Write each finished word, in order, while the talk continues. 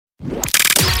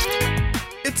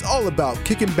It's all about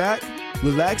kicking back,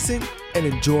 relaxing, and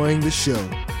enjoying the show.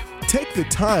 Take the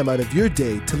time out of your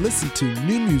day to listen to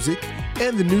new music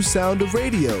and the new sound of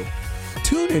radio.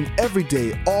 Tune in every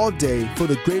day, all day, for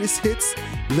the greatest hits,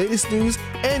 latest news,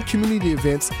 and community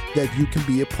events that you can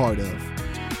be a part of.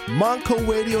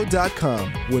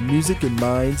 MontcoRadio.com, where music and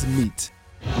minds meet.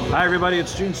 Hi, everybody.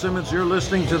 It's Gene Simmons. You're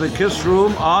listening to The Kiss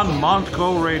Room on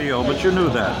Montco Radio, but you knew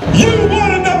that. You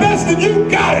wanted the best and you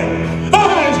got it. The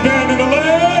highest band in the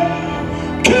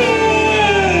land, Kiss!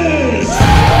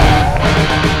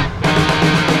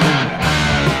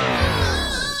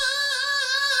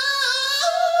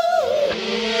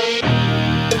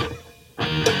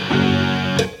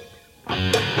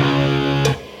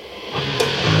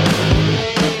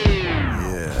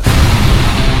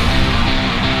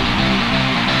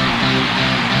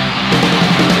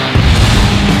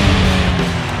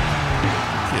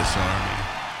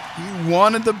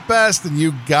 Wanted the best and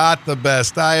you got the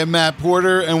best. I am Matt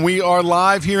Porter and we are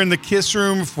live here in the Kiss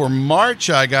Room for March.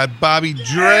 I got Bobby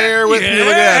Dreyer with me. Look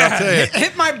at that, I'll tell you.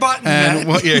 Hit my button, and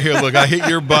well, yeah, here, look, I hit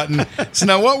your button. So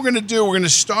now what we're going to do, we're going to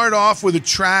start off with a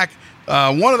track.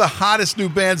 One of the hottest new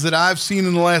bands that I've seen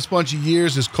in the last bunch of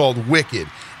years is called Wicked.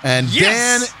 And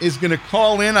Dan is going to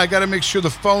call in. I got to make sure the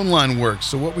phone line works.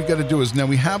 So what we got to do is now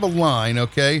we have a line,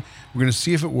 okay? We're going to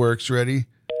see if it works. Ready?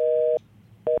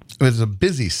 It's a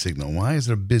busy signal. Why is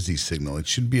it a busy signal? It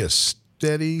should be a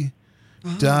steady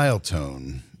dial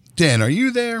tone. Dan, are you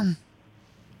there?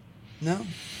 No.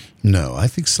 No, I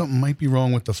think something might be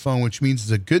wrong with the phone, which means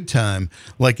it's a good time,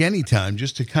 like any time,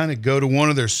 just to kind of go to one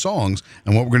of their songs.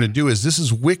 And what we're going to do is, this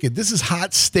is Wicked. This is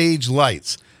Hot Stage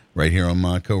Lights right here on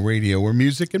Montco Radio, where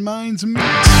music and minds meet.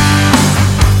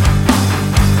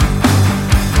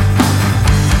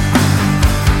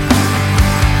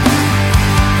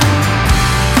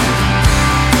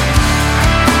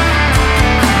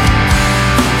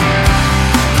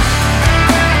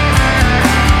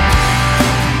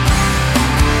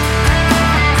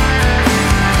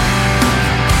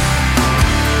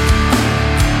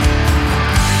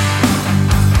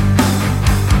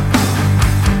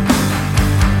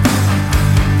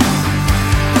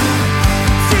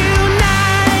 Feel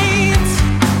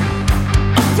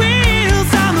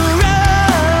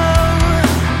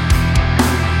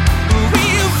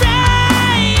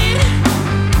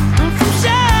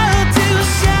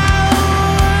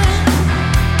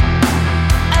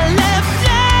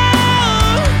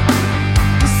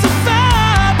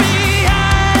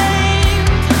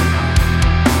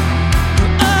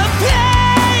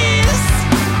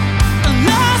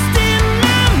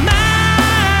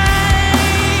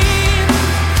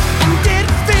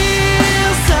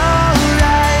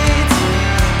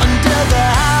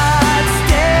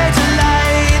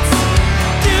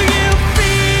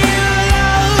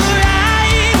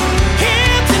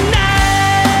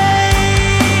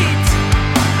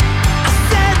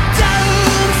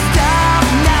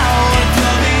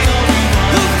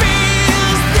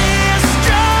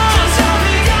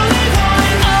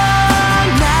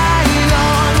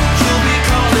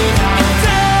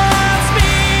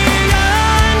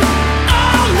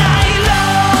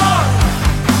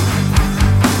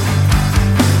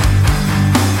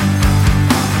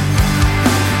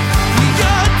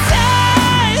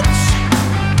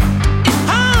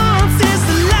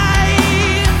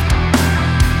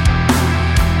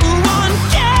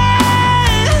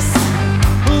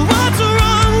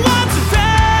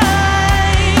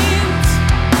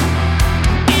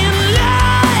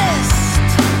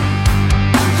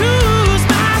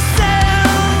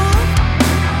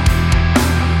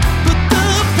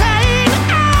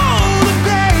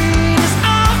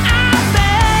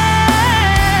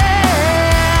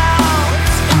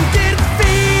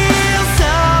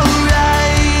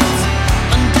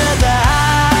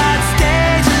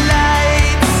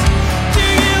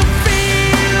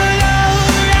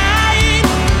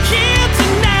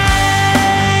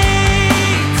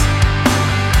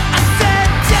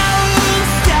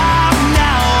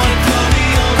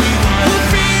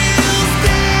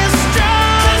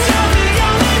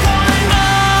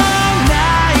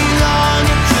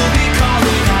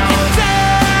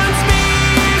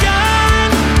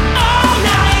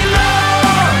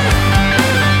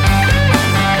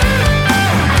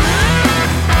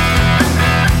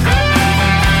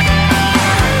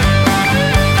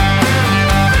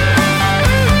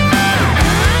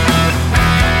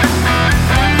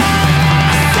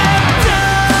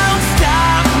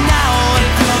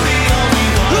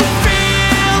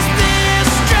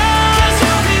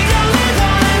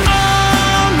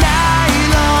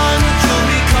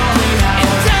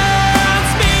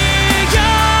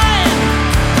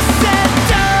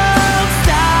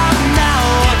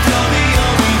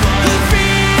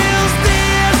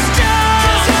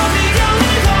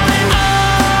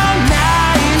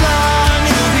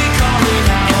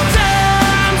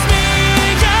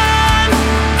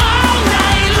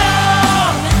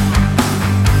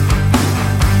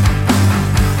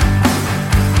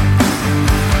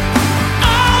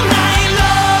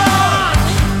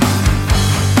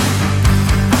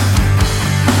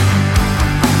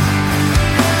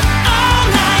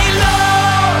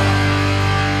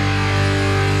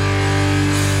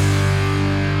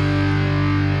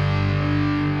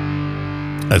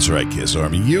That's right, Kiss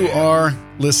Army. You are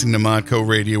listening to Montco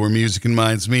Radio, where music and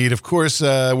minds meet. Of course,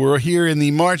 we're here in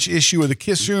the March issue of the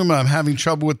Kiss Room. I'm having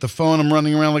trouble with the phone. I'm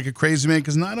running around like a crazy man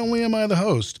because not only am I the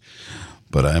host,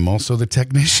 but I'm also the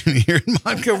technician here in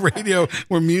Montco Radio,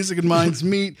 where music and minds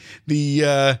meet.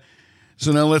 So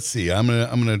now let's see. I'm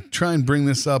gonna try and bring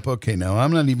this up. Okay, now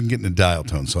I'm not even getting a dial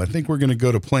tone, so I think we're gonna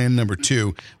go to plan number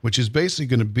 2, which is basically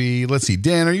gonna be. Let's see,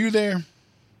 Dan, are you there?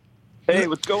 Hey,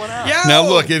 what's going on? Yo! Now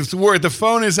look, it's the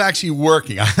phone is actually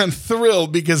working. I'm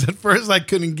thrilled because at first I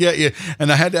couldn't get you,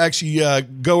 and I had to actually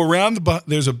go around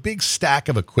there's a big stack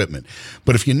of equipment,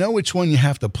 but if you know which one you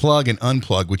have to plug and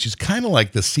unplug, which is kind of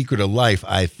like the secret of life,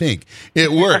 I think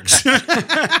it works.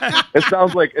 It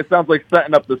sounds like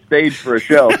setting up the stage for a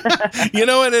show. You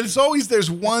know, and it's always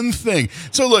there's one thing.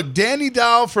 So look, Danny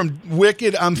Dahl from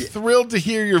Wicked, I'm thrilled to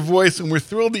hear your voice, and we're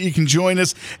thrilled that you can join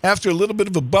us after a little bit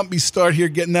of a bumpy start here,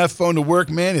 getting that phone to work.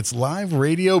 Man, it's live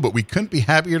radio, but we couldn't be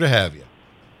happier to have you.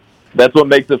 That's what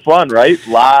makes it fun, right?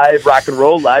 Live rock and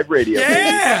roll, live radio.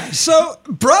 Yeah. So,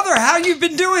 brother, how you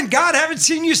been doing? God, haven't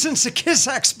seen you since the Kiss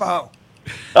Expo.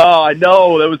 Oh, I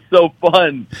know. That was so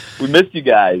fun. We missed you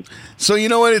guys. So you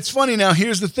know what? It's funny. Now,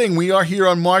 here's the thing. We are here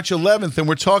on March 11th, and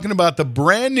we're talking about the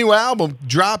brand new album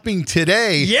dropping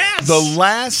today. Yes! The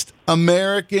Last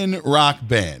American Rock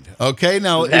Band. Okay?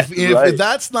 Now, That's if right.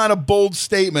 that's not a bold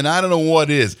statement, I don't know what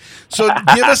is. So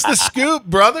give us the scoop,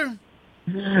 brother.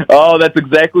 Oh, that's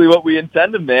exactly what we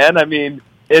intended, man. I mean,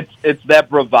 it's that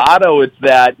bravado. It's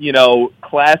that,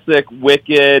 classic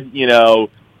Wicked,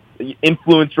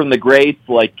 influence from the greats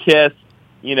like Kiss,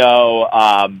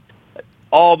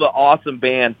 all the awesome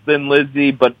bands, Thin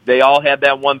Lizzy, but they all had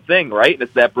that one thing, right? And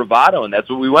it's that bravado, and that's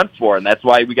what we went for, and that's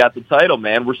why we got the title,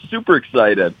 man. We're super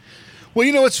excited. Well,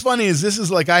 you know what's funny is this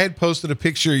is like I had posted a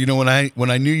picture. When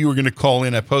I knew you were going to call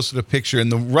in, I posted a picture,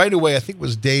 and right away I think it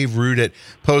was Dave Rudet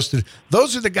posted.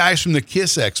 Those are the guys from the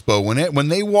Kiss Expo. When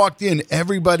they walked in,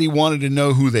 everybody wanted to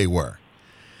know who they were.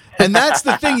 And that's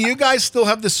the thing. You guys still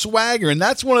have the swagger. And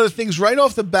that's one of the things right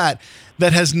off the bat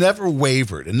that has never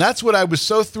wavered. And that's what I was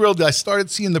so thrilled. I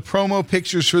started seeing the promo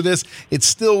pictures for this. It's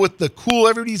still with the cool,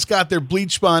 everybody's got their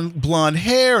bleach blonde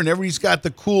hair and everybody's got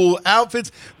the cool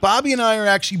outfits. Bobby and I are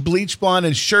actually bleach blonde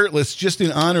and shirtless just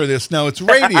in honor of this. Now, it's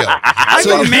radio. I so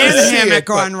got a you man can't see hammock it,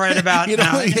 but on right about you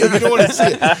now. you don't want to see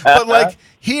it. But like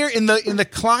here in the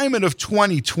climate of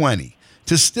 2020,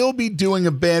 to still be doing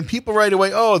a band, people right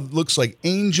away, oh, it looks like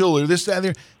Angel or this, that, and the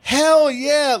other. Hell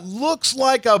yeah, it looks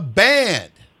like a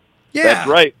band. Yeah. That's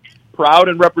right. Proud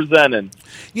and representing.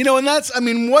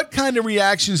 And what kind of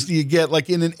reactions do you get? Like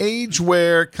in an age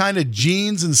where kind of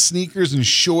jeans and sneakers and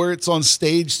shorts on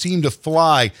stage seem to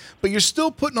fly, but you're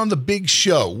still putting on the big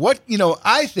show.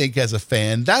 I think as a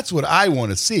fan, that's what I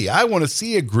want to see. I want to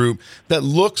see a group that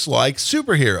looks like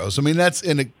superheroes.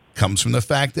 It comes from the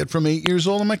fact that from 8 years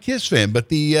old, I'm a Kiss fan. But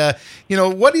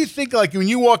what do you think, like when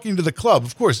you walk into the club,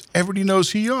 of course, everybody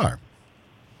knows who you are.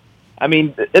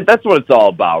 That's what it's all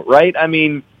about, right?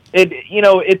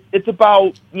 It's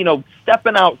about,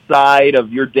 stepping outside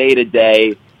of your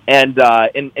day-to-day and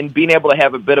being able to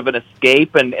have a bit of an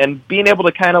escape and being able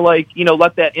to kind of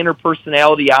let that inner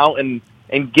personality out and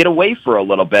get away for a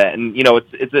little bit. And,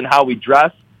 it's in how we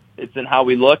dress, it's in how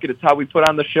we look, and it's how we put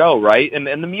on the show, right? And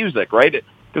the music, right?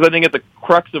 Because I think at the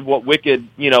crux of what Wicked,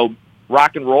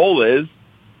 rock and roll is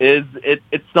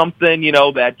it's something,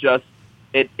 that just,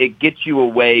 it gets you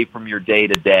away from your day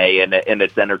to day and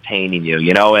it's entertaining you,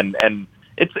 and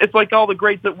it's like all the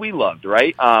greats that we loved,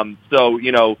 right? So,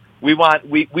 we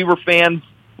were fans,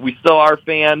 we still are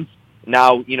fans.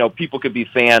 Now, people could be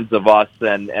fans of us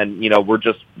and we're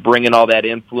just bringing all that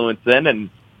influence in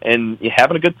and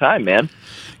having a good time, man.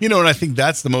 And I think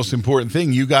that's the most important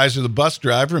thing. You guys are the bus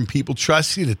driver, and people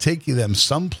trust you to take them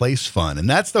someplace fun. And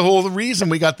that's the whole reason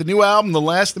we got the new album, The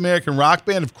Last American Rock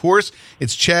Band. Of course,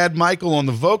 it's Chad Michael on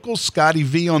the vocals, Scotty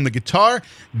V on the guitar,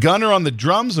 Gunnar on the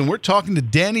drums, and we're talking to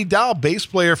Danny Dahl, bass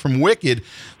player from Wicked.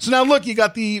 So now, look, you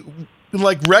got the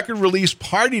record release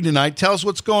party tonight. Tell us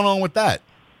what's going on with that.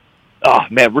 Oh,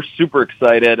 man, we're super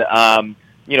excited.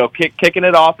 Kicking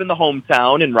it off in the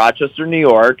hometown in Rochester, New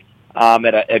York,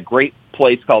 at a great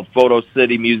place called Photo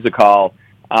City Music Hall.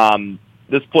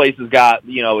 This place has got,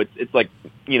 it's like,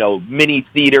 mini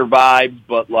theater vibes,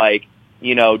 but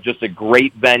just a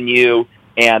great venue.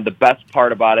 And the best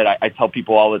part about it, I tell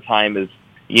people all the time is,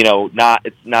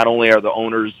 it's not only are the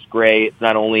owners great, it's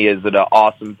not only is it an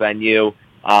awesome venue,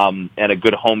 and a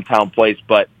good hometown place,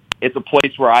 but it's a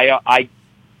place where I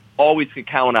always could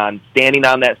count on standing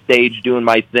on that stage, doing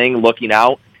my thing, looking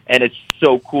out. And it's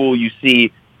so cool. You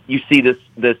see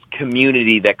this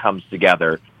community that comes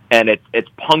together, and it's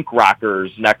punk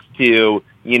rockers next to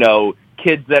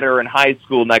kids that are in high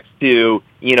school next to,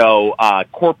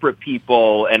 corporate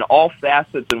people and all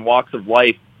facets and walks of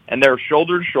life. And they're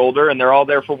shoulder to shoulder, and they're all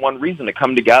there for one reason, to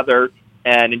come together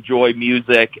and enjoy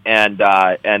music. And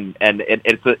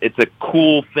it's a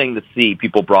cool thing to see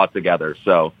people brought together.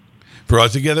 So.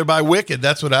 Brought together by Wicked.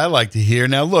 That's what I like to hear.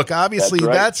 Now, look, obviously,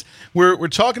 that's right. We're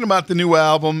talking about the new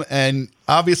album, and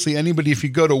obviously, anybody, if you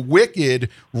go to Wicked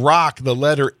Rock, the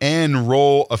letter N,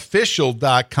 roll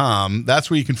official.com, that's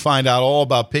where you can find out all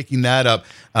about picking that up.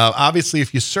 Obviously,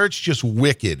 if you search just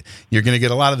Wicked, you're going to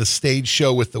get a lot of the stage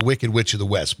show with the Wicked Witch of the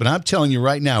West. But I'm telling you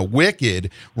right now,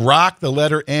 Wicked Rock, the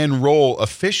letter N, roll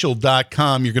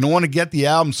official.com. You're going to want to get the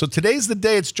album. So today's the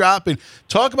day it's dropping.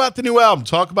 Talk about the new album.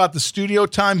 Talk about the studio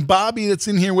time. Bobby, that's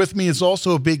in here with me, is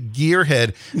also a big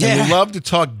gearhead, and we love to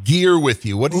talk gear with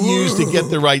you. What do you use to get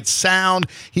the right sound?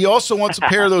 He also wants a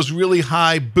pair of those really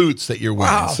high boots that you're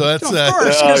wearing. Wow. So that's of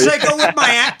course, because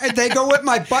they go with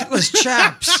my buttless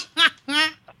chaps.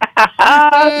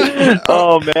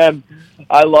 Oh man,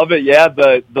 I love it. Yeah,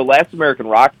 the Last American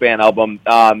Rock Band album,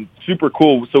 super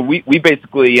cool. So we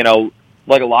basically,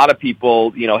 like a lot of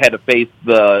people, had to face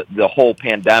the whole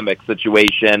pandemic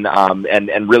situation,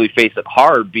 and really face it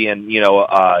hard being,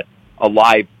 a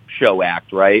live show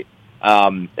act, right?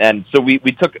 And so we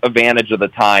took advantage of the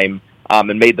time,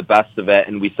 and made the best of it.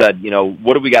 And we said,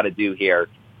 what do we got to do here?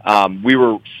 We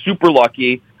were super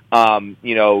lucky, kind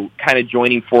of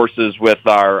joining forces with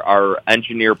our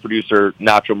engineer producer,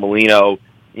 Nacho Molino.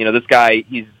 This guy,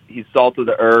 he's salt of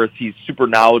the earth. He's super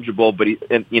knowledgeable, but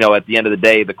at the end of the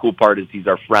day, the cool part is he's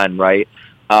our friend, right?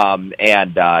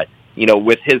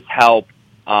 With his help,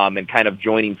 and kind of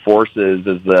joining forces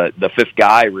as the fifth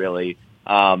guy, really,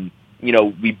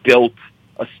 we built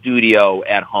a studio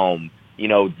at home,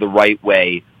 the right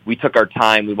way. We took our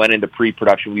time. We went into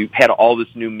pre-production. We had all this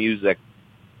new music,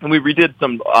 and we redid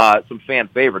some fan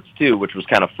favorites too, which was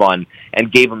kind of fun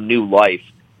and gave them new life.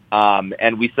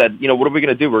 And we said, what are we going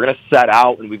to do? We're going to set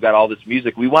out, and we've got all this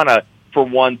music. We want to, for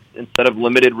once, instead of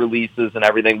limited releases and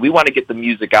everything, we want to get the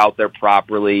music out there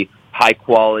properly, high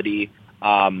quality.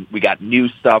 We got new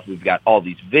stuff. We've got all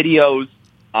these videos.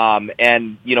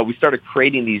 And we started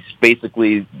creating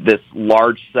basically this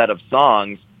large set of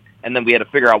songs, and then we had to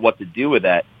figure out what to do with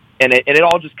it. And it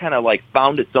all just kind of like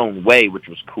found its own way, which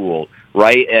was cool,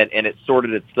 right? And it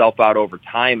sorted itself out over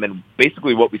time. And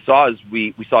basically what we saw is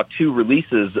we saw two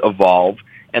releases evolve.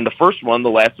 And the first one, the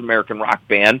Last American Rock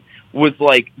Band, was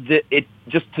like, it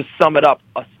just to sum it up,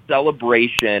 a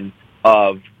celebration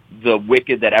of the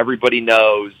Wicked that everybody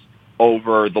knows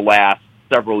over the last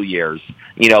several years.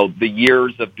 The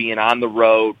years of being on the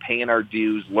road, paying our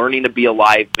dues, learning to be a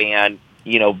live band,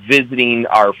 visiting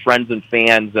our friends and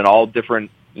fans in all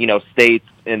different states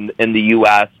in the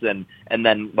U.S. and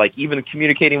then like even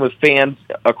communicating with fans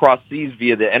across seas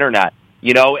via the internet,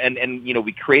 and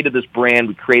we created this brand,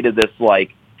 we created this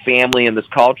like family and this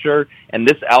culture, and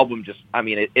this album just,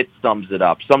 it sums it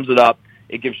up.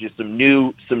 It gives you some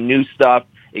new stuff.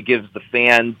 It gives the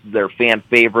fans their fan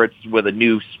favorites with a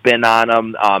new spin on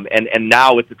them, and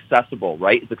now it's accessible,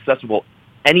 right? It's accessible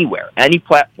anywhere, any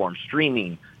platform,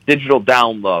 streaming, digital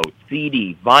download,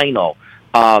 CD, vinyl.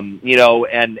 And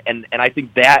I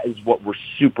think that is what we're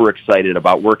super excited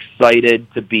about. We're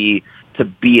excited to be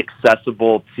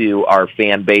accessible to our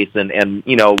fan base and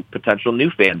potential new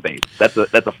fan base. That's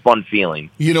a fun feeling.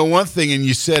 One thing, and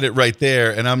you said it right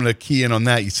there, and I'm going to key in on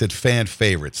that. You said fan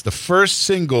favorites. The first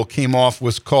single came off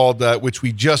was called, which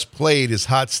we just played, is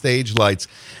Hot Stage Lights,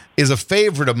 is a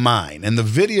favorite of mine, and the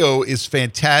video is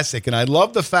fantastic. And I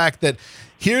love the fact that,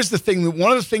 here's the thing,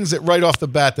 one of the things that right off the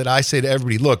bat that I say to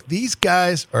everybody, look, these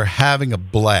guys are having a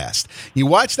blast. You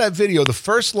watch that video, the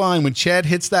first line when Chad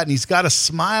hits that and he's got a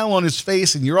smile on his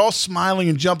face and you're all smiling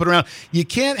and jumping around, you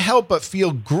can't help but feel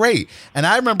great. And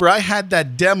I remember I had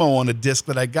that demo on a disc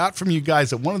that I got from you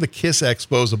guys at one of the Kiss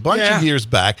Expos a bunch of years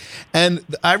back. And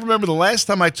I remember the last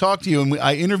time I talked to you and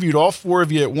I interviewed all four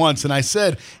of you at once, and I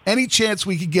said, any chance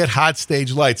we could get Hot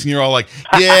Stage Lights? And you're all like,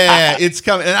 yeah, it's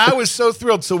coming. And I was so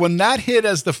thrilled. So when that hit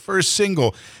as the first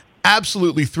single,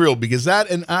 absolutely thrilled, because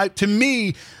to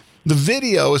me, the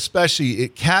video especially,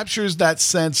 it captures that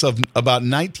sense of about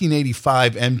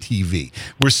 1985 MTV.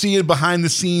 We're seeing behind the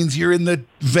scenes, you're in the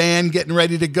van getting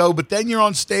ready to go, but then you're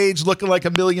on stage looking like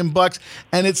 $1 million,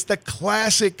 and it's the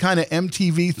classic kind of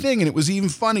MTV thing. And it was even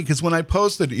funny because when I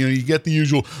posted, you get the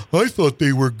usual, I thought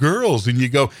they were girls, and you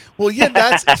go, well,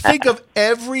 yeah, think of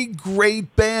every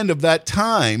great band of that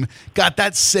time got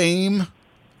that same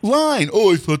line.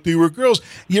 Oh, I thought they were girls.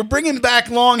 You're bringing back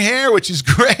long hair, which is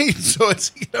great. So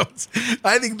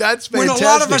I think that's fantastic. When a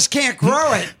lot of us can't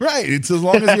grow it. Right. It's as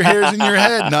long as your hair's in your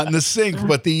head, not in the sink.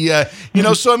 But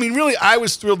so I mean, really, I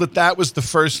was thrilled that was the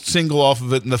first single off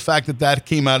of it, and the fact that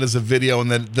came out as a video,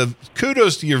 and that the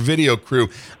kudos to your video crew.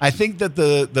 I think that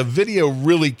the video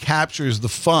really captures the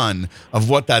fun of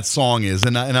what that song is,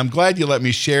 and I'm glad you let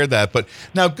me share that. But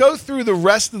now go through the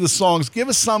rest of the songs. Give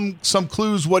us some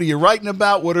clues. What are you writing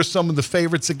about? What are some of the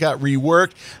favorites that got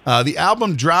reworked? The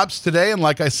album drops today, and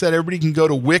like I said, everybody can go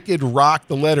to Wicked Rock,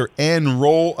 the letter N,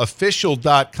 Roll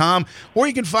Official.com, or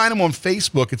you can find them on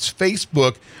Facebook. It's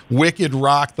Facebook, Wicked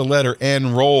Rock, the letter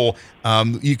N, Roll.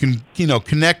 You can,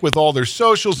 connect with all their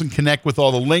socials and connect with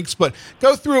all the links, but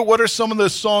go through it. What are some of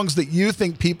those songs that you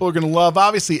think people are going to love?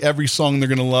 Obviously, every song they're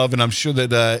going to love, and I'm sure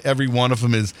that every one of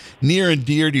them is near and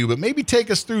dear to you, but maybe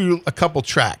take us through a couple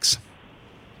tracks.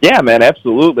 Yeah, man,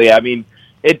 absolutely. I mean,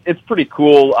 it's pretty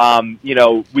cool.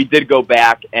 We did go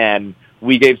back and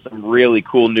we gave some really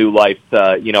cool new life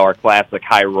to, our classic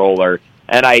High Roller.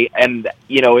 And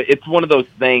it's one of those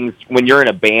things when you're in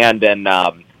a band and,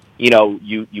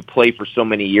 you play for so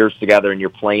many years together and you're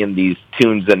playing these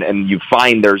tunes and you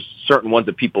find there's certain ones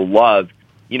that people love,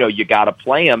 you got to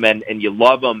play them and you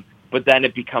love them, but then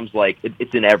it becomes like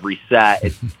it's in every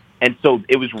set. And so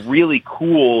it was really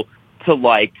cool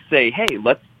to say, hey,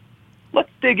 let's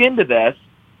dig into this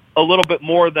a little bit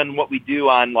more than what we do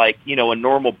on a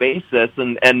normal basis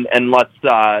and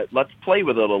let's play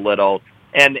with it a little.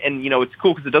 And it's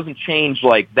cool because it doesn't change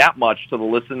that much to the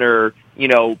listener,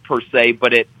 per se,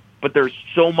 but there's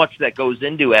so much that goes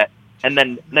into it. And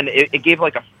then it gave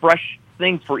a fresh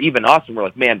thing for even us. And we're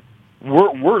like, man,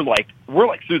 we're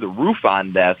through the roof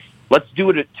on this. Let's do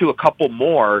it to a couple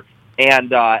more.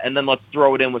 And then let's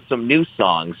throw it in with some new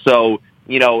songs. So,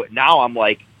 now I'm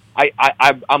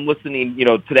I'm listening,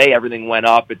 today everything went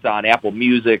up. It's on Apple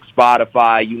Music,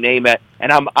 Spotify, you name it.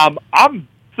 And I'm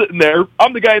sitting there,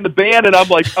 I'm the guy in the band, and I'm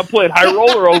playing High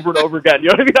Roller over and over again. You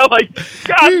know what I mean? I'm like,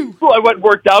 God, so I went and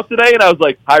worked out today, and I was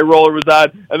like, High Roller was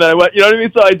on, and then I went, you know what I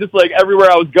mean? So I just everywhere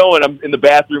I was going, I'm in the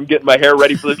bathroom getting my hair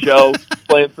ready for the show,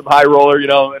 playing some High Roller,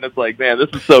 and it's like, man, this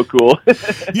is so cool.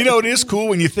 It is cool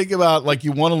when you think about,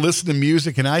 you want to listen to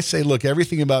music, and I say, look,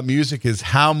 everything about music is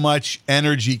how much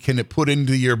energy can it put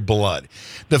into your blood.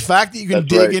 The fact that you can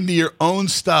dig into your own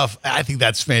stuff, I think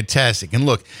that's fantastic. And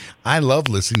look, I love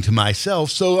listening to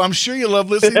myself, so I'm sure you love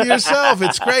listening to yourself.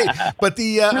 It's great. But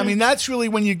that's really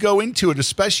when you go into it,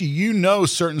 especially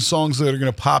certain songs that are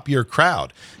going to pop your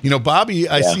crowd. Bobby,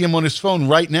 I see him on his phone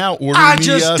right now ordering I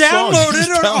just downloaded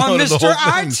songs. it on Mr.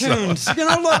 iTunes.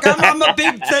 So. Look, I'm a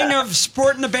big thing of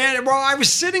supporting the band. Well, I was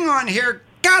sitting on here.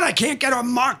 God, I can't get on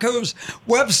Mako's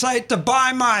website to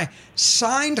buy my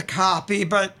signed copy,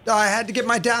 but I had to get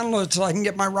my download so I can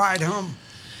get my ride home.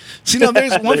 See, now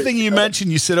there's one thing you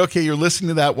mentioned. You said, okay, you're listening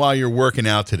to that while you're working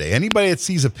out today. Anybody that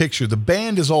sees a picture, the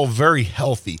band is all very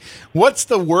healthy. What's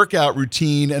the workout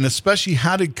routine, and especially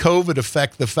how did COVID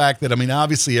affect the fact that,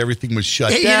 obviously everything was shut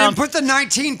down? You didn't put the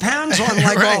 19 pounds on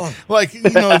right. all of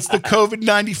it's the COVID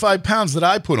 95 pounds that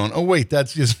I put on. Oh, wait,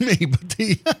 that's just me. But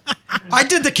I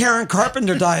did the Karen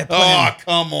Carpenter diet plan. Oh,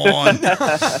 come on.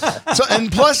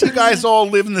 And plus you guys all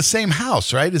live in the same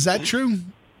house, right? Is that true?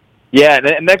 Yeah,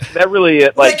 and that really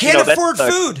they can't afford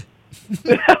food.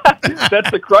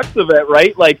 That's the crux of it,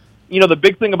 right? The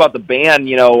big thing about the band,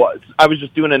 I was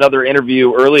just doing another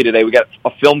interview early today. We got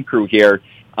a film crew here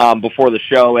before the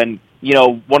show, and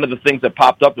one of the things that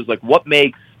popped up was what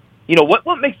makes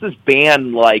this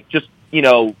band just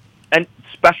and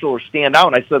special or stand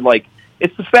out. And I said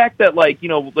it's the fact that like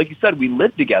you said, we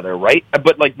live together, right?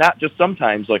 But not just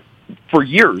sometimes, for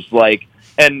years,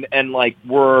 and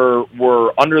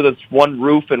we're under this one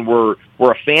roof and we're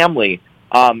a family.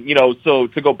 So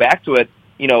to go back to it,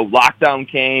 lockdown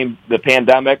came, the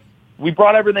pandemic, we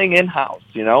brought everything in-house,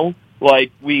 we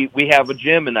have a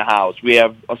gym in the house, we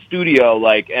have a studio,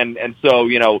 and so,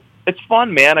 it's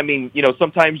fun, man.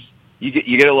 Sometimes you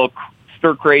get a little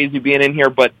stir crazy being in here,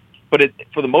 but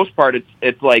for the most part, it's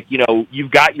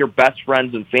you've got your best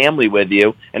friends and family with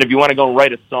you. And if you want to go and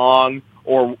write a song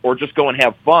or just go and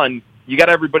have fun, you got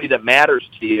everybody that matters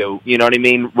to you, you know what I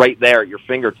mean, right there at your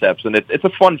fingertips. And it's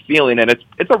a fun feeling, and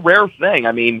it's a rare thing.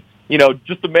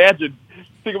 Just imagine,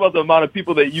 think about the amount of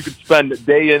people that you could spend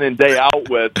day in and day out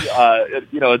with.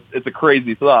 It's a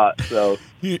crazy thought. So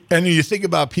And you think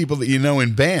about people that you know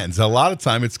in bands, a lot of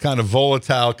time it's kind of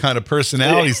volatile kind of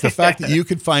personalities. The fact that you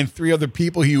could find 3 other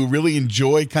people who you really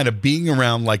enjoy kind of being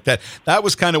around like that, that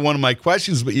was kind of one of my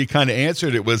questions, but you kind of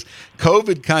answered it. Was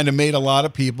COVID kind of made a lot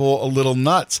of people a little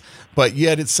nuts, but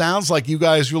yet it sounds like you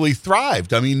guys really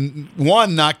thrived. I mean,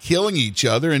 1, not killing each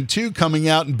other, and 2, coming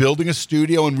out and building a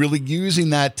studio and really using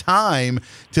that time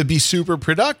to be super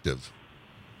productive.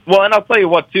 Well, and I'll tell you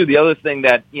what, too, the other thing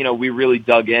that, we really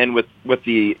dug in with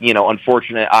the,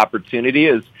 unfortunate opportunity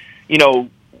is,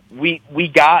 we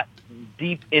got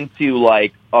deep into,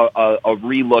 like, a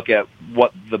relook at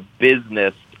what the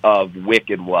business of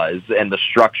Wicked was and the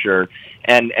structure,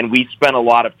 and we spent a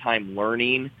lot of time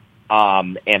learning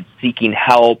and seeking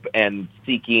help and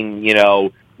seeking,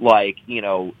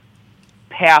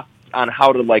 paths on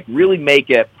how to, like, really make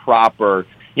it proper.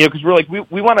 Because we're like,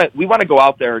 we want to go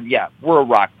out there and, yeah, we're a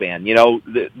rock band.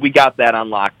 We got that on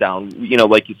lockdown.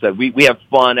 Like you said, we have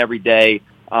fun every day.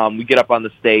 We get up on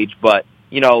the stage, but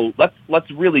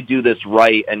let's really do this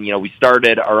right. And we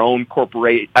started our own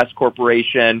S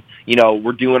corporation.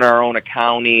 We're doing our own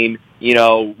accounting.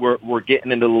 We're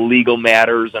getting into the legal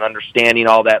matters and understanding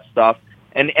all that stuff.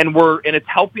 And it's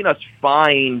helping us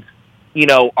find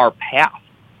our path.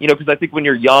 Because I think when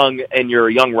you're young and you're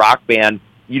a young rock band,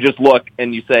 you just look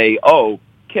and you say, oh,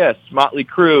 Kiss, Motley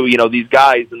Crue, these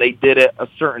guys, and they did it a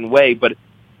certain way. But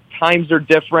times are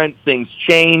different. Things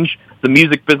change. The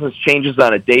music business changes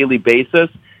on a daily basis.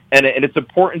 And it's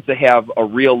important to have a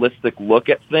realistic look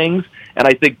at things. And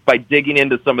I think by digging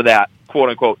into some of that,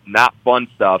 quote-unquote, not fun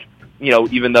stuff,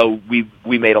 even though we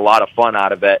made a lot of fun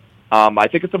out of it, I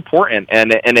think it's important.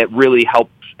 And it really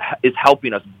is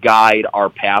helping us guide our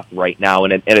path right now.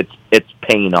 And it's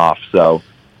paying off, so...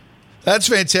 That's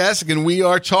fantastic, and we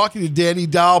are talking to Danny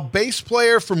Dahl, bass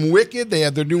player from Wicked. They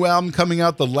have their new album coming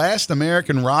out, The Last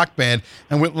American Rock Band.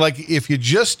 And if you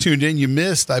just tuned in, you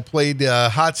missed. I played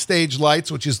Hot Stage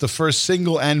Lights, which is the first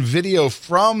single and video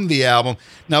from the album.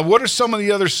 Now, what are some of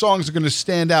the other songs that are going to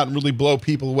stand out and really blow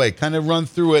people away? Kind of run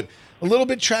through it a little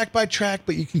bit track by track,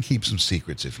 but you can keep some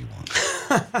secrets if you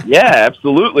want. Yeah,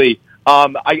 absolutely.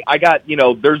 I got,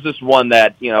 there's this one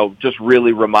that, just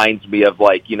really reminds me of,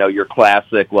 like, your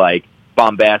classic, like,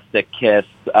 bombastic Kiss,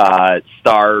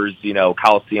 Stars,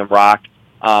 Coliseum Rock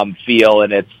feel,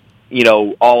 and it's,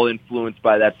 all influenced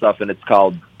by that stuff, and it's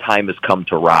called Time Has Come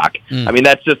to Rock. I mean,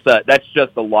 that's just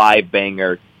a live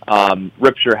banger.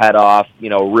 Rips your head off,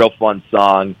 real fun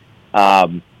song.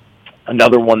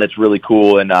 Another one that's really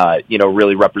cool and,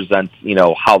 really represents,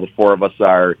 how the 4 of us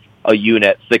are a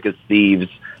unit, Sick as Thieves.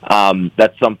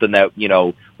 That's something that,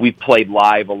 we've played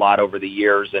live a lot over the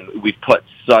years, and we've put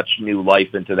such new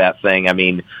life into that thing. I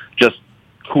mean, just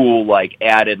cool, like,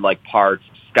 added, like, parts.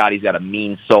 Scotty's got a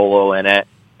mean solo in it,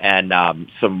 and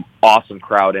some awesome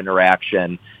crowd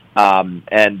interaction.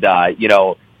 And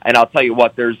I'll tell you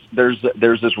what, there's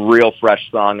this real fresh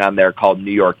song on there called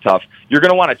New York Tough. You're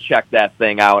going to want to check that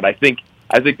thing out. I think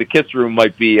the Kiss Room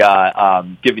might be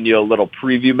giving you a little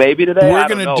preview maybe today. We're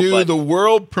going to do the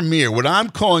world premiere, what I'm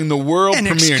calling the world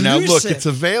premiere. Exclusive. Now, look, it's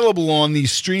available on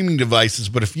these streaming devices,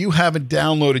 but if you haven't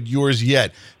downloaded yours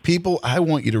yet, people, I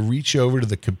want you to reach over to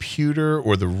the computer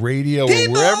or the radio or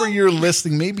wherever you're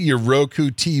listening, maybe your Roku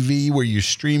TV where you're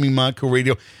streaming Montco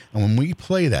Radio. And when we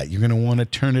play that, you're going to want to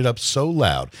turn it up so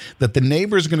loud that the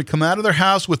neighbors are going to come out of their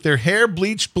house with their hair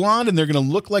bleached blonde, and they're going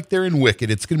to look like they're in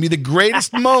Wicked. It's going to be the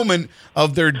greatest moment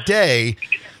of their day.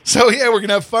 So, yeah, we're going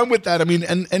to have fun with that. I mean,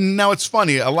 and now it's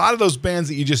funny. A lot of those bands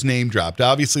that you just name dropped,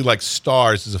 obviously, like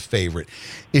Stars is a favorite.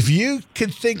 If you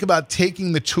could think about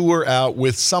taking the tour out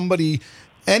with somebody,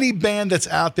 any band that's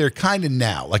out there kind of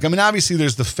now, like, I mean, obviously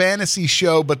there's the Fantasy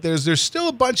Show, but there's still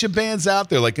a bunch of bands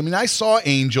out there. Like, I mean, I saw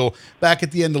Angel back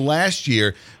at the end of last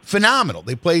year. Phenomenal.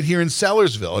 They played here in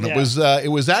Sellersville, and it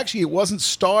was actually, it wasn't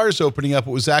Stars opening up.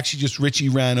 It was actually just Richie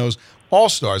Rano's All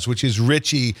Stars, which is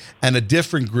Richie and a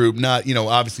different group. Not,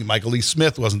 obviously Michael Lee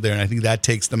Smith wasn't there, and I think that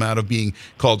takes them out of being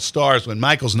called Stars when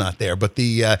Michael's not there. But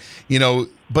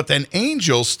but then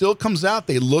Angel still comes out.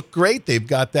 They look great. They've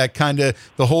got that kind of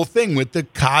the whole thing with the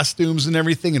costumes and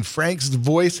everything. And Frank's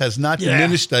voice has not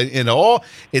diminished at all.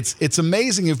 It's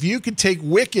amazing if you could take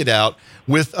Wicked out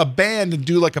with a band and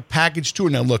do like a package tour.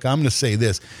 Now, look, I'm going to say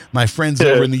this. My friends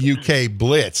over in the UK,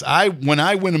 Blitz. When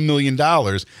I win $1 million,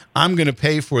 I'm going to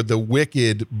pay for the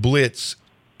Wicked Blitz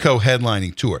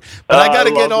co-headlining tour, but I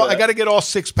got to get all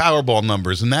 6 Powerball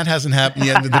numbers, and that hasn't happened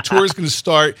yet. The tour is going to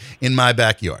start in my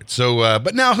backyard. So,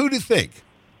 but now, who do you think?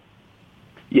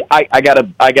 Yeah, I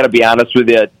gotta be honest with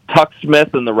you. Tuck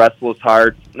Smith and the Restless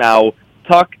Hearts. Now,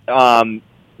 Tuck,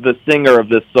 the singer of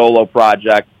this solo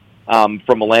project,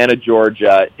 from Atlanta,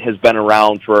 Georgia, has been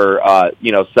around for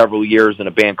several years in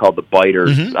a band called the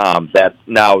Biters. That's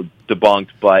now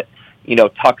debunked, but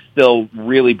Tuck's still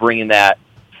really bringing that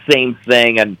same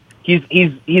thing, and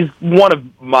he's one of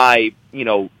my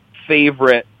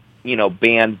favorite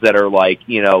bands that are like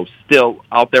still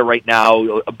out there right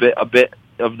now, a bit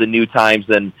of the new times,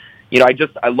 and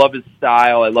I love his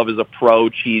style, I love his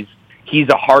approach. He's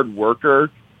a hard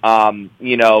worker, and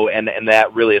that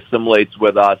really assimilates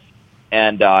with us.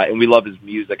 And we love his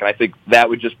music, and I think that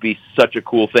would just be such a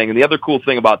cool thing. And the other cool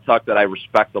thing about Tuck that I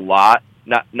respect a lot,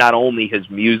 not only his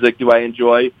music do I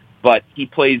enjoy, but he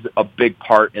plays a big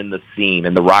part in the scene,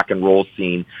 in the rock and roll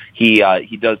scene. He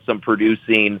does some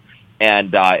producing,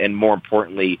 and more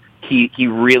importantly, he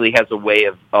really has a way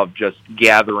of just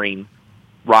gathering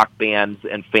rock bands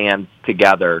and fans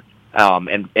together,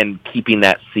 and keeping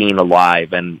that scene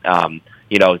alive. And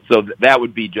so that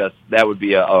would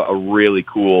be a really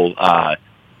cool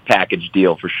package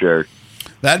deal for sure.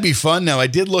 That'd be fun. Now, I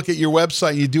did look at your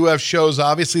website. You do have shows,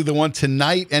 obviously the one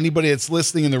tonight. Anybody that's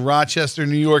listening in the Rochester,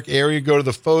 New York area, go to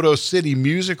the Photo City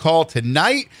Music Hall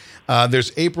tonight.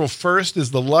 There's April 1st is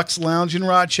the Lux Lounge in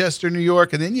Rochester, New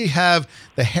York. And then you have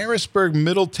the Harrisburg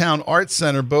Middletown Arts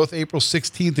Center, both April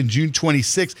 16th and June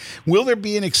 26th. Will there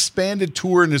be an expanded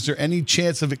tour, and is there any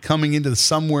chance of it coming into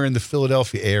somewhere in the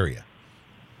Philadelphia area?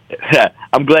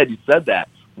 I'm glad you said that.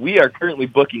 We are currently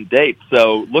booking dates,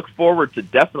 so look forward to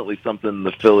definitely something in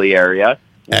the Philly area.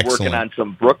 We're Excellent. working on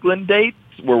some Brooklyn dates.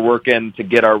 We're working to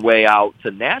get our way out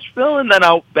to Nashville and then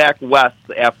out back west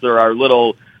after our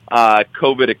little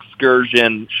COVID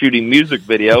excursion shooting music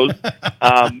videos.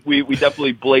 We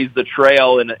definitely blazed the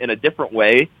trail in a different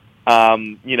way,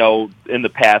 in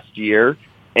the past year.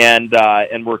 And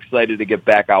we're excited to get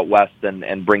back out west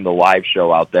and bring the live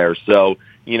show out there. So,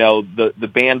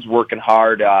 the band's working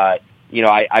hard. I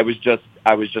was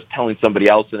just telling somebody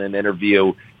else in an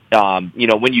interview,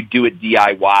 when you do it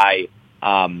DIY,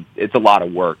 it's a lot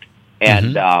of work.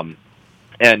 And,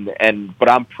 but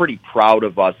I'm pretty proud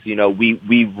of us.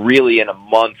 We really in a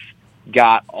month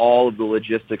got all of the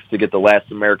logistics to get the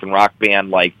Last American Rock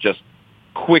Band, just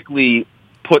quickly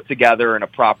put together in a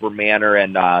proper manner.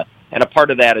 And a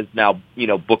part of that is now,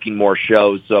 booking more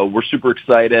shows. So we're super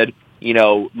excited,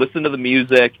 listen to the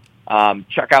music,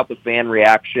 check out the fan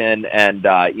reaction, and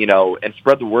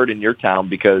spread the word in your town,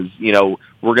 because,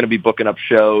 we're going to be booking up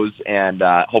shows and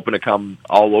hoping to come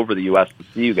all over the U.S. to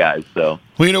see you guys. So,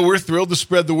 well, we're thrilled to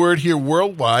spread the word here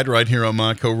worldwide, right here on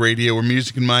Montco Radio, where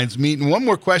music and minds meet. And one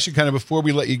more question kind of before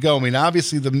we let you go. I mean,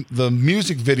 obviously the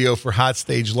music video for Hot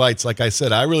Stage Lights, like I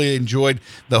said, I really enjoyed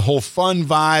the whole fun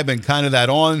vibe and kind of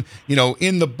that on,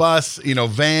 in the bus,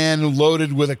 van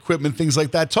loaded with equipment, things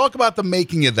like that. Talk about the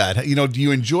making of that. Do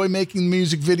you enjoy making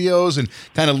music videos and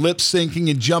kind of lip syncing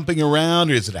and jumping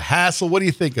around, or is it a hassle? What do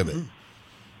you think of it?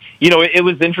 It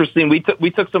was interesting. We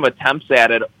took some attempts at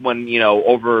it when,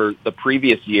 over the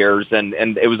previous years, and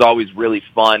it was always really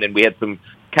fun, and we had some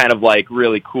kind of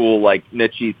really cool,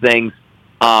 niche-y things.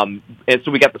 And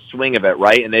so we got the swing of it,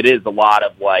 right? And it is a lot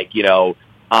of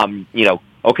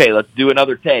okay, let's do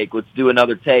another take.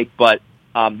 But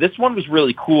this one was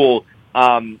really cool.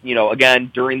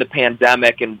 Again, during the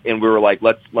pandemic, and we were like,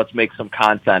 let's make some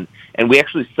content. And we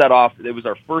actually set off, it was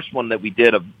our first one that we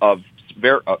did of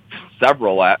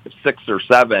several, 6 or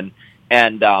 7,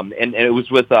 and it was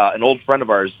with an old friend of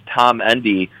ours, Tom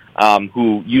Endy,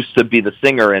 who used to be the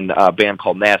singer in a band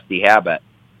called Nasty Habit,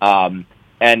 so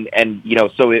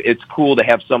it's cool to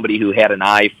have somebody who had an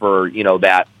eye for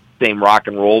that same rock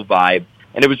and roll vibe,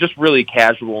 and it was just really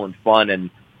casual and fun,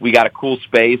 and we got a cool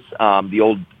space, the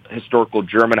old historical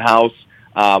German house,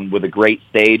 with a great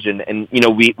stage, and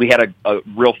we had a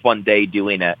real fun day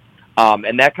doing it.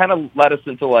 And that kind of led us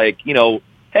into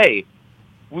hey,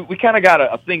 we kind of got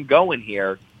a thing going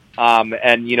here. And,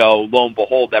 lo and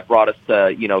behold, that brought us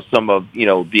to, some of,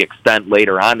 the extent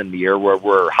later on in the year where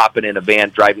we're hopping in a van,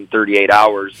 driving 38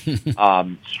 hours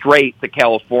straight to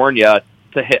California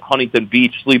to hit Huntington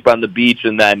Beach, sleep on the beach,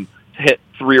 and then hit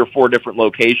 3 or 4 different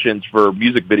locations for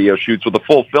music video shoots with a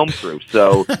full film crew.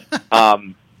 So,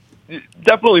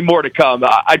 definitely more to come.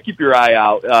 I'd keep your eye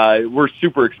out. We're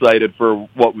super excited for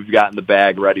what we've got in the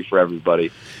bag ready for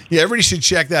everybody. Yeah, everybody should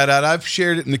check that out. I've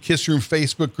shared it in the Kiss Room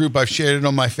Facebook group. I've shared it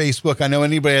on my Facebook. I know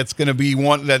anybody that's going to be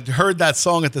that heard that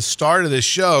song at the start of this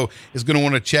show is going to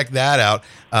want to check that out.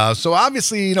 So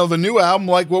obviously, the new album,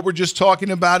 like what we're just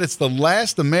talking about, it's the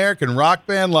Last American Rock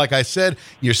Band. Like I said,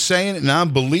 you're saying it and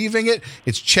I'm believing it.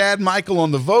 It's Chad Michael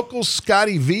on the vocals,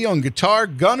 Scotty V on guitar,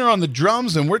 Gunnar on the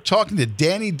drums, and we're talking to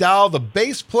Danny Dahl, the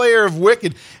bass player of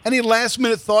Wicked. Any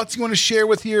last-minute thoughts you want to share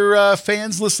with your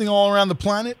fans listening all around the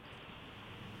planet?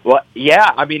 Well,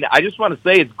 yeah. I mean, I just want to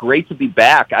say it's great to be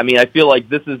back. I mean, I feel like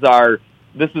this is our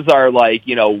like,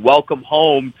 welcome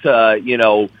home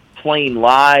to, playing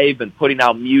live and putting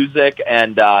out music,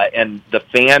 and the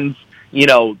fans,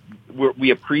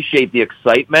 we appreciate the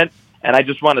excitement. And I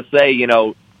just want to say,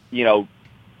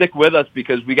 stick with us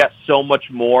because we got so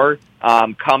much more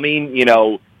coming.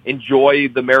 Enjoy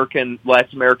the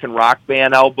Last American Rock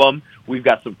Band album. We've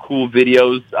got some cool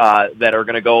videos that are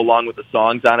going to go along with the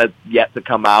songs on it yet to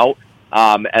come out.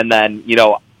 And then,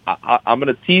 I'm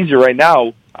going to tease you right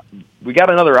now. We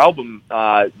got another album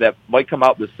that might come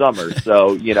out this summer.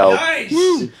 So,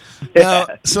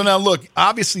 Nice. Now look,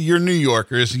 obviously you're New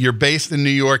Yorkers. You're based in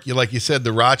New York. Like you said,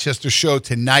 the Rochester show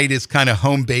tonight is kind of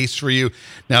home base for you.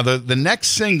 Now the next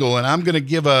single, and I'm going to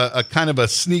give a kind of a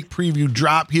sneak preview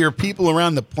drop here. People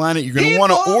around the planet, you're going to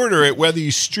want to order it, whether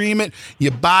you stream it,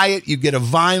 you buy it, you get a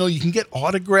vinyl, you can get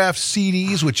autographed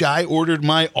CDs, which I ordered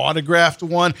my autographed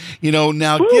one.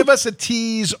 Now give us a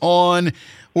tease on,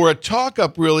 or a talk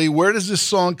up really, where does this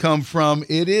song come from?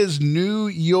 It is New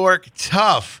York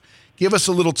Tough. Give us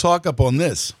a little talk up on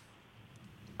this.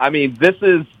 I mean, this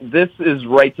is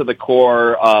right to the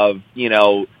core of,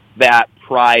 that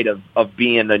pride of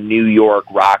being a New York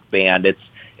rock band. It's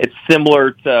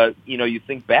similar to, you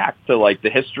think back to like the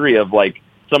history of like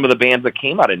some of the bands that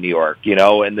came out of New York,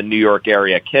 in the New York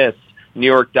area, Kiss, New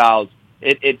York Dolls.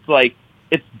 It's like,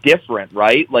 it's different,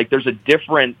 right? Like there's a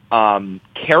different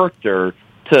character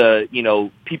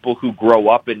to, people who grow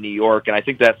up in New York. And I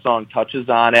think that song touches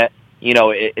on it.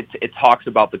 It talks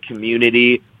about the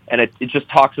community, and it just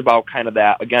talks about kind of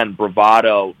that, again,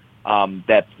 bravado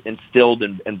that's instilled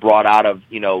and brought out of,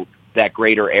 that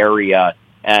greater area.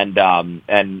 And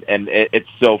it's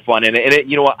so fun. And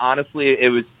it, honestly, it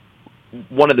was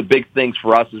one of the big things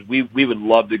for us is we would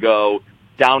love to go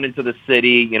down into the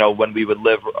city, when we would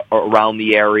live around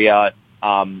the area,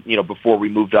 before we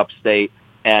moved upstate.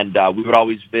 And we would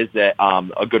always visit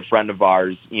a good friend of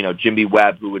ours, Jimmy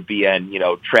Webb, who would be in,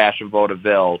 Trash in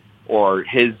Vaudeville, or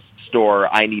his store,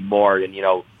 I Need More. And,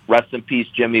 rest in peace,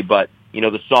 Jimmy. But,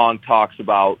 the song talks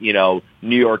about, New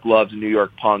York loves New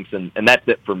York punks. And that's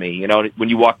it for me. When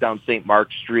you walk down St.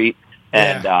 Mark's Street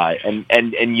and,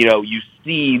 you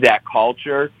see that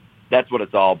culture, that's what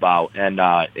it's all about. And,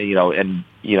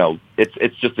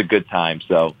 it's just a good time.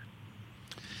 So.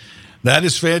 That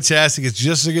is fantastic. It's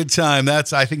just a good time. I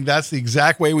think that's the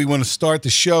exact way we want to start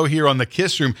the show here on the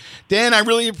Kiss Room. Dan, I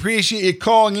really appreciate you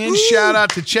calling in. Woo! Shout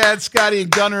out to Chad, Scotty, and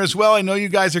Gunnar as well. I know you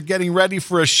guys are getting ready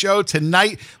for a show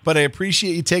tonight, but I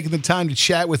appreciate you taking the time to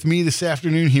chat with me this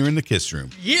afternoon here in the Kiss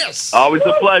Room. Yes. Always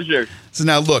a pleasure. So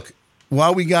now look,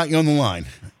 while we got you on the line,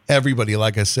 everybody,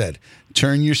 like I said,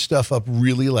 turn your stuff up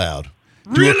really loud.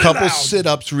 Do a couple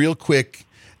sit-ups real quick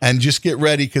and just get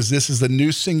ready because this is the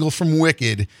new single from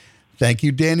Wicked. Thank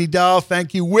you, Danny Dahl.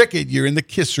 Thank you, Wicked. You're in the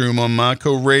Kiss Room on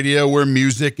Montco Radio, where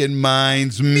music and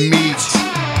minds meet.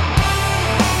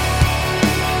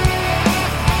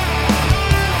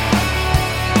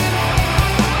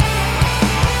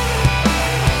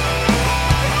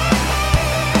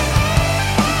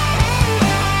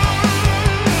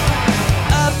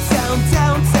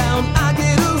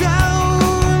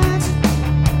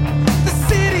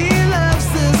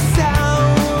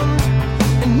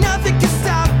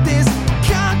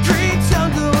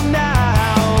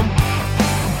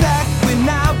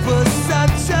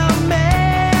 Such a man.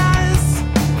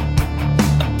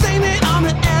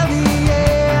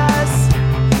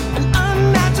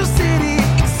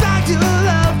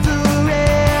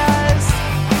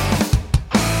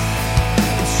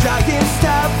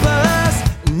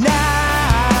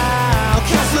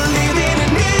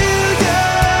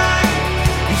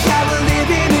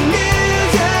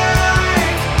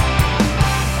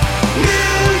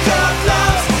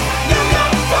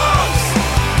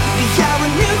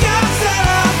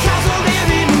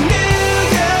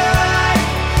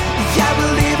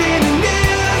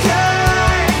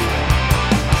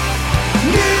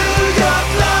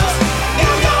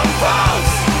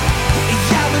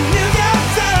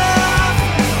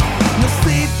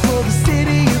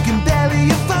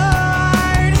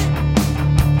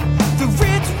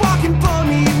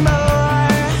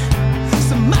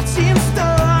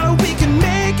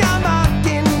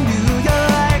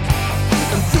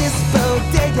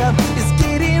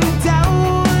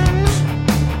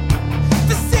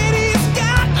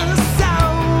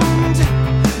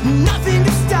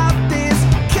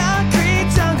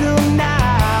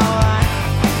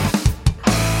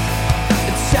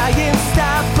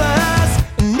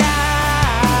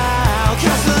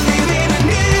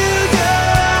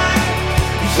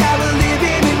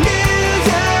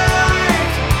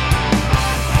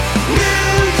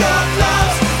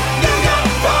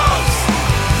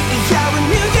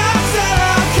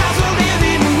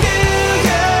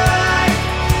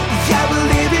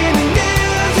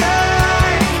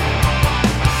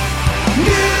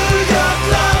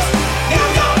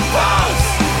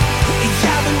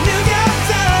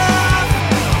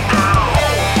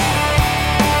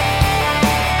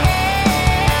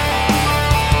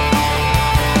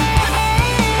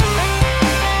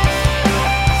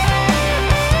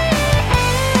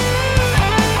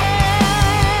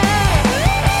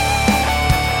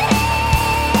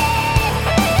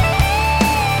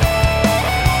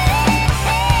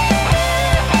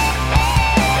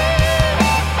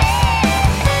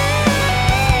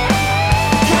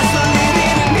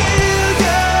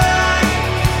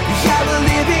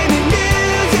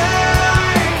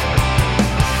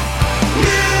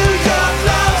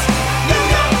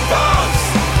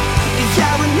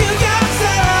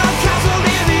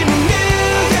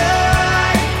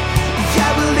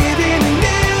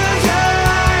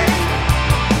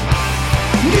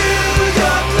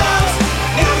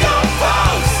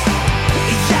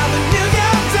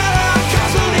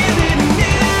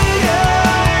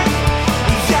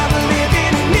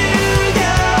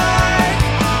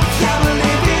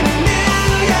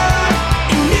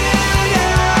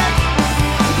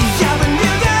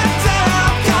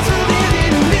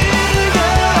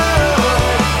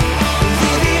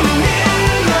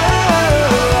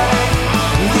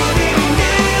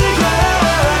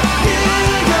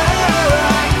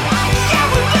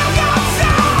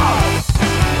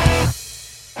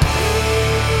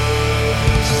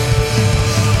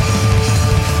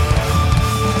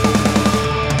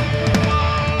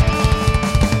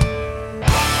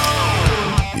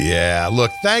 Yeah,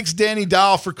 look, thanks Danny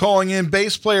Dahl for calling in,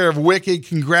 bass player of Wicked.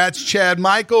 Congrats, Chad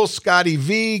Michael, Scotty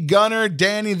V, Gunner,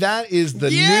 Danny. That is the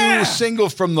new single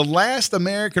from the last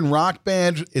American rock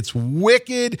band. It's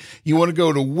Wicked. You want to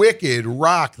go to Wicked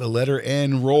Rock, the letter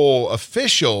N, roll,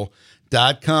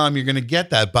 official.com. You're going to get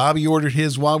that. Bobby ordered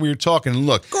his while we were talking.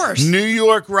 Look, of course. New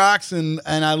York rocks, and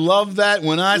I love that.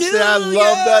 When I say I love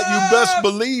that, you best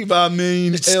believe I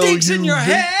mean It stinks in your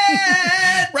L-U-V. head.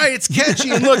 Right, it's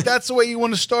catchy. And look, that's the way you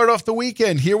want to start off the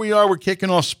weekend. Here we are. We're kicking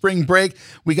off spring break.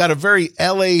 We got a very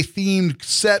LA-themed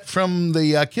set from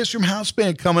the Kiss Room House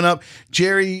Band coming up.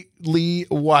 Jerry Lee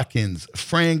Watkins,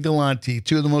 Fran Galante,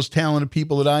 two of the most talented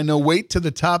people that I know. Wait to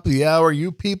the top of the hour.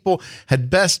 You people had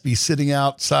best be sitting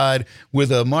outside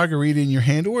with a margarita in your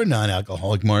hand, or a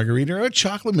non-alcoholic margarita, or a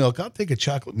chocolate milk. I'll take a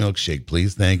chocolate milkshake,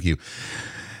 please. Thank you.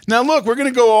 Now, look, we're going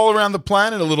to go all around the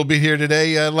planet a little bit here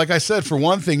today. Like I said, for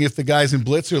one thing, if the guys in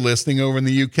Blitz are listening over in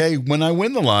the UK, when I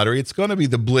win the lottery, it's going to be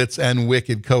the Blitz and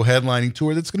Wicked co-headlining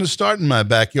tour that's going to start in my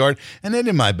backyard and end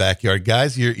in my backyard,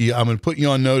 guys. I'm going to put you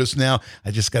on notice now.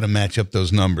 I just got to match up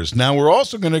those numbers. Now, we're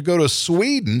also going to go to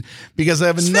Sweden because I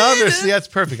have another... See, that's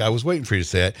perfect. I was waiting for you to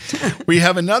say it. We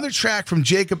have another track from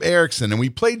Jacob Eriksson, and we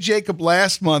played Jacob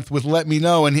last month with Let Me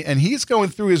Know, and he's going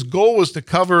through... His goal was to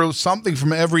cover something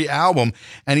from every album,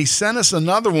 and he sent us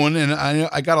another one, and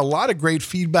I got a lot of great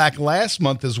feedback last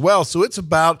month as well. So it's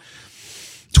about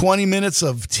 20 minutes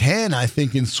of 10, I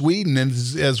think, in Sweden, and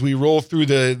as we roll through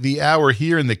the hour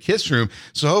here in the Kiss Room.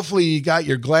 So hopefully you got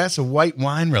your glass of white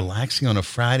wine, relaxing on a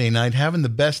Friday night, having the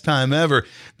best time ever,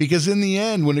 because in the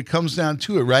end, when it comes down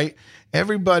to it, right,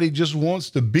 everybody just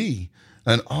wants to be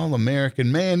an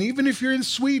all-American man, even if you're in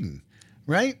Sweden,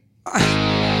 right?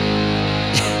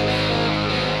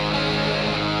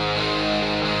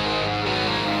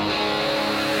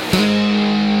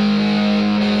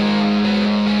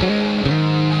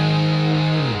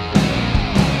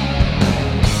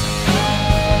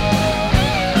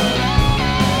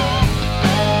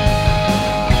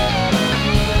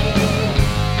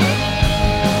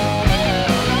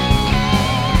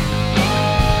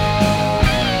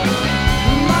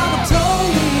 Mama told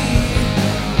me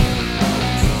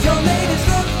your lady's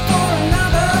looking for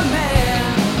another man.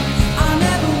 I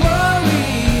never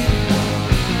worried.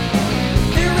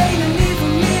 There ain't a need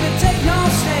for me to take no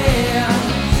stand.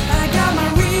 I got my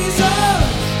reasons.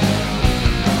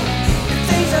 The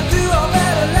things I do are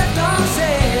better left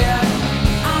unsaid.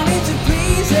 I need to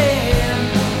please him.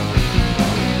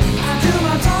 I do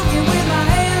my talking with my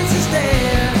hands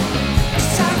instead.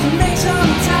 'Cause I can make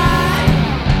some time.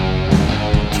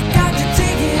 You got your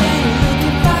ticket and you're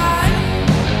looking fine.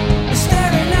 You're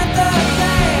staring at the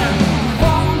land,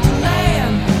 born to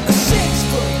land, a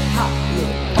 6-foot hot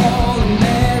little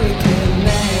all-American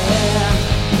man.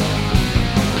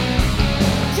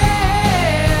 Yeah.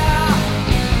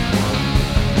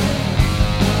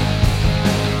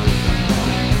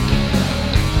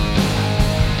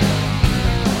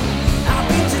 I've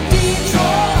been to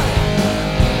Detroit.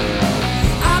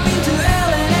 I've been to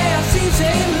LA, I've seen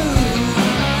St. Louis.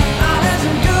 I've had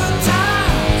some good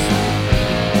times,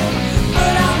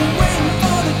 but I've been waiting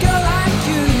for the girl like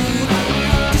you,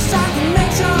 'cause I can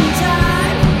make some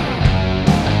time.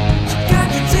 You got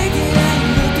your ticket and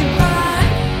you're looking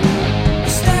fine.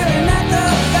 You're staring at the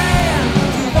fan,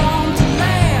 you want to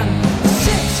land, a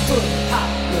 6-foot hot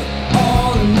little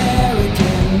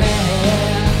all-American man.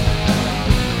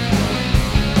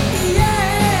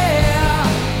 Yeah.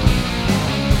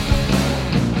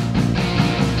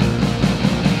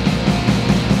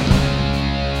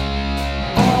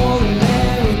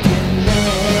 All-American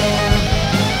man.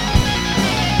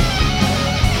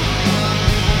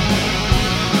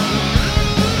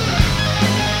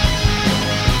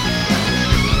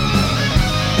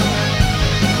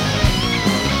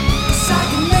 Cause I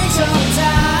can make some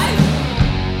time.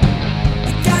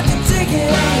 You got your ticket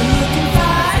and you're looking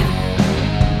fine.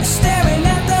 You're staring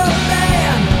at the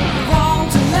fan, you want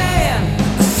to land,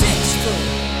 a 6-foot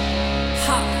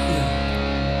hot little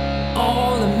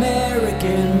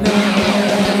all-American man.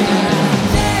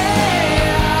 Yeah.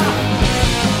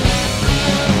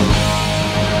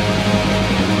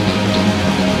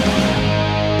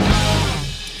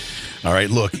 All right,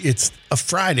 look, it's a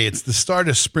Friday. It's the start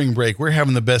of spring break. We're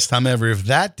having the best time ever. If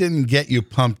that didn't get you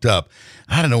pumped up,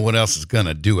 I don't know what else is going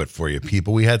to do it for you,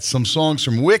 people. We had some songs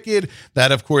from Wicked.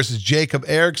 That, of course, is Jacob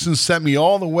Eriksson. Sent me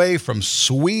all the way from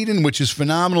Sweden, which is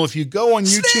phenomenal. If you go on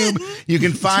YouTube, you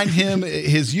can find him.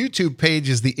 His YouTube page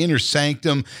is The Inner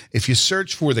Sanctum. If you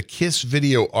search for the Kiss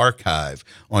Video Archive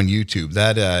on YouTube,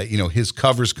 that, his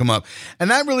covers come up. And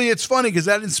that really, it's funny because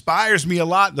that inspires me a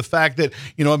lot. The fact that,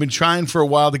 I've been trying for a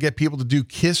while to get people to do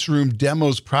Kiss Room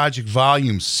Demos Project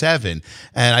Volume 7.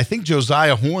 And I think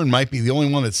Josiah Horn might be the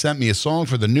only one that sent me a song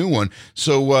for the new one.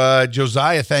 So,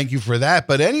 Josiah, thank you for that.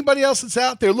 But anybody else that's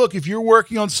out there, look, if you're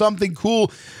working on something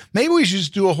cool, maybe we should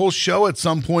just do a whole show at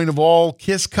some point of all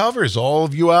Kiss covers. All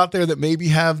of you out there that maybe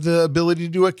have the ability to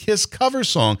do a Kiss cover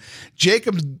song.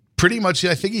 Jacob, pretty much,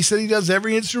 I think he said he does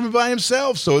every instrument by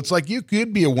himself. So it's like you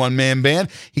could be a one-man band.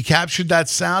 He captured that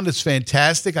sound. It's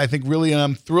fantastic. I think really,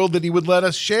 I'm thrilled that he would let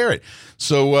us share it.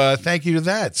 So thank you to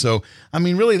that. So, I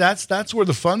mean, really, that's where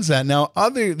the fun's at. Now,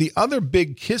 the other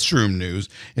big Kiss Room news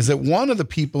is that one of the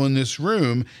people in this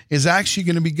room is actually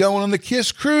going to be going on the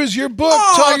Kiss Cruise. Your book,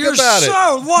 talk you're about it.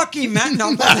 so lucky, man.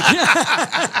 No,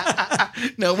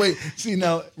 No, wait. See,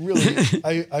 now, really,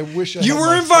 I wish I you had were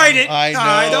my invited. song. I know.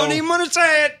 I don't even want to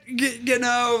say it. You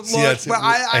know, See, look, that's it. but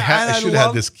I should have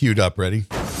had this queued up ready.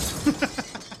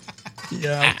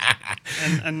 Yeah,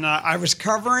 and I was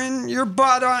covering your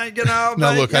butt on, you know.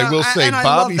 Now, but, look, you know, I will say, and I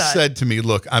Bobby love that. said to me,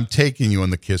 look, I'm taking you on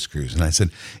the Kiss Cruise. And I said,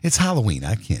 it's Halloween.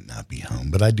 I can't not be home,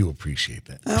 but I do appreciate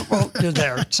that. Well, you're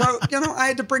there. So, you know, I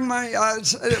had to bring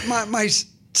my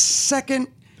second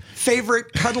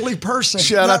favorite cuddly person.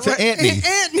 Shout out to Antony.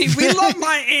 Antony. We love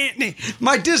my Antony,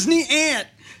 my Disney aunt.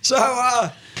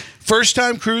 So, First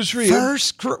time cruise for you?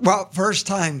 first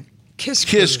time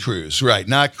Kiss Cruise, right.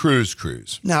 Not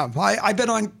Cruise. No, I've been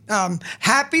on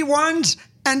Happy Ones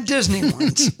and Disney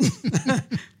ones.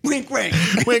 Wink, wink.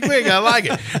 Wink, wink. I like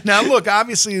it. Now, look,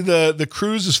 obviously the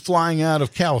cruise is flying out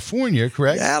of California,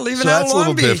 correct? Yeah, leaving so out that's of Long a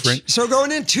little Beach. different. So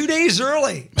going in 2 days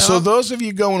early. So those of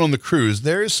you going on the cruise,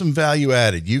 there is some value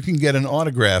added. You can get an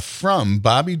autograph from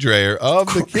Bobby Dreyer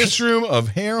of the Kiss Room, of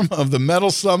Harem, of the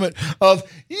Metal Summit, of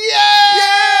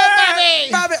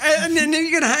Bobby, and then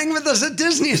you can hang with us at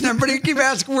Disney, and everybody keep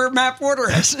asking where Matt Porter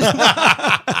is.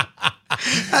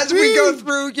 As we go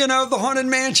through, you know, the Haunted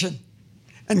Mansion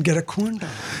and get a corn dog.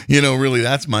 You know, really,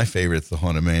 that's my favorite. It's the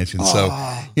Haunted Mansion. So,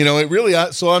 you know, it really.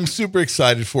 So I'm super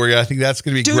excited for you. I think that's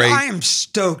going to be Dude, great. I am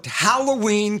stoked.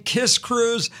 Halloween, Kiss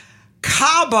Cruise,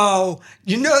 Cabo.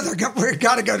 You know we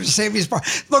got to go to Sammy's Bar.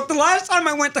 Look, the last time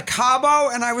I went to Cabo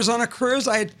and I was on a cruise,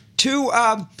 I had two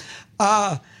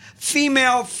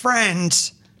female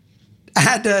friends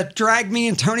had to drag me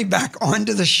and Tony back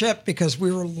onto the ship because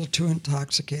we were a little too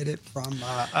intoxicated from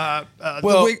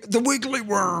the wiggly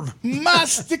worm.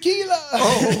 Mas tequila.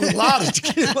 Oh, a lot of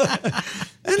tequila.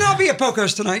 And I'll be at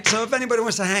Poco's tonight, so if anybody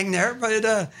wants to hang there.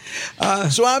 But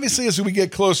so obviously, as we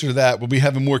get closer to that, we'll be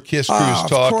having more Kiss Cruise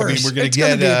talk. course. I mean, we're going It's to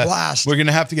gonna get be a blast. We're going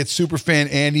to have to get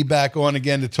superfan Andy back on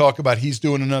again to talk about. He's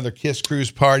doing another Kiss Cruise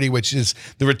party, which is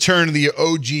the return of the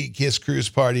OG Kiss Cruise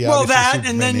party. well, obviously, that, Superfan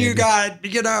and then you Andy. got,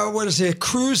 you know, what is it,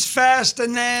 Cruise Fest,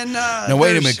 and then Now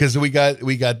wait a minute, because we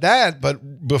got that,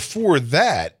 but before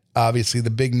that, obviously the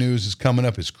big news is coming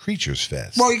up is Creatures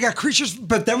Fest. well, you got Creatures,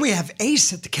 but then we have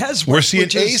Ace at the Keswick. We're seeing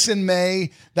which is- Ace in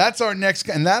May. That's our next,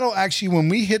 and that'll actually, when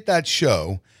we hit that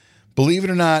show, believe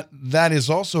it or not, that is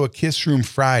also a Kiss Room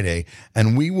Friday,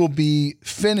 and we will be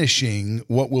finishing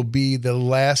what will be the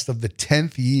last of the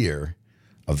 10th year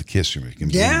of the Kiss Room.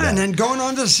 Yeah, and then going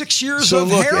on to 6 years So of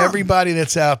look, Harem. everybody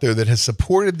that's out there that has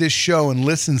supported this show and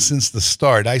listened since the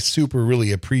start, I super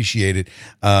really appreciate it.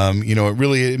 You know,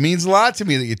 it means a lot to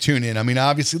me that you tune in. I mean,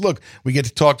 obviously, look, we get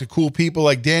to talk to cool people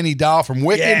like Danny Dahl from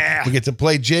Wicked. Yeah. We get to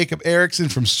play Jacob Erickson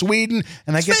from Sweden,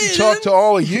 and I get to talk to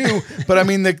all of you. But I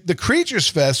mean, the Creatures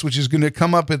Fest, which is going to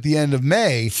come up at the end of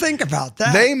May, Think about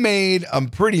that. they made a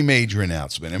pretty major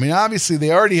announcement. I mean, obviously,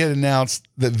 they already had announced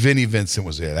that Vinnie Vincent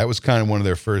was there. That was kind of one of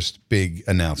their first big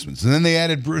announcements. And then they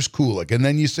added Bruce Kulick. And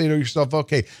then you say to yourself,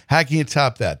 okay, how can you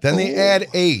top that? Then they add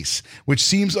Ace, which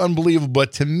seems unbelievable.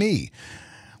 But to me,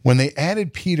 when they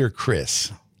added Peter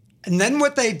Criss, And then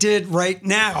what they did right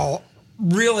now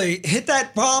really hit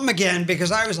that bomb again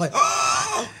because I was like,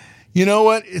 oh! you know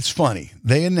what? It's funny.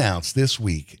 They announced this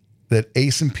week that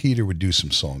Ace and Peter would do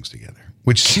some songs together,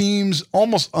 which seems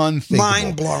almost unthinkable.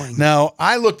 Mind-blowing. Now,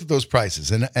 I looked at those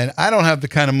prices, and I don't have the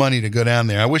kind of money to go down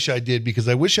there. I wish I did, because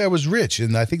I wish I was rich,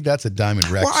 and I think that's a Diamond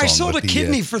Rex Well, I song sold a with the,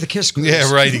 kidney for the Kiss Cruise.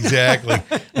 Yeah, right, exactly.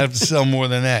 I have to sell more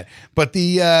than that. But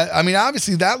I mean,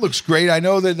 obviously that looks great. I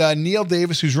know that Neil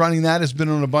Davis, who's running that, has been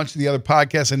on a bunch of the other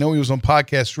podcasts. I know he was on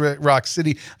Podcast Rock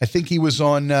City. I think he was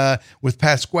on with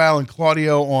Pasquale and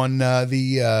Claudio on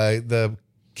the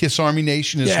Kiss Army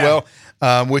Nation as Yeah.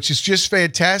 well, which is just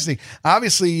fantastic.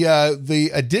 Obviously,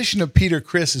 the addition of Peter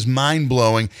Criss is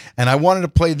mind-blowing, and I wanted to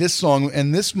play this song,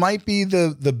 and this might be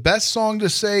the best song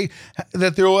to say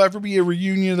that there will ever be a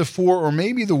reunion of the Four, or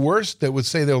maybe the worst that would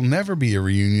say there'll never be a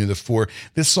reunion of the Four.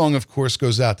 This song, of course,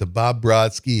 goes out to Bob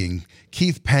Brodsky and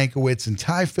Keith Pankowitz and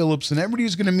Ty Phillips and everybody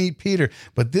who's going to meet Peter.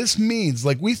 But this means,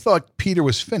 like, we thought Peter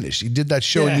was finished. He did that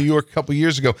show in New York a couple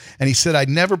years ago, and he said, I'd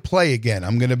never play again.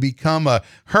 I'm going to become a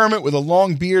hermit with a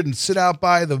long beard and sit out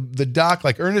by the dock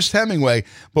like Ernest Hemingway.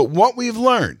 But what we've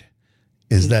learned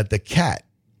is that the cat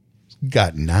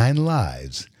got 9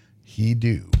 lives. He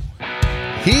do.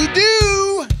 He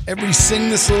do. Everybody sing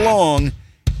this along.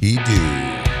 He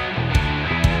do.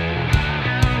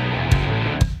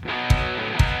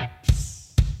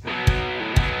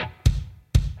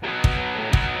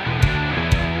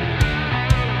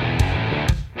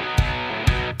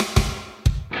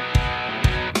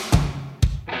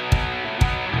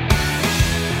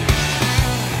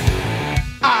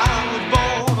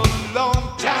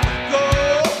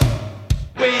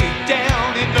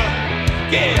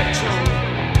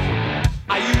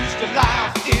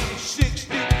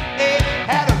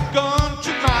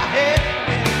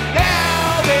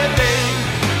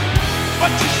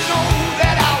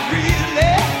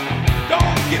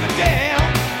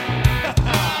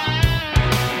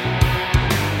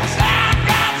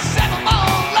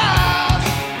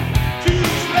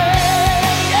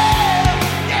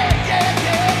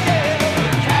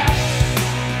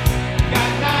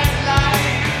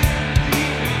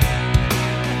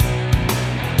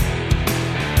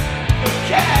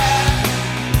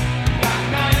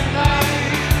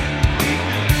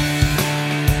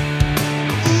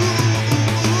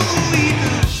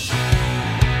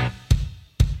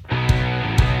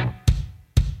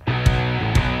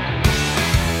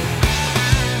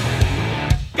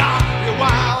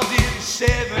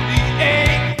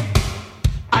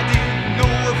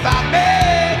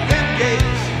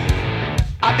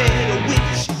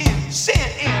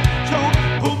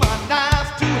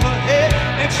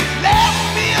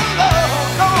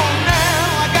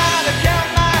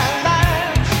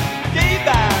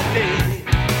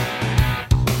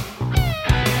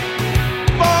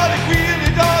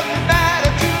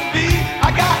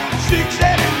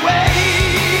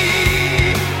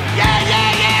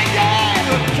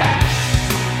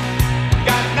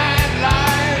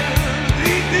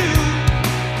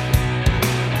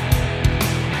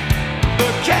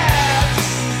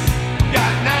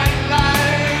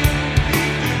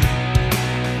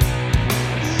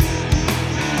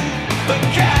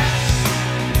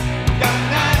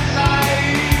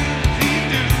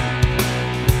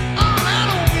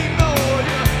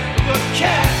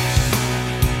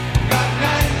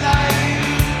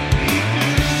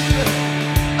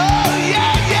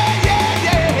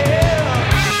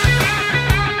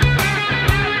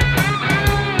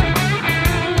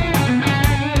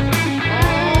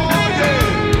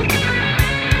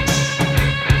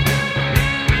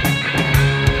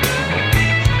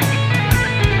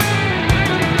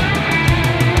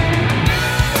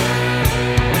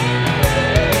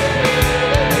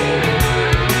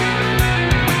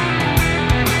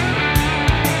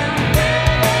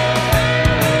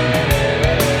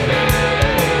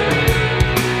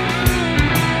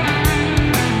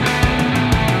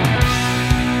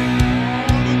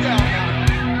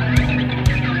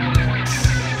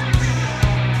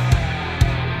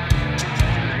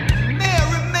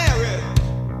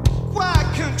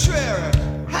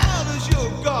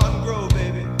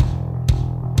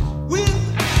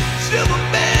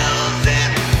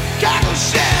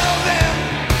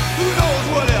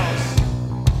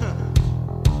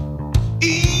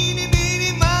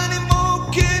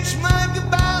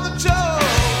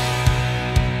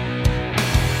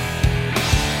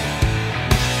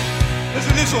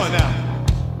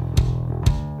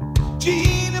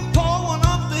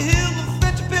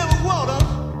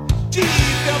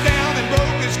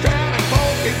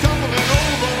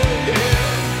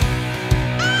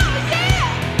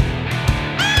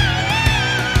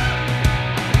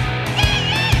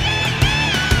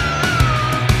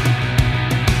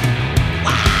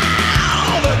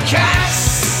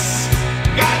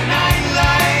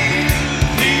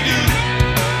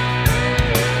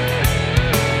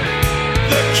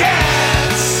 The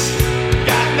cats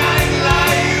got 9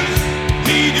 lives.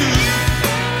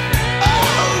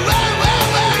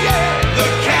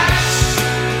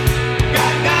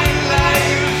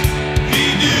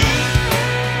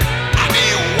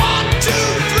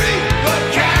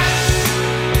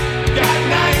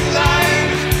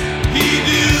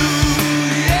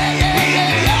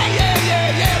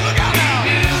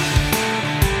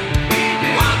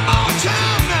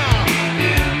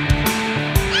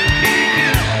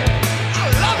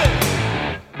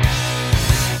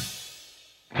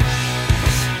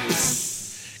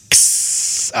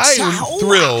 I am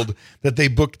thrilled that they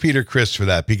booked Peter Criss for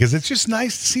that because it's just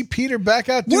nice to see Peter back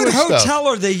out doing What stuff. hotel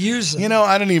are they using? You know,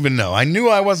 I don't even know. I knew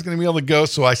I wasn't going to be able to go,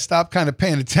 so I stopped kind of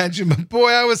paying attention. But boy,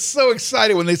 I was so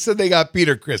excited when they said they got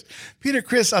Peter Criss. Peter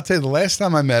Criss, I'll tell you, the last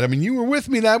time I met him, and you were with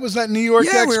me, that was at New York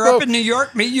Expo. Yeah, we were up in New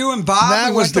York. Me, you, and Bob. That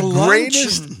we was went to lunch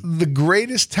the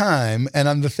greatest time.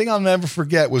 And the thing I'll never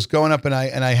forget was going up and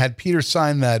I had Peter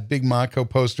sign that big Montco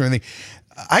poster and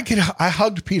I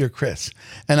hugged Peter Criss,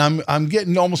 and I'm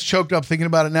getting almost choked up thinking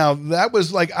about it now. That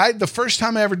was like the first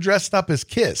time I ever dressed up as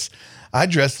Kiss. I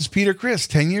dressed as Peter Criss,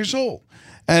 10 years old.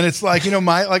 And it's like, you know,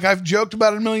 like I've joked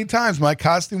about it a million times. My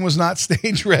costume was not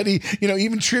stage ready, you know,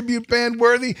 even tribute band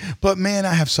worthy. But man,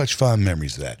 I have such fond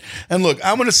memories of that. And look,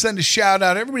 I'm going to send a shout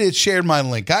out to everybody that shared my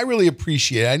link. I really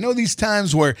appreciate it. I know these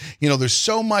times where, you know, there's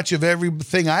so much of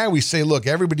everything. I always say, look,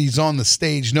 everybody's on the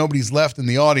stage. Nobody's left in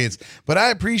the audience. But I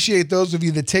appreciate those of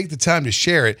you that take the time to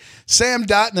share it. Sam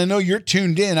Dotton, I know you're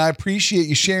tuned in. I appreciate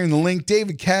you sharing the link.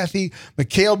 David Cathy,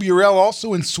 Mikhail Burrell,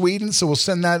 also in Sweden. So we'll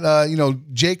send that, you know,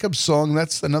 Jacob's song.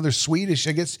 That's another Swedish,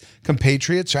 I guess,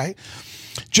 compatriots, right?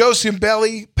 Joe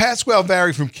Cimbelli, Pasquale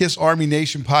Vary from Kiss Army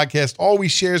Nation podcast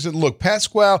always shares it. Look,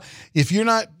 Pasquale, if you're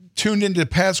not tuned into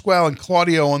Pasquale and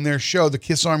Claudio on their show, the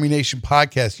Kiss Army Nation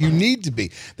podcast, you need to be.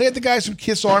 They had the guys from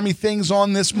Kiss Army things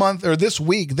on this month or this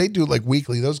week. They do it like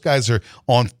weekly. Those guys are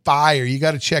on fire. You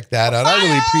got to check that out. I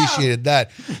really appreciated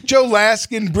that. Joe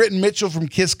Laskin, Britton Mitchell from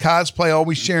Kiss Cosplay,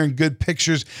 always sharing good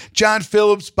pictures. John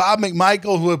Phillips, Bob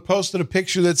McMichael, who had posted a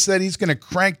picture that said he's going to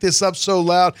crank this up so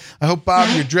loud. I hope, Bob,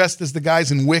 you're dressed as the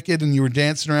guys in Wicked and you were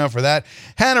dancing around for that.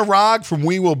 Hannah Rogg from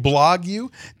We Will Blog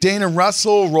You. Dana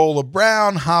Russell, Rolla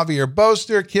Brown, Javier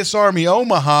Boaster, Kiss Army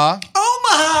Omaha.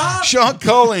 Sean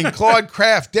Culling, Claude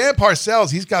Kraft, Dan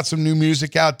Parcells. He's got some new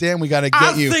music out. Dan, we got to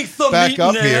get you back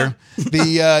up here.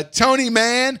 The Tony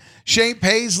Mann, Shane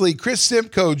Paisley, Chris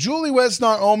Simcoe, Julie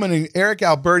Wesnar Ullman, and Eric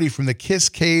Alberti from the Kiss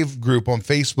Cave group on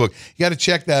Facebook. You got to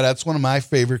check that out. It's one of my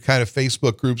favorite kind of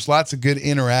Facebook groups. Lots of good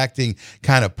interacting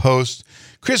kind of posts.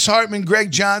 Chris Hartman, Greg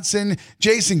Johnson,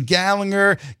 Jason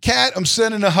Gallinger. Kat, I'm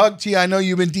sending a hug to you. I know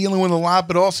you've been dealing with a lot,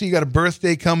 but also you got a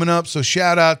birthday coming up, so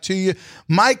shout out to you.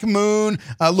 Mike Moon.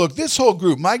 Look, this whole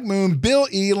group, Mike Moon, Bill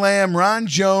Elam, Ron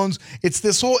Jones, it's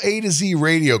this whole A to Z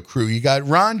radio crew. You got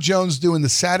Ron Jones doing the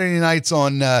Saturday nights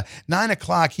on 9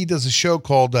 o'clock. He does a show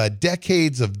called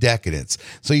Decades of Decadence.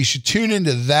 So you should tune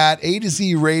into that. A to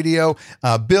Z radio.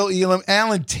 Bill Elam.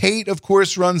 Alan Tate, of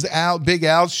course, runs Big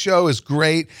Al's show, is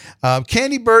great.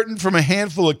 Candy Burton from A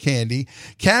Handful of Candy.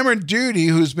 Cameron Duty,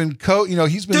 who's been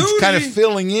he's been kind of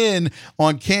filling in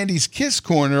on Candy's Kiss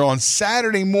Corner on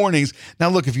Saturday mornings. Now,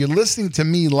 look, if you're listening to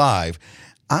me live,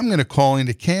 I'm going to call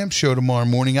into Cam's show tomorrow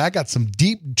morning. I got some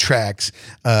deep tracks,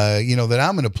 that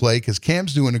I'm going to play because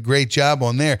Cam's doing a great job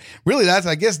on there. Really,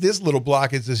 I guess this little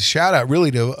block is a shout out really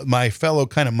to my fellow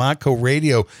kind of Montco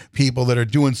radio people that are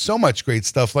doing so much great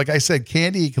stuff. Like I said,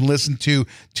 Candy, you can listen to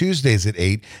Tuesdays at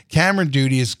 8. Cameron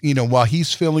Duty is, while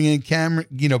he's filling in,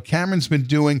 Cameron's been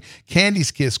doing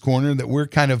Candy's Kiss Corner that we're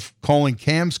kind of calling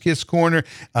Cam's Kiss Corner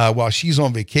while she's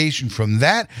on vacation from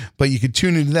that. But you can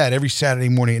tune into that every Saturday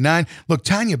morning at 9. Look,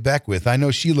 Tanya Beckwith, I know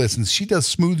she listens. She does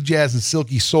smooth jazz and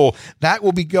silky soul. That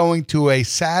will be going to a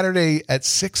Saturday at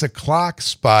 6 o'clock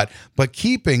spot, but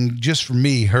keeping just for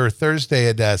me her Thursday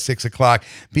at 6 o'clock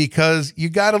because you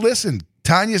got to listen.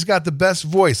 Tanya's got the best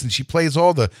voice, and she plays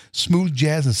all the smooth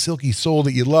jazz and silky soul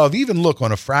that you love. Even look,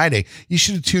 on a Friday, you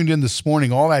should have tuned in this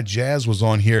morning. All that jazz was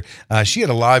on here. She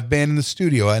had a live band in the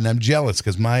studio, and I'm jealous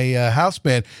because my house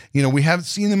band, we haven't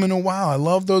seen them in a while. I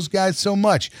love those guys so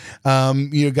much.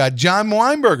 You got John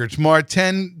Weinberger tomorrow at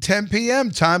 10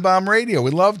 p.m., Time Bomb Radio. We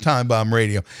love Time Bomb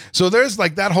Radio. So there's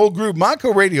like that whole group.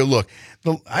 Montco Radio, look,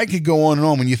 I could go on and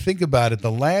on. When you think about it,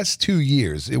 the last 2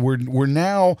 years, we're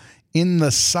now in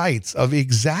the sights of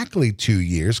exactly 2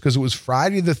 years because it was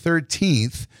Friday the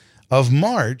 13th of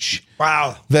March.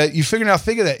 Wow. That you think of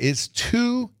that. It's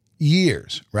 2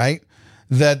 years, right?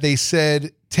 That they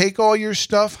said, take all your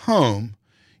stuff home.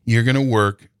 You're going to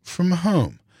work from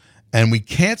home. And we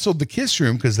canceled the Kiss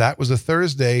Room because that was a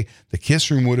Thursday. The Kiss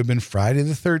Room would have been Friday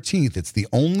the 13th. It's the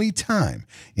only time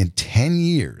in 10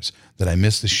 years that I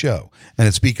missed the show. And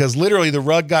it's because literally the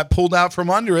rug got pulled out from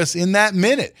under us in that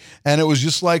minute. And it was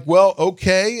just like, well,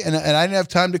 okay. And I didn't have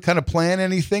time to kind of plan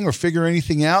anything or figure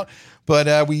anything out.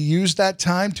 But we used that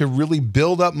time to really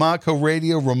build up Montco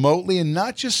Radio remotely and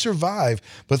not just survive,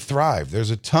 but thrive.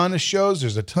 There's a ton of shows.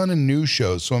 There's a ton of new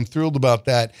shows. So I'm thrilled about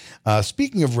that.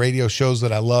 Speaking of radio shows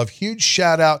that I love, huge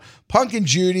shout out, Punk and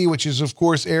Judy, which is, of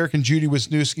course, Eric and Judy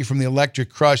Wisniewski from the Electric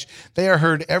Crush. They are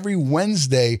heard every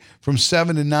Wednesday from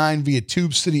 7 to 9 via via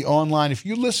Tube City Online. If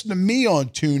you listen to me on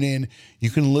TuneIn, you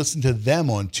can listen to them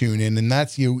on TuneIn, and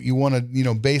that's you want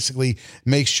to, basically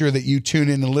make sure that you tune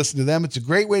in and listen to them. It's a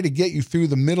great way to get you through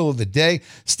the middle of the day.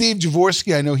 Steve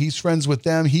Jaworski, I know he's friends with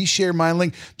them. He shared my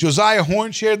link. Josiah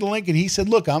Horn shared the link, and he said,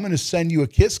 look, I'm going to send you a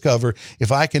Kiss cover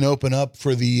if I can open up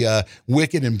for the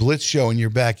Wicked and Blitz show in your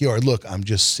backyard. Look, I'm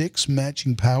just 6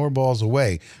 matching Powerballs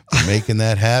away from making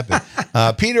that happen.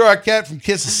 Peter Arquette from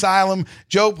Kiss Asylum,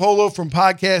 Joe Polo from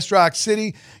Podcast Rock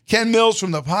City, Ken Mills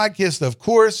from the podcast, of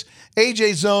course,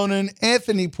 AJ Zonin,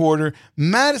 Anthony Porter,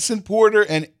 Madison Porter,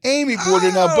 and Amy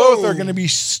Porter. Now, both are going to be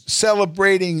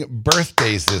celebrating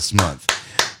birthdays this month.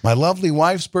 My lovely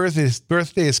wife's birthday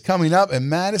is coming up, and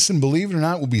Madison, believe it or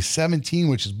not, will be 17,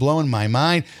 which is blowing my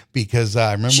mind because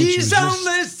I remember when she was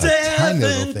just a tiny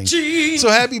little thing. So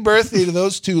happy birthday to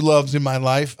those two loves in my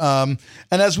life. And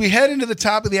as we head into the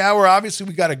top of the hour, obviously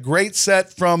we got a great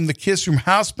set from the Kiss Room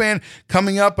House Band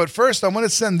coming up. But first, I want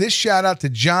to send this shout out to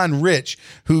John Rich,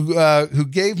 who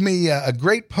gave me a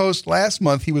great post last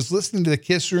month. He was listening to the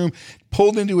Kiss Room,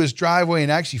 pulled into his driveway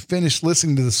and actually finished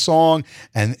listening to the song.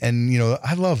 And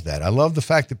I love that. I love the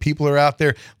fact that people are out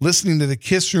there listening to the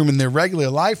Kiss Room in their regular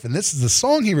life. And this is the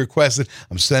song he requested.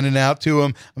 I'm sending it out to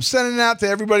him. I'm sending it out to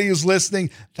everybody who's listening.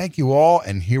 Thank you all.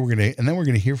 And then we're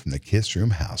going to hear from the Kiss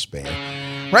Room House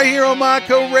Band right here on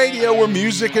Montco Radio, where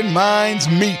music and minds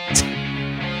meet.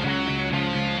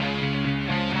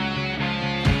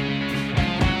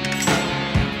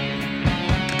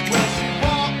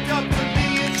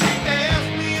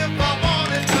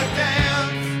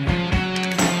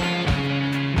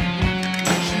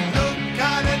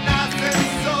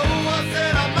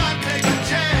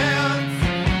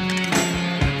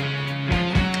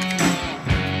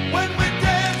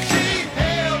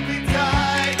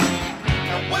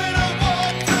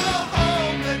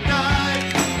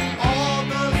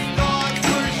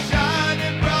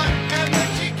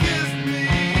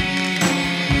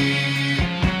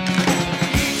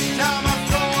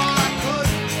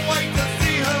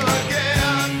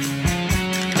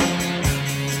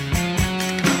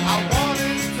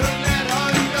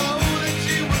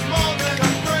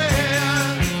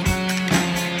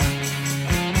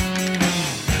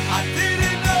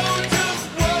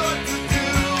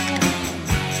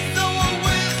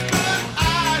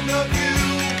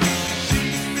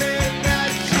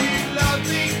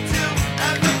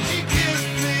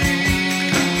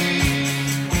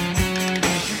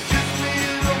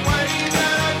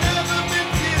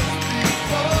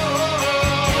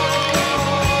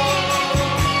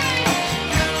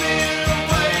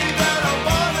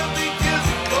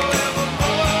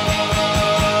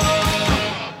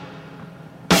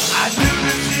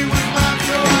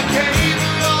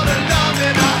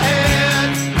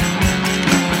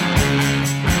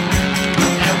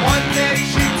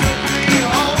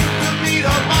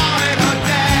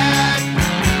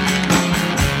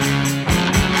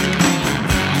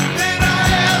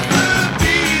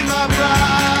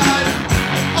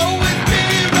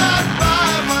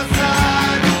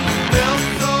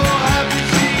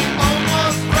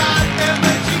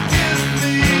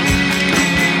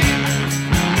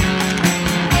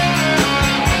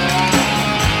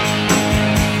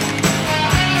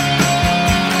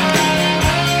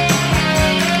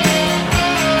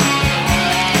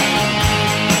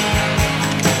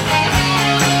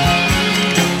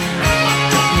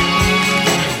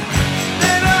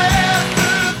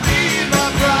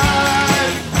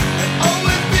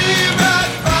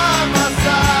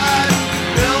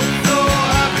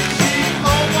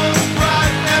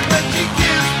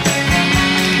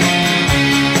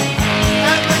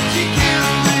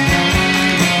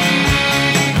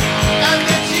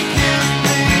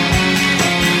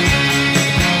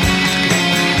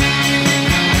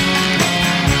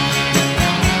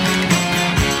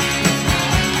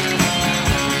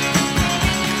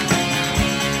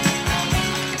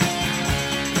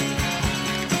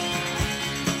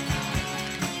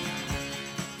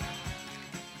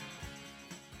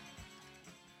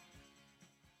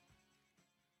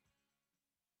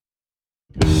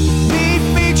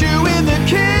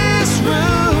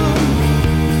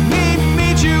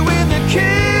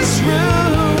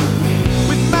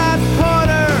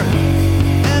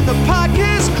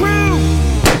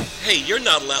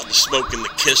 Not allowed to smoke in the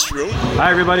Kiss Room.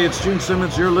 Hi, everybody. It's Gene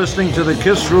Simmons. You're listening to the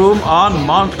Kiss Room on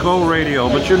Montco Radio,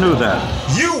 but you knew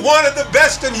that. You wanted the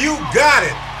best and you got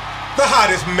it. The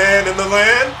hottest man in the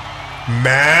land,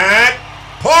 Matt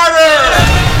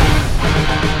Porter.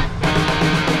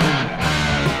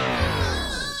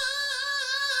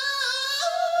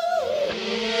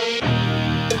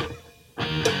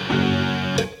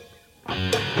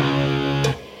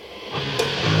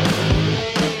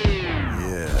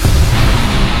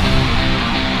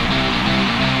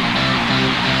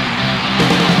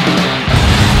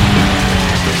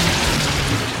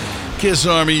 Kiss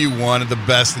Army, you wanted the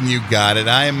best and you got it.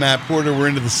 I am Matt Porter. We're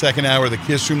into the second hour of the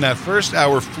Kiss Room. That first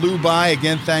hour flew by.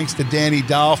 Again, thanks to Danny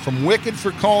Dahl from Wicked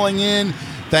for calling in.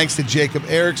 Thanks to Jacob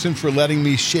Erickson for letting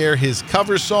me share his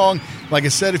cover song. Like I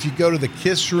said, if you go to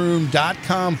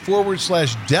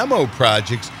thekissroom.com/demo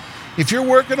projects, if you're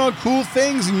working on cool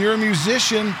things and you're a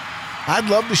musician, I'd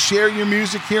love to share your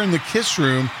music here in the Kiss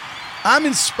Room. I'm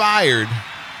inspired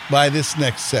by this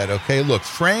next set, okay? Look,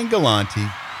 Fran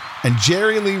Galanti and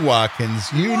Jerry Lee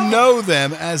Watkins, you know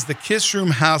them as the Kiss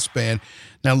Room House Band.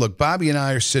 Now, look, Bobby and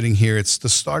I are sitting here. It's the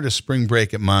start of spring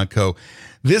break at Montco.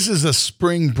 This is a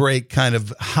spring break kind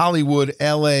of Hollywood,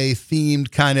 L.A.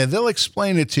 themed kind of. They'll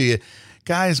explain it to you.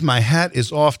 Guys, my hat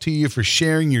is off to you for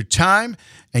sharing your time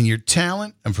and your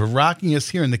talent and for rocking us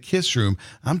here in the Kiss Room.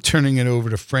 I'm turning it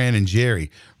over to Fran and Jerry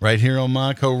right here on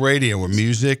Montco Radio, where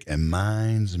music and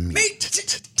minds meet.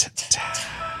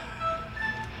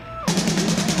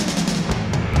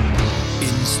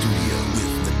 In studio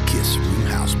with the Kiss Room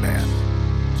House Band.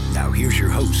 Now here's your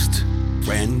host,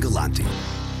 Fran Galanti.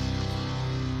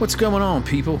 What's going on,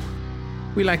 people?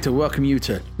 We'd like to welcome you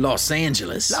to Los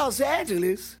Angeles. Los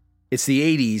Angeles? It's the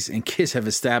 80s, and Kiss have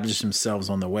established themselves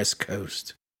on the West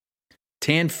Coast.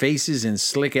 Tan faces and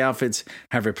slick outfits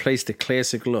have replaced the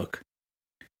classic look.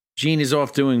 Gene is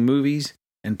off doing movies,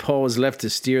 and Paul is left to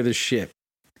steer the ship.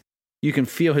 You can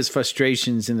feel his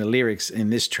frustrations in the lyrics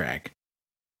in this track.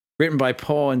 Written by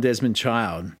Paul and Desmond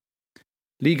Child.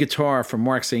 Lead guitar from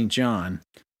Mark St. John.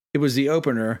 It was the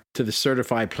opener to the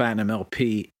certified platinum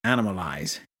LP,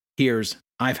 Animalize. Here's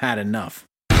I've Had Enough.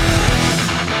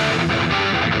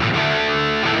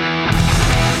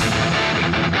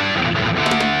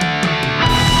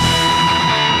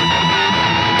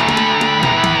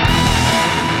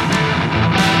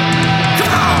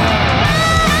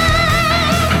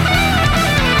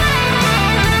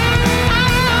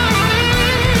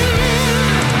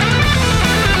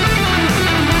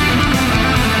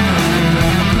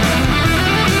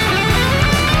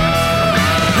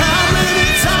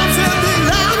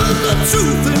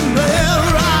 Truth in their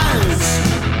eyes.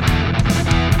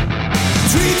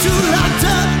 Treat you locked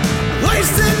up,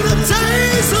 wasting the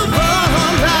days of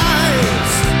our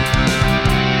lives.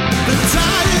 They're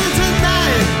trying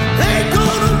tonight, ain't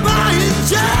gonna buy it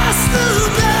just to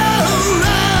go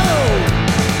round.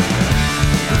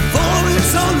 Before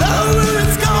it's all over,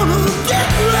 it's gonna get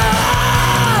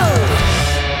round.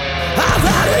 I've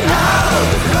had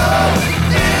enough. Go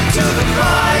into the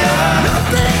fire.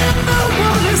 Nothing, no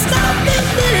one is stopping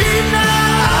me now.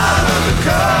 Out of the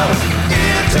cold,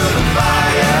 into the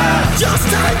fire. Just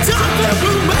take time and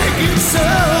we'll make it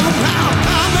somehow.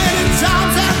 How many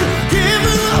times have you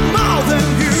given up more than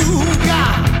you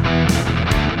got?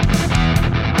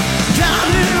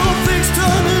 Counting on things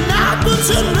turning out, but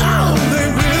you know they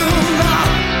will not.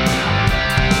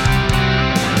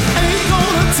 Ain't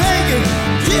gonna take it,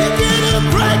 kick it and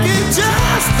break it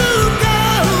just to go.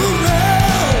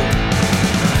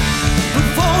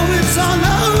 It's all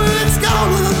over, it's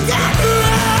gonna get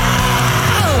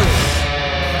loud.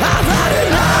 I've had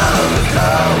enough.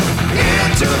 Go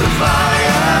into the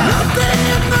fire. Nothing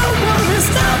and no one is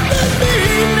stopping me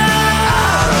now.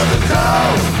 Out of the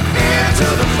cold, into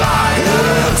the fire.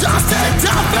 Just take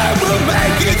time and we'll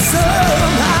make it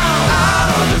somehow.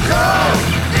 Out of the cold,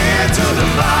 into the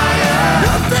fire.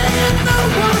 Nothing and no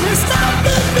one is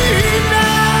stopping me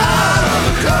now. Out of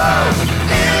the cold,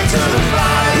 into the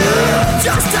fire.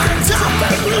 Just take time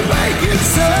and we'll make it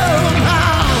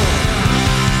somehow.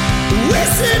 We're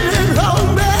sitting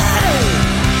home,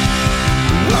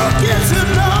 working to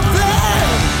nothing,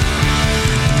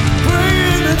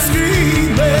 praying and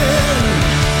screaming.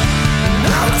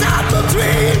 No time for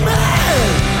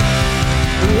dreaming.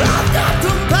 I've got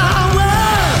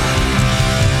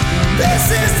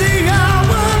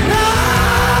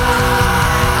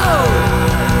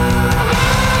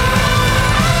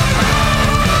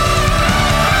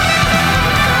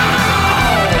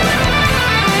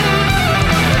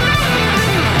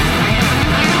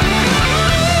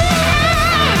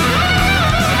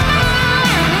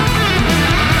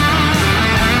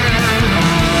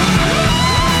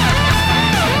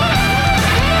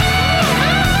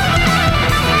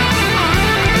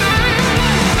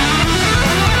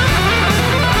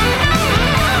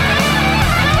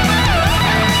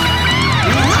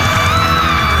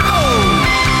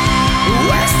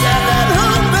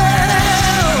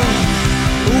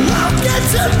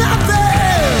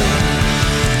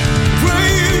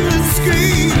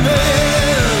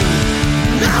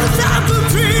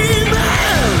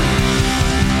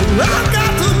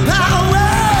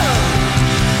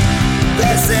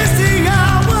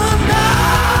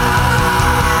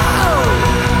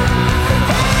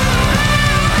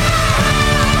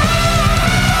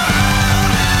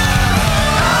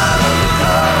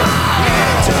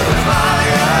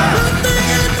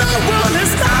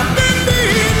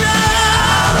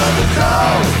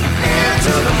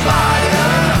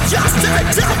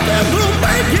Take something to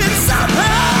make it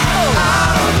somehow.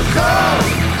 Out of the cold,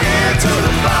 into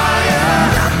the fire.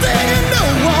 Nothing and no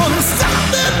one is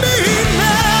stopping me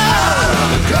now. Out of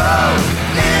the cold,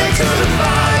 into the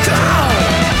fire.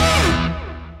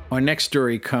 Our next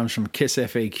story comes from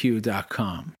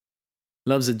KissFAQ.com.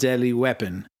 Love's a Deadly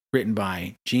Weapon, written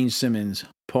by Gene Simmons,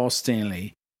 Paul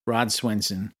Stanley, Rod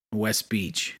Swenson, and Wes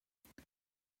Beach.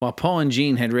 While Paul and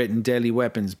Gene had written Deadly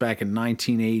Weapons back in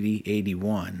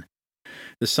 1980-81,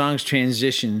 the song's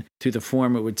transition to the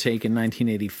form it would take in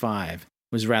 1985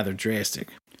 was rather drastic.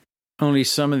 Only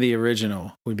some of the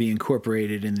original would be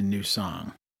incorporated in the new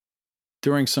song.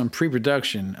 During some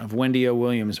pre-production of Wendy O.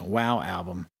 Williams' Wow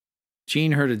album,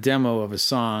 Gene heard a demo of a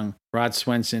song Rod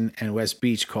Swenson and Wes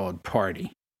Beach called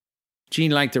Party.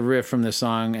 Gene liked the riff from the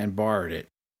song and borrowed it,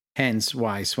 hence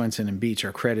why Swenson and Beach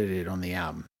are credited on the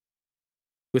album.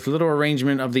 With little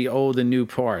arrangement of the old and new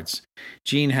parts,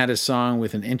 Gene had a song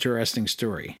with an interesting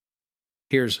story.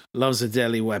 Here's Love's a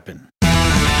Deadly Weapon.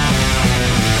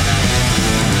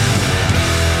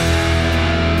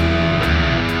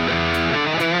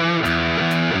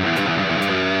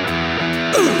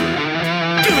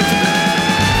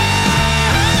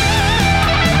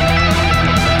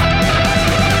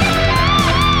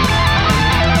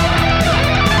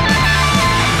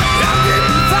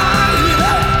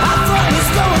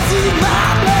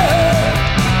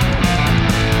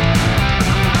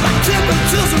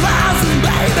 Temperature's rising,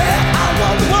 baby. I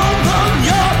want one on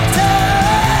your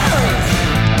touch.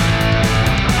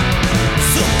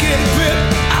 So get a grip,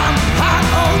 I'm hot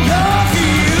on your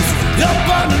heels. You're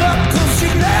burning up 'cause you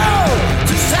know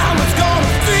just how it's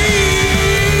gonna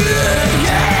feel,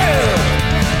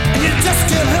 yeah. And you just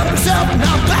can't help yourself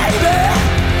now, baby,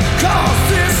 'cause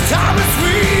this time it's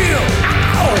real.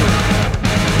 Ow!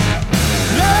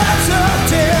 Love's a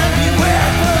deadly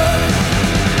weapon.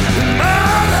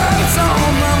 Murder's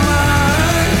on my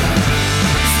mind.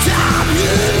 Stop,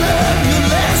 you learn your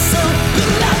lesson. You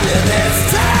love you this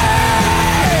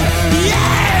time,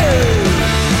 yeah.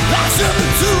 Got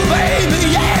something to, baby,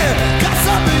 yeah. Got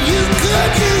something you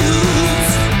could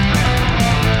use.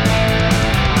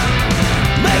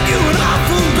 Make you an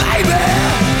offer, baby.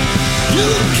 You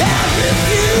can't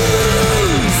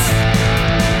refuse.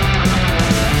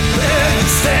 There you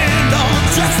stand all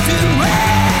dressed in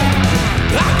red.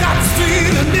 I got this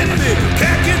feeling in me,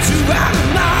 can't get you out of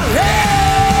my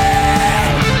head.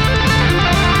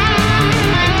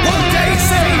 One day you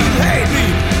say you hate me,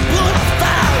 but I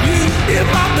found you in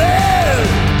my bed,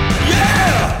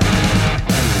 yeah.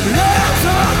 Love's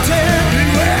a deadly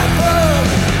weapon,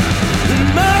 and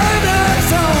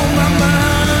murder's on my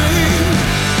mind.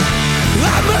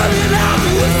 I'm running out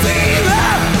with fever,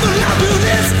 but love you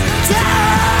this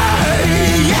time,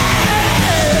 yeah.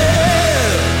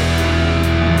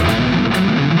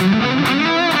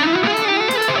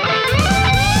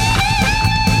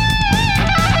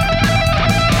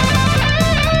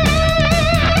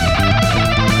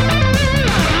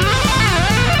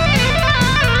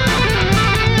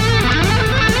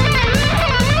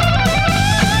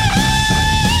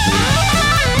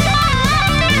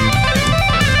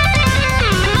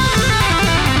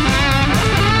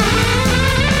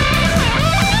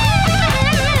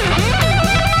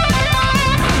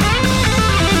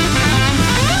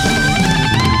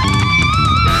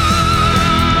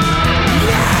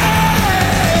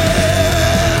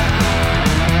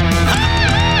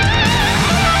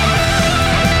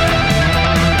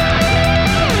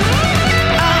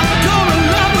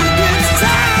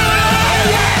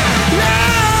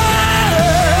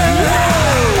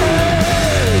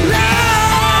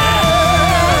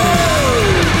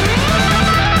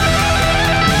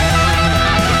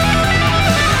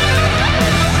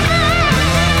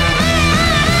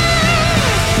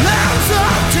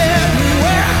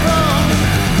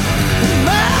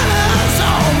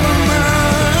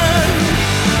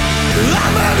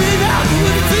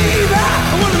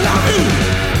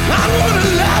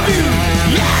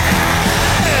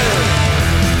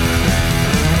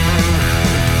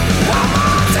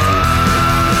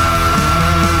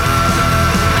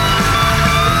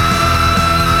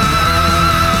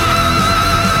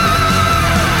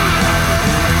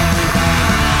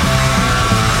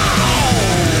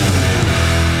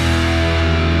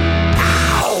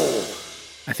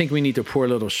 I think we need to pour a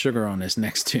little sugar on this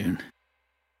next tune.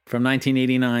 From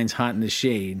 1989's Hot in the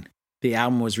Shade, the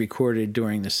album was recorded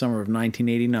during the summer of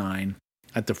 1989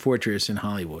 at the Fortress in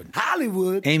Hollywood.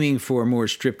 Aiming for a more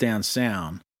stripped-down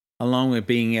sound, along with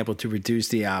being able to reduce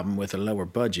the album with a lower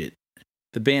budget,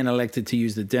 the band elected to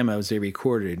use the demos they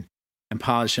recorded and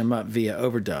polish them up via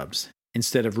overdubs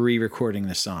instead of re-recording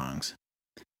the songs.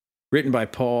 Written by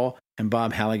Paul and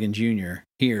Bob Halligan Jr.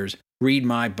 Here's Read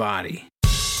My Body.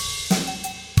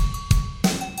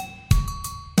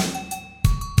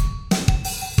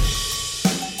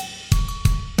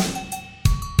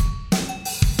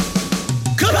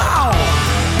 Come on!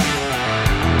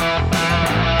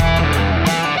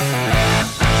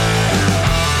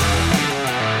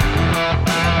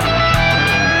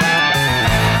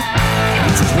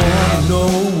 Wanna know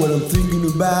what I'm thinking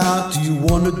about? Do you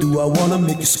wanna do? I wanna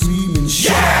make you scream and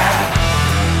shout. Yeah!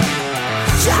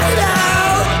 Shout it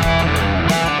out!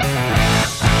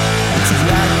 Would you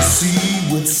like to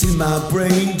see what's in my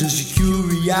brain? Does your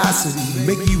curiosity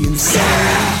make you insane?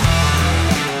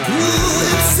 Ooh,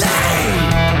 insane!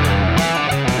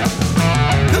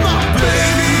 Come on,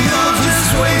 baby, you're just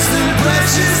wasting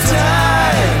precious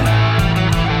time.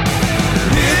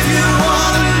 If you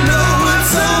wanna know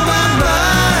what's on my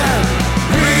mind,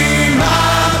 read my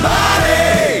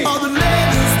body. All the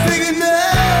letters big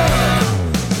enough.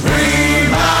 Read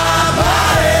my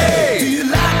body. Do you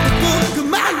like the book of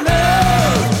my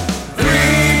love?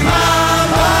 Read my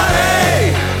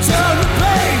body. Turn the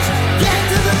page, get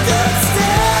to the good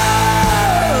stuff.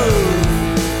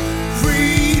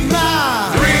 Read my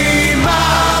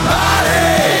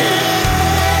body.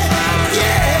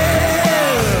 Yeah.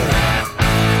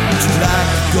 Would you like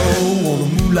to go on a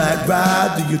moonlight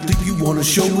ride? Do you think you wanna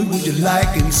show me what you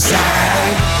like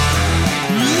inside?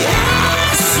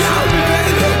 Yeah, show me,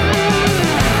 baby.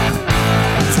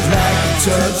 Would you like to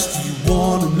touch? Do you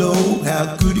wanna know how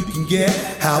good it can get?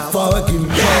 How far it can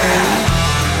go?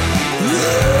 Ooh,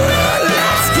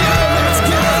 let's go, let's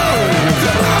go.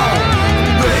 Come on,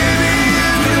 baby,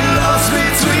 if you're lost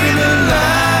between the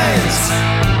lines,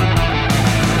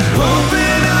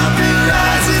 open up your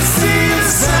eyes and see the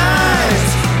signs.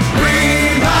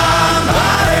 Read my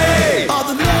body. All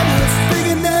the letters big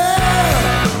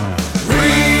enough.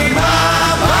 Read my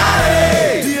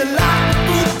body. Do you like the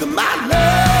book of my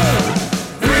love?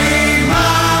 Read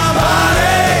my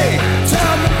body.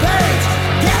 Turn the page,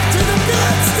 get to the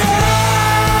good stuff.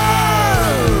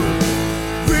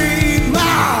 Read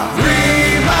my body.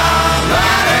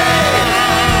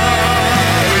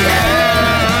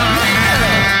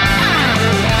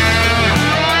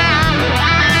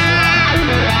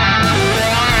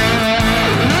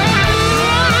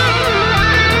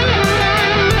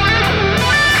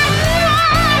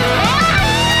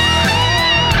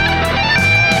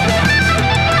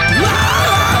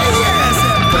 Yes,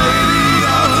 baby,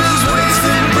 you're just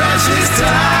wasting precious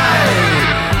time.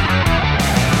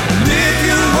 And if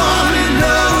you wanna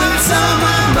know what's on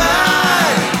my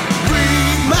mind,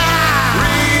 read my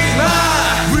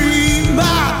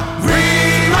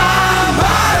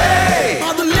body.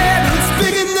 All the letters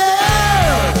big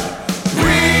enough.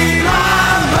 Read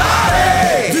my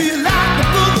body. Do you like the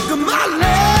book of my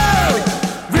love?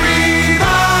 Read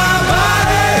my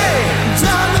body.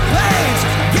 Turn the page,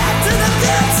 get to the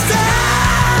good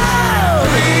stuff.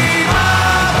 Read my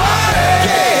body.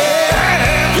 Yeah,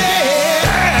 yeah,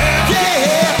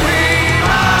 yeah. Read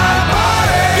my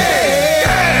body. Yeah,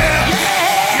 yeah,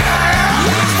 yeah.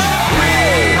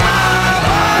 Read my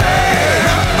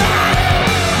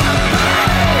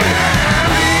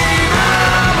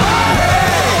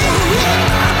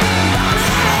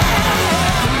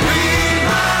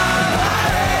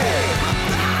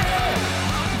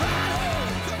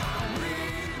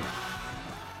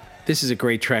This is a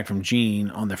great track from Gene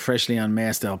on the freshly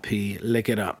unmasked LP, Lick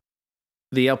It Up.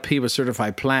 The LP was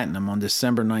certified platinum on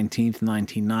December 19th,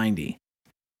 1990,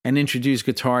 and introduced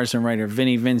guitarist and writer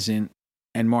Vinnie Vincent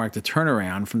and marked a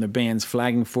turnaround from the band's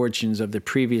flagging fortunes of the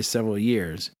previous several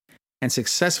years, and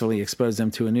successfully exposed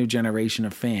them to a new generation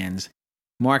of fans,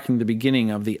 marking the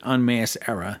beginning of the unmasked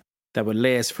era that would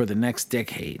last for the next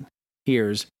decade.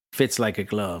 Here's Fits Like a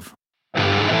Glove.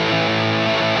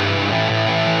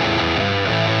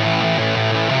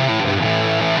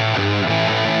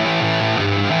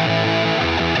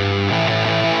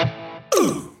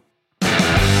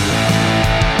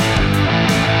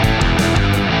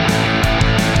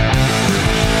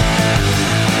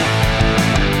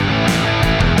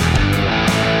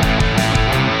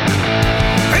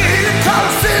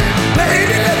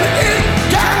 Baby, let me in.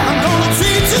 God, I'm gonna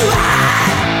treat you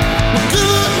right. For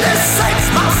goodness sakes,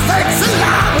 my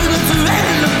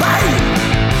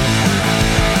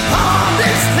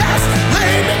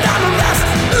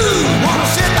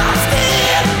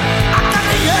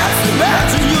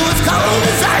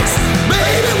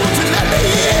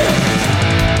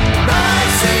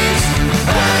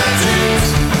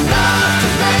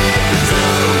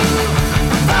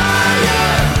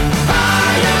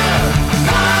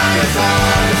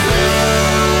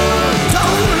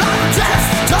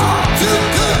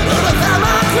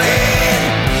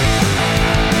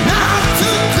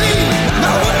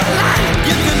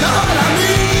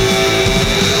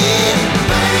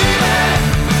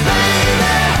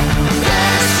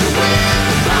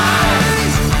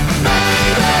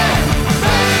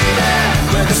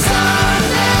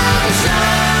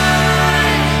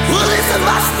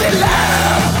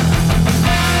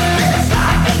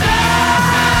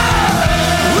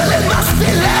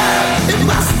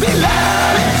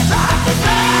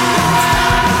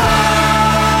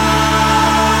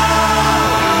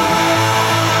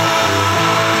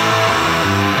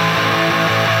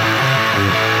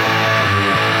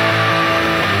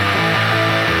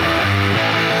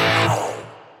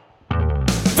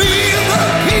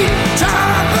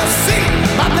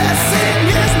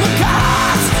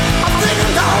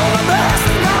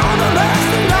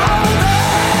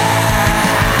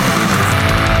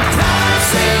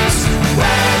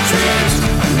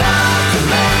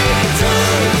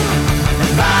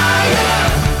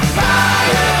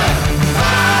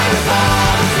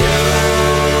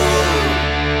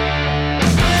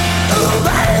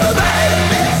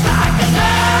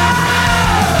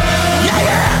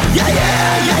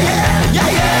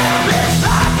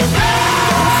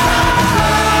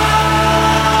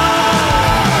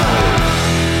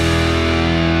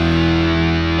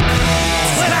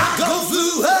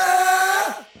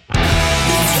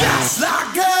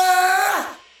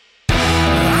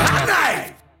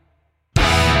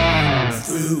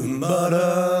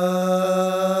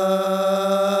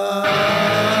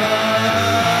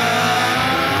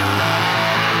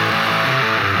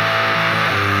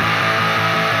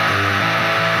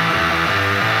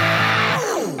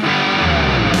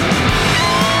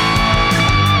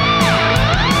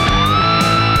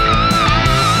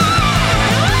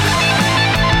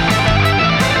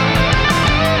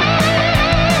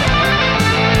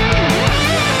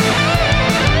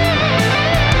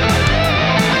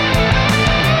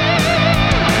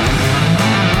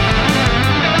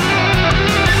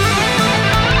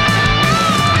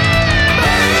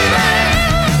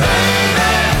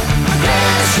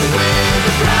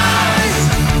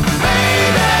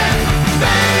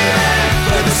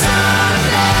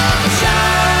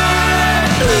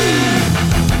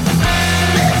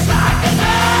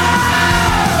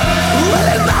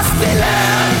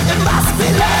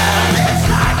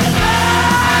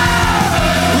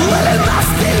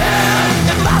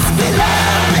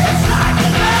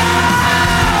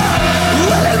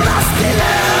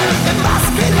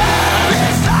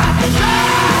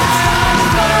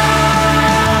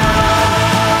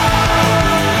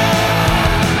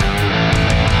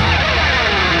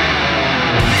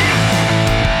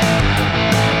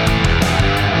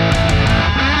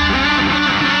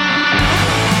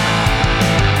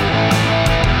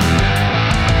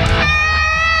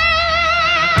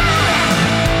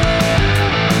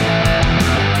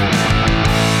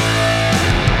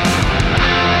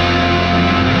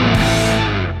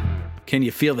Can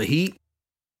you feel the heat?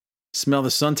 Smell the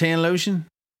suntan lotion?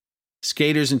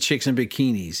 Skaters and chicks in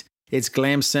bikinis. It's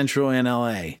Glam Central in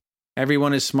LA.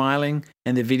 Everyone is smiling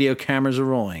and the video cameras are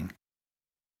rolling.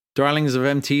 Darlings of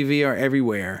MTV are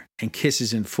everywhere and Kiss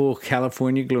is in full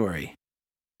California glory.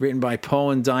 Written by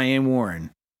Paul and Diane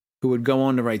Warren, who would go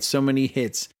on to write so many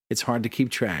hits it's hard to keep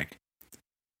track.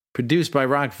 Produced by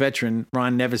rock veteran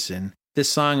Ron Nevison,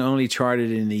 this song only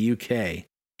charted in the UK.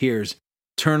 Here's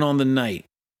Turn on the Night.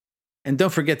 And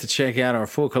don't forget to check out our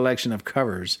full collection of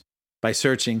covers by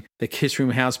searching the Kiss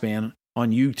Room House Band on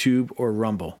YouTube or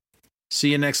Rumble.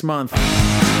 See you next month.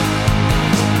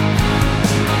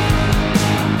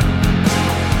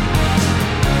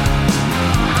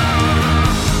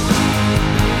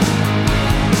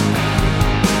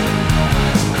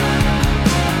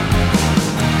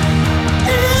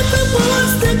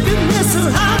 Everyone's thinking it's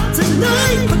so hot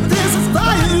tonight, but there's a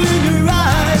fire in your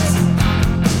eyes.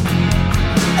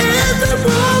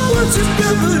 Everyone wants you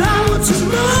good, but I want you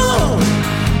more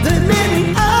than any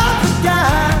other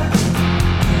guy.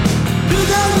 You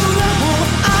got what I want,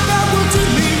 I got what you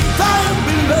need, fire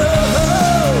and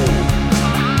love.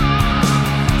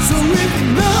 So if you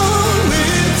know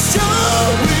it, show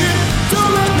it,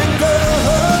 don't let me go.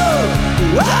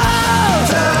 Wow.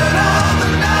 Turn on the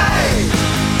night.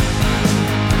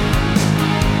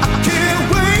 I can't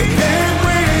wait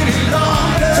any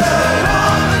longer. Turn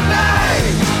on the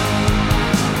night.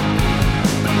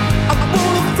 I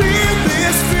wanna feel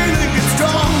this feeling get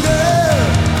stronger.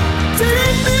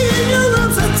 Take me in your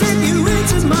arms, I'll take you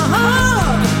into my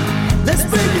heart. Let's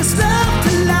bring this love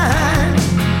to life.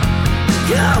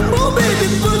 Come on, baby,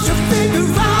 put your finger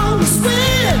on the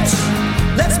switch.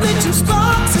 Let's make some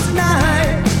sparks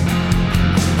tonight.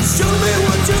 Show me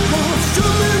what you want,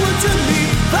 show me what you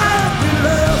need. Fire and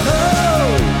love.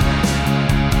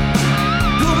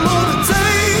 Come on and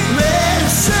take me,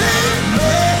 shake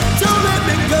me, don't let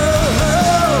me go.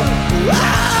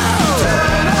 Wow.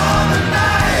 Turn on the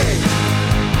night.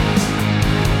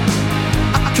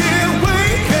 I can't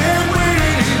wait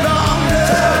any longer.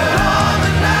 Turn on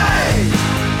the night.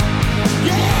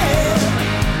 Yeah,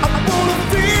 I wanna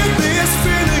feel this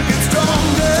feeling get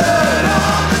stronger. Turn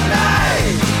on the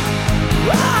night.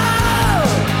 Wow,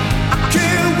 I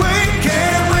can't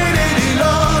wait any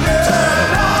longer. Turn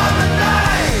on the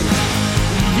night.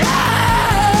 Yeah,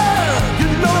 you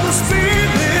know this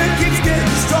feeling keeps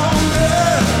getting stronger.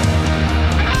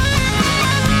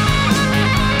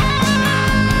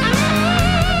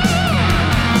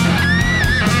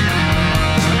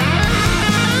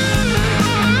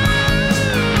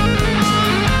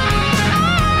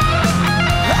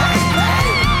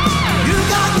 You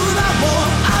got what I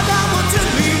want, I got what you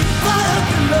need, fire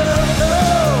and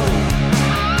love.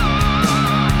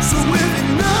 So if you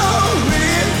know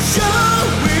it, show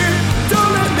it,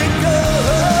 don't let me go.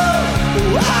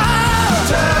 Wow.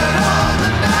 Turn on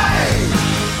the night.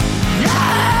 Yeah,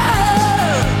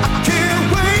 I can't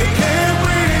wait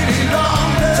any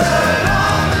longer. Turn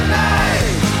on the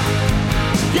night.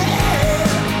 Yeah,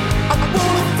 I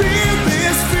wanna feel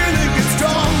this feeling get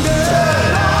stronger.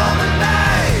 Turn on the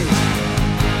night.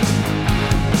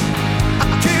 I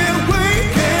can't wait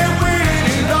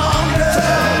any longer.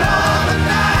 Turn on the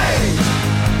night.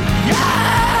 Yeah,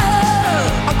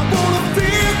 I wanna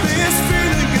feel this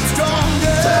feeling get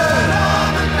stronger. Turn on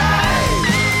the night.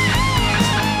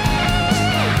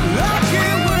 I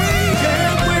can't wait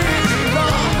any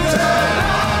longer. Turn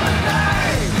on the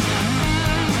night.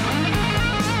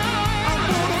 I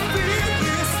wanna feel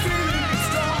this feeling get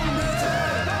stronger.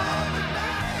 Turn on the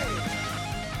night.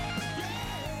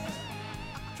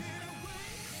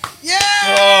 Yeah.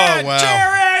 Oh, wow.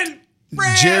 Jared.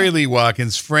 Fran. Jerry Lee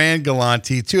Watkins, Fran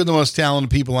Galanti, two of the most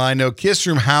talented people I know. Kiss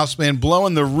Room House Band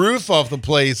blowing the roof off the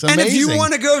place. Amazing. And if you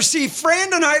want to go see Fran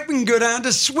tonight, we can go down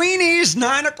to Sweeney's,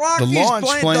 9 o'clock. The He's Launch,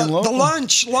 playing the local.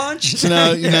 lunch. So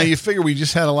now, you figure we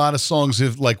just had a lot of songs.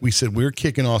 If, like we said, we're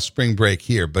kicking off spring break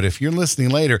here. But if you're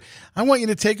listening later, I want you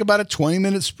to take about a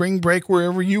 20-minute spring break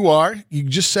wherever you are. You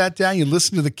just sat down, you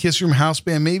listened to the Kiss Room House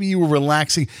Band. Maybe you were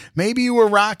relaxing. Maybe you were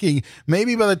rocking.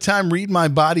 Maybe by the time Read My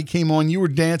Body came on, you were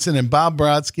dancing. And Bob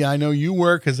Brodsky, I know you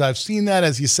were, because I've seen that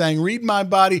as you sang Read My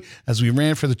Body as we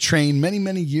ran for the train many,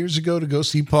 many years ago to go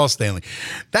see Paul Stanley.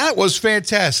 That was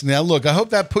fantastic. Now, look, I hope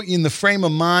that put you in the frame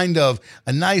of mind of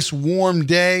a nice warm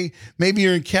day. Maybe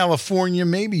you're in California.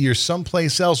 Maybe you're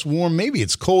someplace else warm. Maybe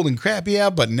it's cold and crappy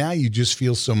out, but now you just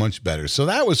feel so much better. So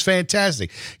that was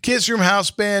fantastic. Kiss Room House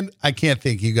Band, I can't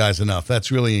thank you guys enough.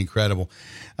 That's really incredible.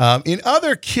 In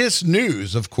other KISS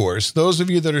news, of course, those of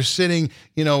you that are sitting,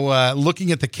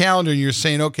 looking at the calendar and you're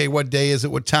saying, okay, what day is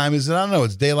it? What time is it? I don't know.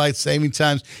 It's daylight saving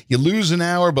times. You lose an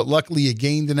hour, but luckily you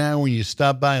gained an hour when you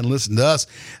stop by and listen to us.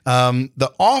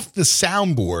 The Off the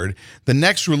Soundboard, the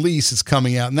next release is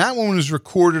coming out, and that one was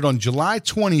recorded on July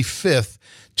 25th,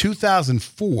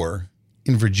 2004.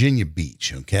 In Virginia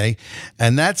Beach, okay?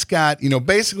 And that's got,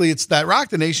 basically it's that Rock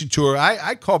the Nation tour.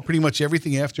 I call pretty much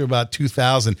everything after about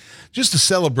 2000 just a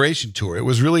celebration tour. It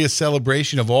was really a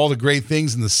celebration of all the great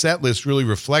things, and the set list really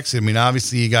reflects it. I mean,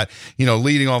 obviously you got,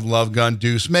 leading off Love Gun,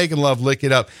 Deuce, Making Love, Lick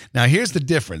It Up. Now, here's the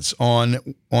difference. On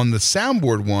the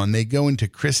Soundboard one, they go into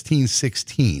Christine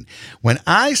 16. When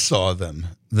I saw them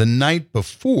the night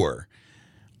before,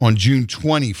 on June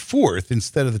 24th,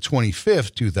 instead of the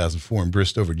 25th, 2004 in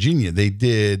Bristow, Virginia, they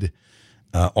did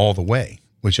All the Way,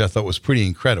 which I thought was pretty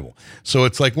incredible. So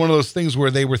it's like one of those things where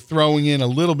they were throwing in a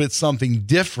little bit something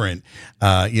different,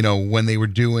 when they were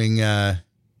doing,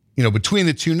 between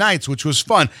the two nights, which was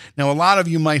fun. Now, a lot of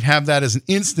you might have that as an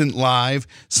instant live.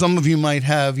 Some of you might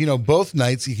have, both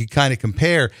nights you could kind of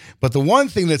compare. But the one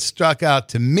thing that stuck out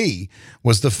to me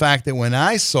was the fact that when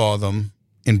I saw them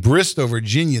in Bristow,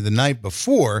 Virginia, the night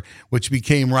before, which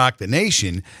became Rock the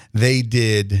Nation, they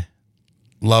did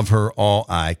Love Her All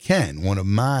I Can, one of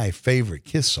my favorite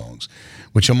KISS songs,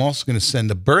 which I'm also going to send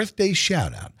a birthday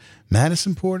shout out.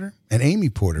 Madison Porter and Amy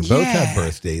Porter both had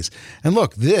birthdays. And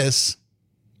look, this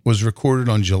was recorded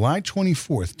on July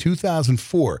 24th,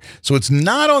 2004. So it's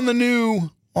not on the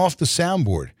new Off the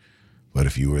Soundboard. But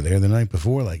if you were there the night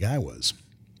before like I was,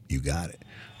 you got it.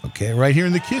 Okay, right here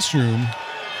in the KISS Room.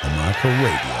 Montco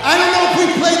Radio. I don't know if we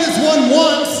played this one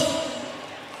once,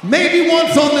 maybe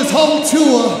once on this whole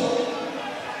tour.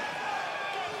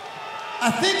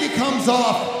 I think it comes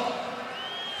off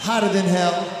hotter than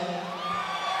hell.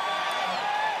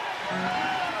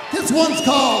 This one's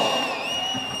called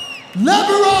Love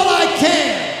Her All I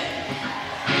Can.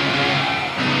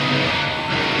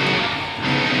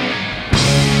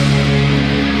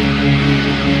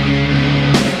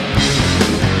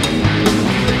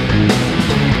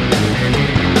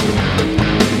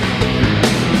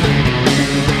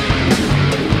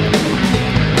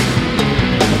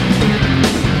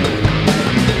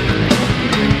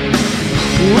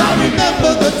 I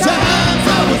remember the times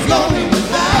I was lonely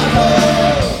without her.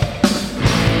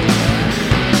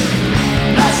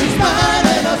 Now she's mine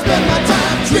and I spend my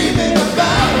time dreaming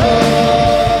about her.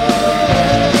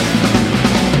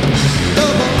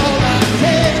 Love her all I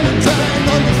can and try and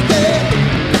understand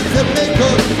to make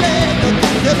her glad, the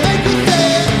things that make her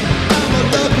sad. I'm a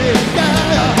lucky guy,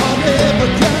 I hardly ever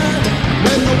cry.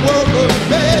 When the world looks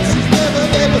bad, she's never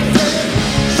ever said.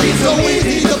 She's so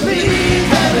easy to please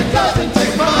that it doesn't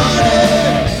take money.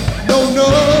 No,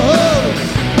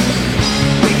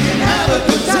 we can have a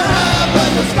good time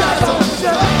when the sky's on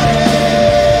sunny.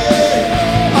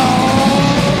 Oh,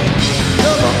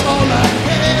 love her all I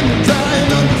can and try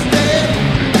and understand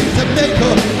things that make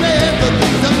her mad, the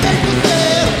things that make her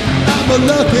sad. I'm a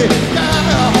lucky guy,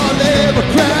 I hardly ever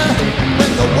cry.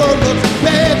 When the world looks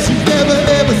bad, she's never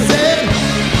ever said.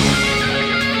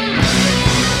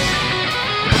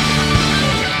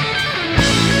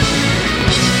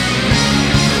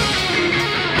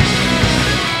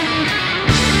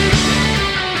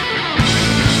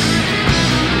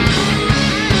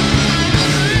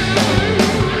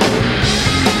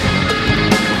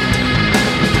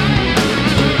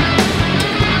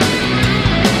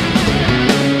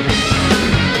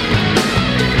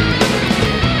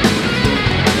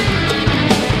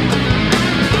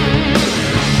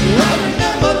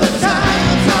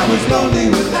 Lonely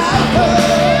without her.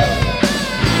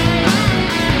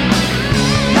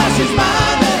 Now she's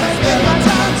mine and I spend my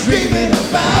time dreaming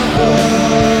about her.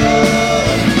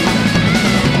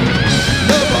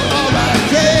 Love her all I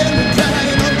can and try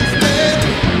and understand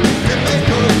things that make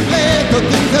her glad, the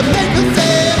things that make her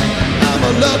sad. I'm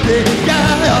a lucky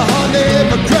guy, I hardly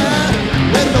ever cry.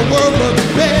 When the world looks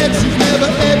bad, she's never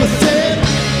ever said.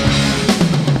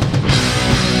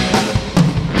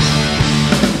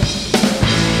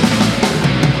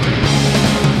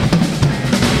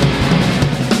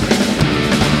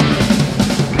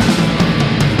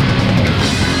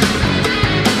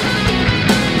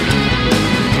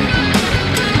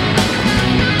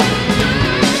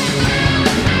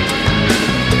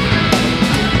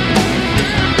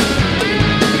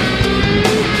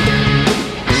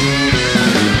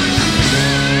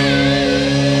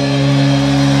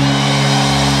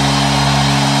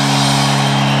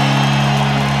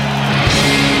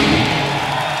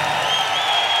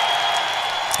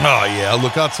 Oh, yeah.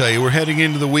 Look, I'll tell you, we're heading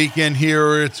into the weekend here,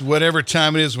 or it's whatever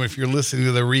time it is if you're listening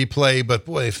to the replay. But,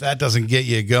 boy, if that doesn't get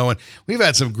you going, we've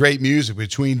had some great music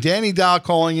between Danny Dahl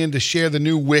calling in to share the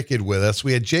new Wicked with us.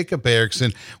 We had Jacob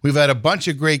Erickson. We've had a bunch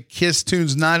of great Kiss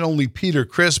tunes, not only Peter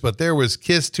Criss, but there was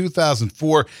Kiss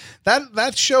 2004.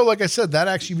 That show, like I said, that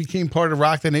actually became part of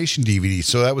Rock the Nation DVD,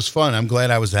 so that was fun. I'm glad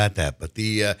I was at that. But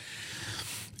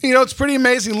it's pretty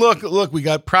amazing. Look, we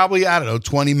got probably,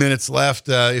 20 minutes left.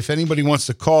 If anybody wants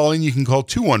to call in, you can call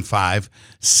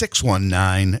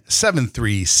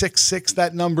 215-619-7366.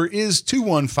 That number is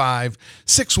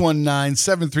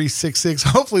 215-619-7366.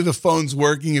 Hopefully the phone's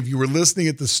working. If you were listening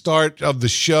at the start of the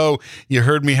show, you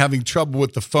heard me having trouble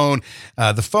with the phone.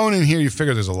 The phone in here, you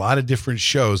figure there's a lot of different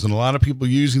shows and a lot of people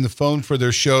using the phone for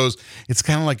their shows. It's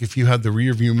kind of like if you have the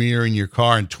rear view mirror in your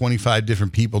car and 25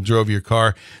 different people drove your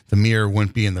car, the mirror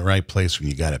wouldn't be in the right place when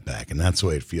you got it back. And that's the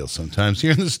way it feels sometimes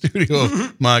here in the studio of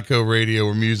Montco Radio,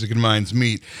 where music and minds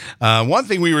meet. One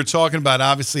thing we were talking about,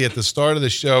 obviously, at the start of the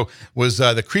show was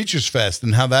the Creatures Fest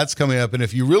and how that's coming up. And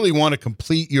if you really want to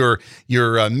complete your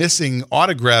missing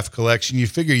autograph collection, you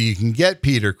figure you can get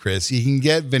Peter Criss, you can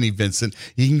get Vinnie Vincent,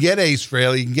 you can get Ace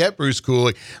Frehley, you can get Bruce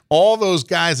Kulick, all those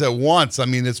guys at once. I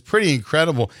mean, it's pretty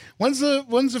incredible. When's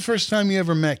the first time you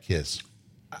ever met Kiss?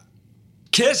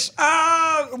 Kiss?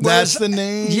 That's the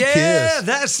name. Yeah, Kiss.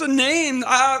 that's the name.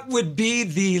 Would be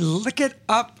the Lick It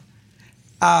Up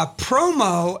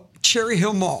promo, Cherry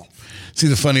Hill Mall. See,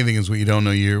 the funny thing is, what you don't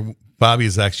know, Bobby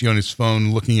is actually on his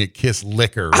phone looking at Kiss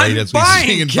Liquor, right? I'm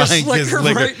buying Kiss Liquor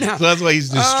right now. So that's why he's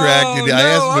distracted. Oh, I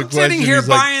asked him a I'm question. sitting here He's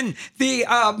like, buying the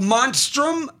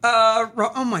Monstrum.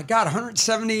 Oh my God,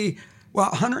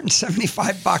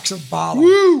 $175 a bottle.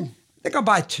 Woo! I think I'll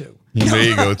buy two. There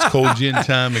you go. It's cold gin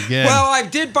time again. Well, I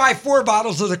did buy 4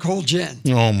 bottles of the cold gin.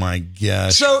 Oh my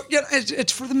gosh. So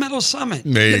it's for the Metal Summit.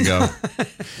 There you go.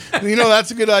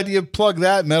 That's a good idea. Plug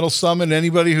that, Metal Summit.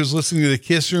 Anybody who's listening to the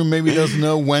Kiss Room maybe doesn't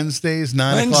know, Wednesdays,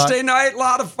 9 o'clock. Wednesday night, a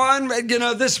lot of fun.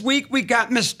 This week we got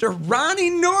Mr. Ronnie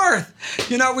North.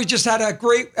 We just had a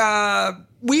great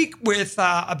week with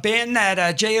a band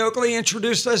that Jay Oakley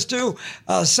introduced us to,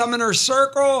 Summoner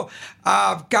Circle.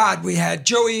 We had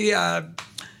Joey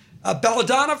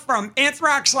Belladonna from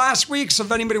Anthrax last week. So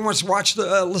if anybody wants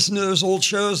to listen to those old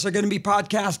shows, they're going to be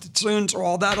podcasted soon, so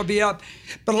all that'll be up.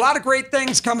 But a lot of great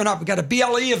things coming up. We got a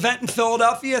BLE event in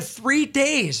Philadelphia, 3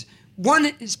 days. One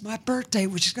is my birthday,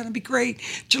 which is going to be great.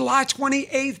 July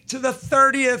 28th to the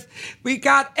 30th. We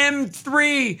got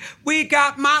M3. We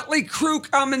got Motley Crue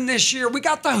coming this year. We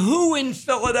got The Who in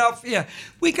Philadelphia.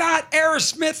 We got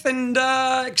Aerosmith and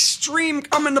Extreme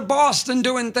coming to Boston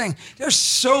doing things. There's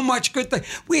so much good thing.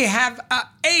 We have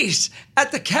Ace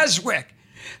at the Keswick.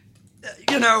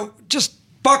 Just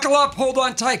buckle up, hold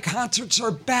on tight. Concerts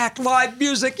are back, live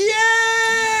music.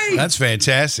 Yay! That's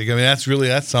fantastic. I mean, that's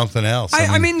something else.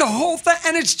 I mean, the whole thing,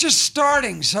 and it's just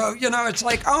starting. So, it's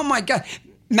like, oh my God.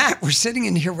 Matt, we're sitting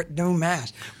in here with no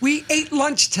mask. We ate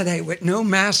lunch today with no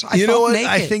mask. I felt naked.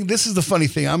 I think this is the funny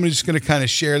thing. I'm just going to kind of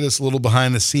share this a little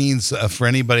behind the scenes for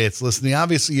anybody that's listening.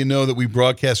 Obviously, you know that we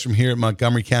broadcast from here at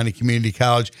Montgomery County Community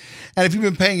College. And if you've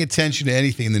been paying attention to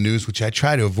anything in the news, which I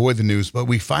try to avoid the news, but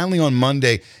we finally on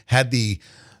Monday had the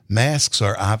masks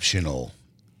are optional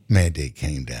mandate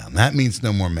came down. That means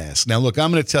no more masks. Now, look, I'm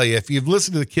going to tell you, if you've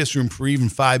listened to the Kiss Room for even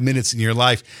 5 minutes in your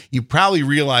life, you probably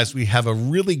realize we have a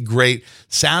really great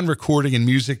sound recording and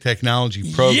music technology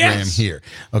program here.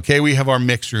 Okay, we have our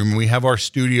mix room, and we have our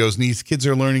studios, and these kids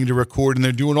are learning to record, and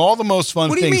they're doing all the most fun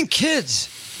things. What do you mean, kids?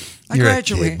 You're a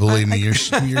kid, believe me, you're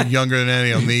younger than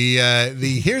any of them.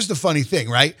 Here's the funny thing,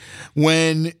 right?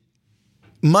 When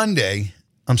Monday,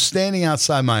 I'm standing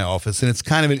outside my office, and it's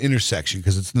kind of an intersection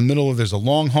because it's in the middle of, there's a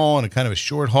long hall and a kind of a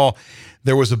short hall.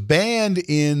 There was a band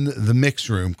in the mix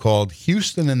room called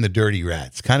Houston and the Dirty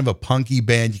Rats, kind of a punky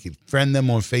band. You can friend them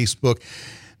on Facebook.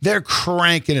 They're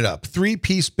cranking it up.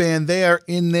 3-piece band. They are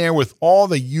in there with all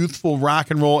the youthful rock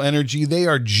and roll energy. They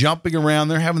are jumping around.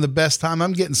 They're having the best time.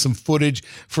 I'm getting some footage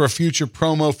for a future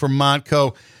promo for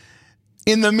Montco.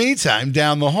 In the meantime,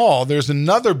 down the hall, there's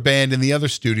another band in the other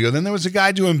studio. Then there was a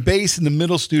guy doing bass in the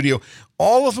middle studio.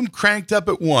 All of them cranked up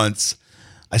at once.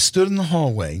 I stood in the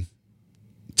hallway,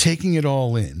 taking it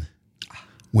all in,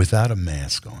 without a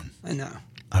mask on. I know.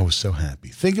 I was so happy.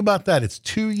 Think about that. It's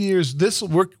 2 years.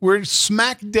 We're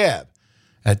smack dab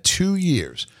at 2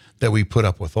 years that we put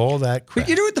up with all that crap. But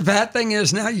you know what the bad thing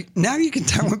is? Now you can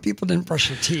tell when people didn't brush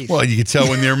their teeth. Well, you can tell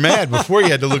when they're mad. Before, you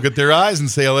had to look at their eyes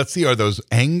and say, oh, let's see, are those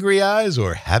angry eyes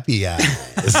or happy eyes?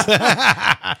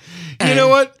 You know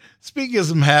what? Speaking of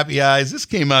some happy eyes, this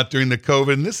came out during the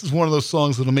COVID, and this is one of those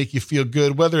songs that'll make you feel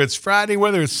good, whether it's Friday,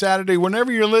 whether it's Saturday,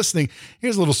 whenever you're listening.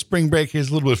 Here's a little spring break. Here's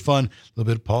a little bit of fun, a little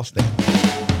bit of Paul Stanley.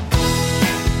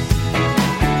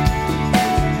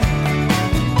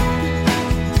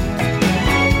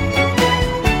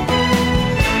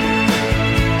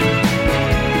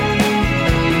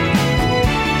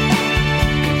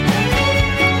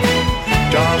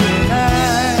 Darling,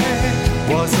 I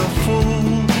was a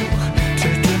fool to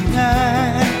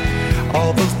deny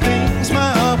all those things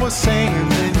my heart was saying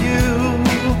that you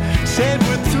said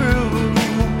we're through.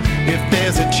 If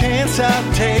there's a chance,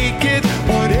 I'll take it.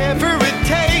 Whatever it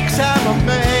takes, I'm a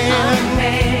man.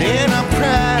 And I'm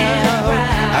proud.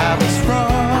 I was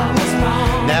wrong.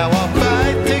 Now I'll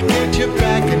fight to get you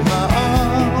back in my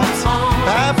arms.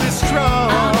 I'll be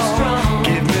strong.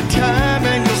 Give me time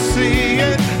and you'll see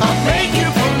it. I'll make you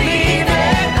believe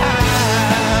it.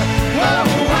 I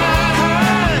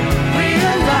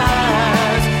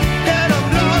realize that I'm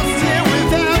lost here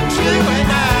without you, and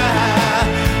I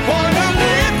wanna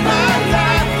live my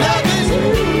life loving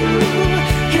you.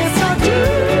 Yes, I do.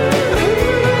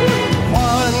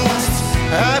 Once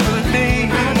I believe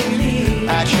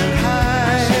I should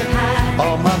hide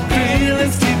all my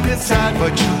feelings deep inside,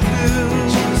 but you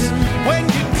lose when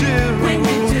you do.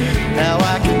 Now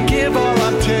I can give all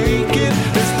I'm taking.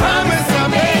 This promise I'm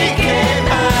making.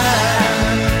 I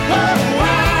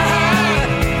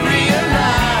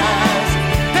realize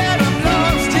that I'm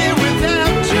lost here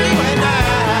without you, and I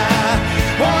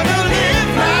wanna live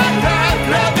my life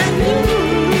loving you.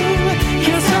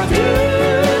 Yes, I do.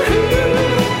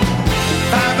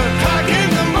 5 o'clock in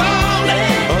the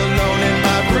morning, alone in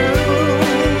my room.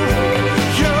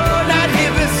 You're not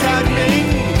here beside me.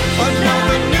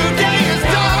 Another new day is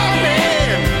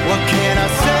dawning. What can I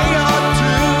say or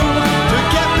do to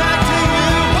get back to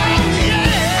you? Oh,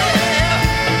 yeah.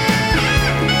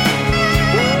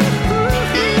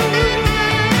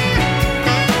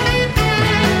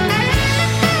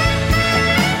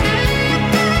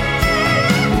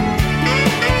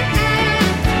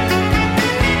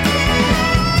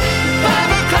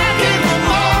 Five o'clock in the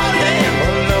morning,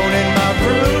 alone in my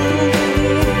room,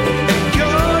 and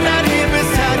you're not here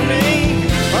beside me.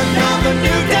 Another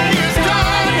new day is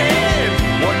dawning.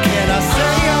 What can I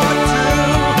say or do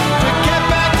to get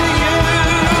back to you?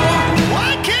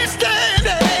 I can't stand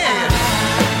it.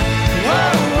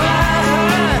 Whoa, I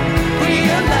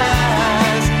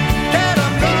realize that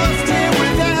I'm lost here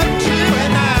without you,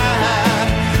 and I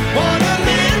wanna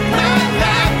live my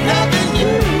life loving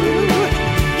you.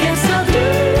 Yes, I do.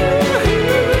 I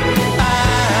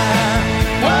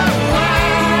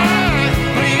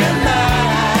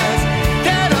realize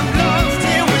that I'm lost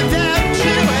here without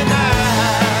you, and I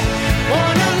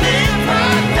wanna live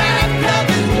my life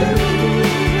loving you.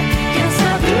 Yes, I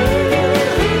do.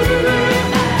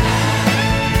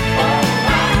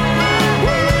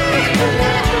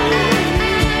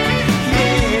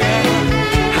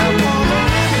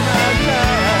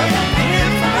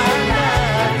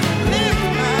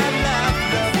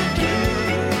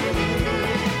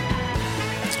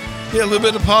 Yeah, a little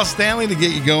bit of Paul Stanley to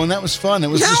get you going. That was fun. It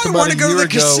was Now just I about want a to go year to the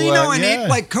ago. casino and yeah. eat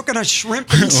like cooking a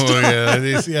shrimp and stuff. Oh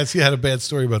yeah, I had a bad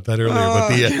story about that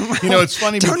earlier. But you know, it's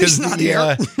funny Tony's because not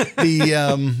here.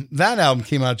 that album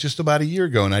came out just about a year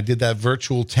ago, and I did that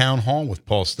virtual town hall with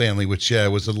Paul Stanley, which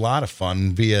was a lot of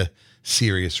fun via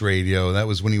Sirius Radio. That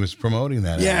was when he was promoting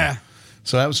that. Yeah. album.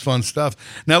 So that was fun stuff.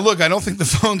 Now, look, I don't think the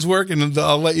phone's working. And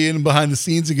I'll let you in behind the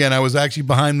scenes again. I was actually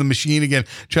behind the machine again,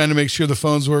 trying to make sure the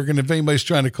phone's working. If anybody's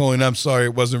trying to call in, I'm sorry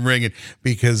it wasn't ringing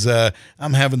because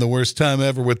I'm having the worst time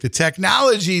ever with the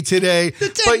technology today.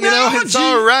 But, you know, it's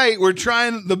all right. We're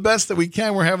trying the best that we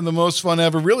can. We're having the most fun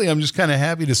ever. Really, I'm just kind of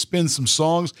happy to spin some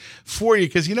songs for you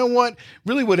because you know what?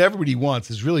 Really, what everybody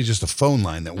wants is really just a phone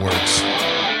line that works.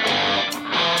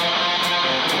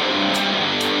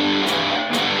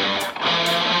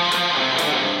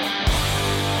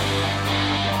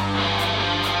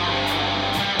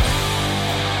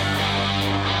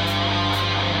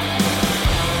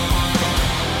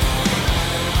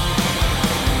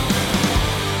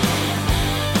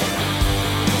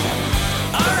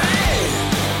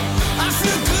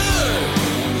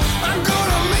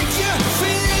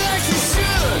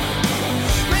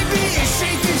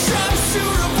 Shoot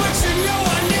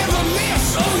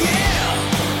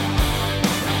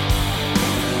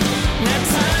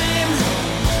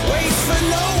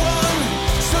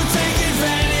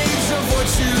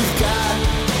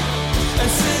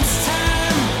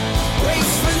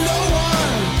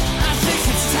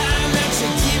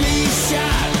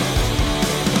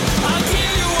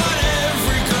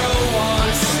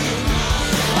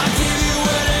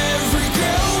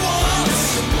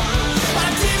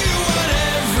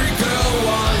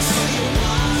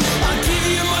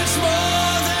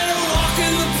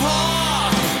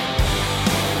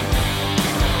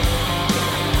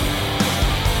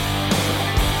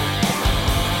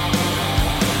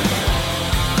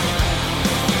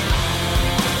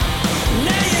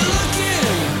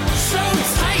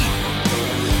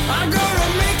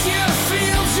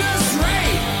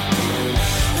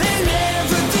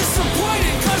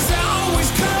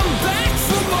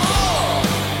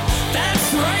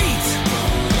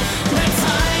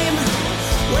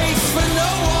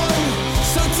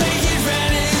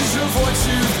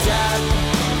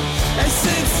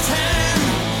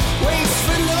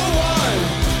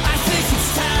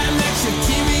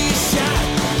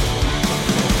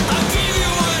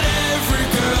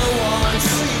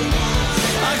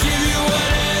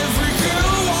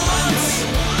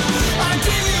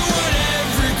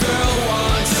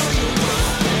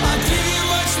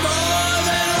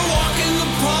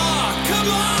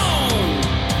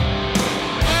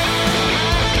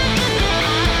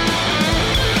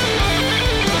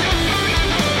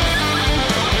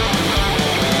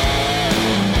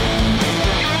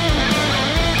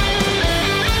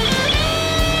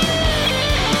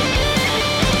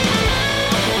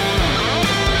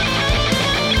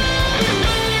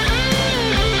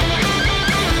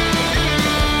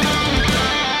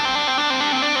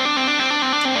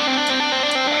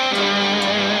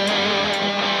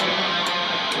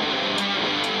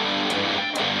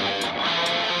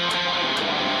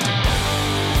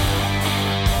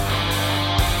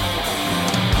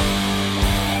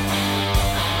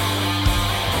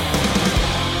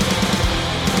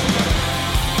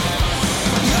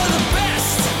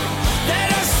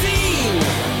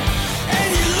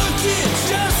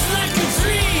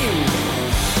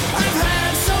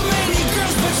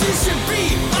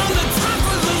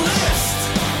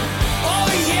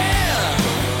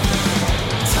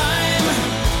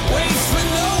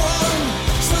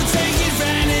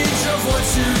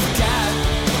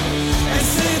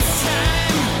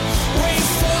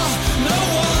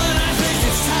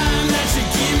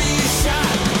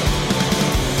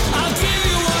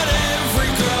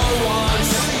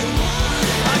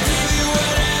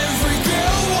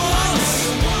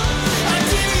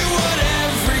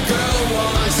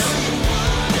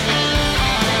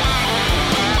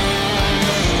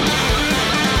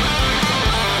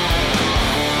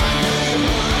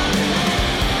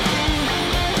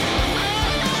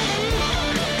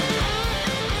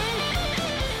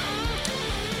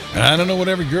I don't know what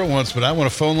every girl wants, but I want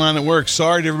a phone line that works.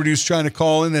 Sorry to everybody who's trying to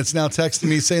call in that's now texting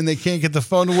me saying they can't get the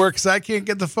phone to work because I can't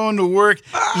get the phone to work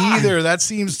either. That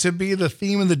seems to be the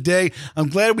theme of the day. I'm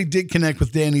glad we did connect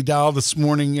with Danny Dahl this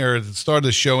morning, or at the start of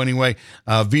the show anyway,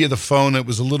 via the phone. It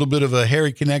was a little bit of a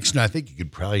hairy connection. I think you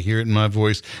could probably hear it in my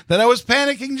voice that I was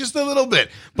panicking just a little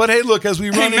bit. But hey, look, as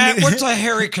we run Matt, into... what's a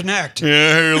hairy connect? Yeah,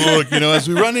 hey, look, as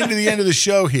we run into the end of the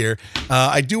show here,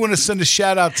 I do want to send a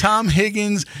shout out. Tom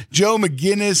Higgins, Joe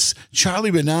McGinnis, Charlie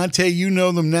Benante, you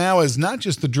know them now as not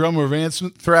just the drummer of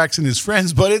Anthrax and his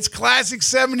friends, but it's Classic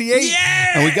 78.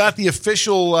 Yeah! And we got the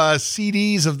official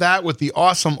CDs of that with the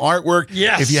awesome artwork.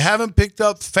 Yes. If you haven't picked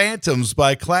up Phantoms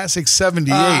by Classic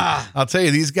 78, I'll tell you,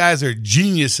 these guys are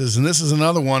geniuses. And this is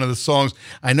another one of the songs.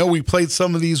 I know we played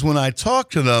some of these when I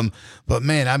talked to them, but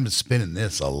man, I've been spinning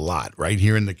this a lot right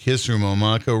here in the Kiss Room on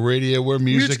Monaco Radio, where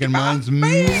music and minds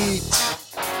meet.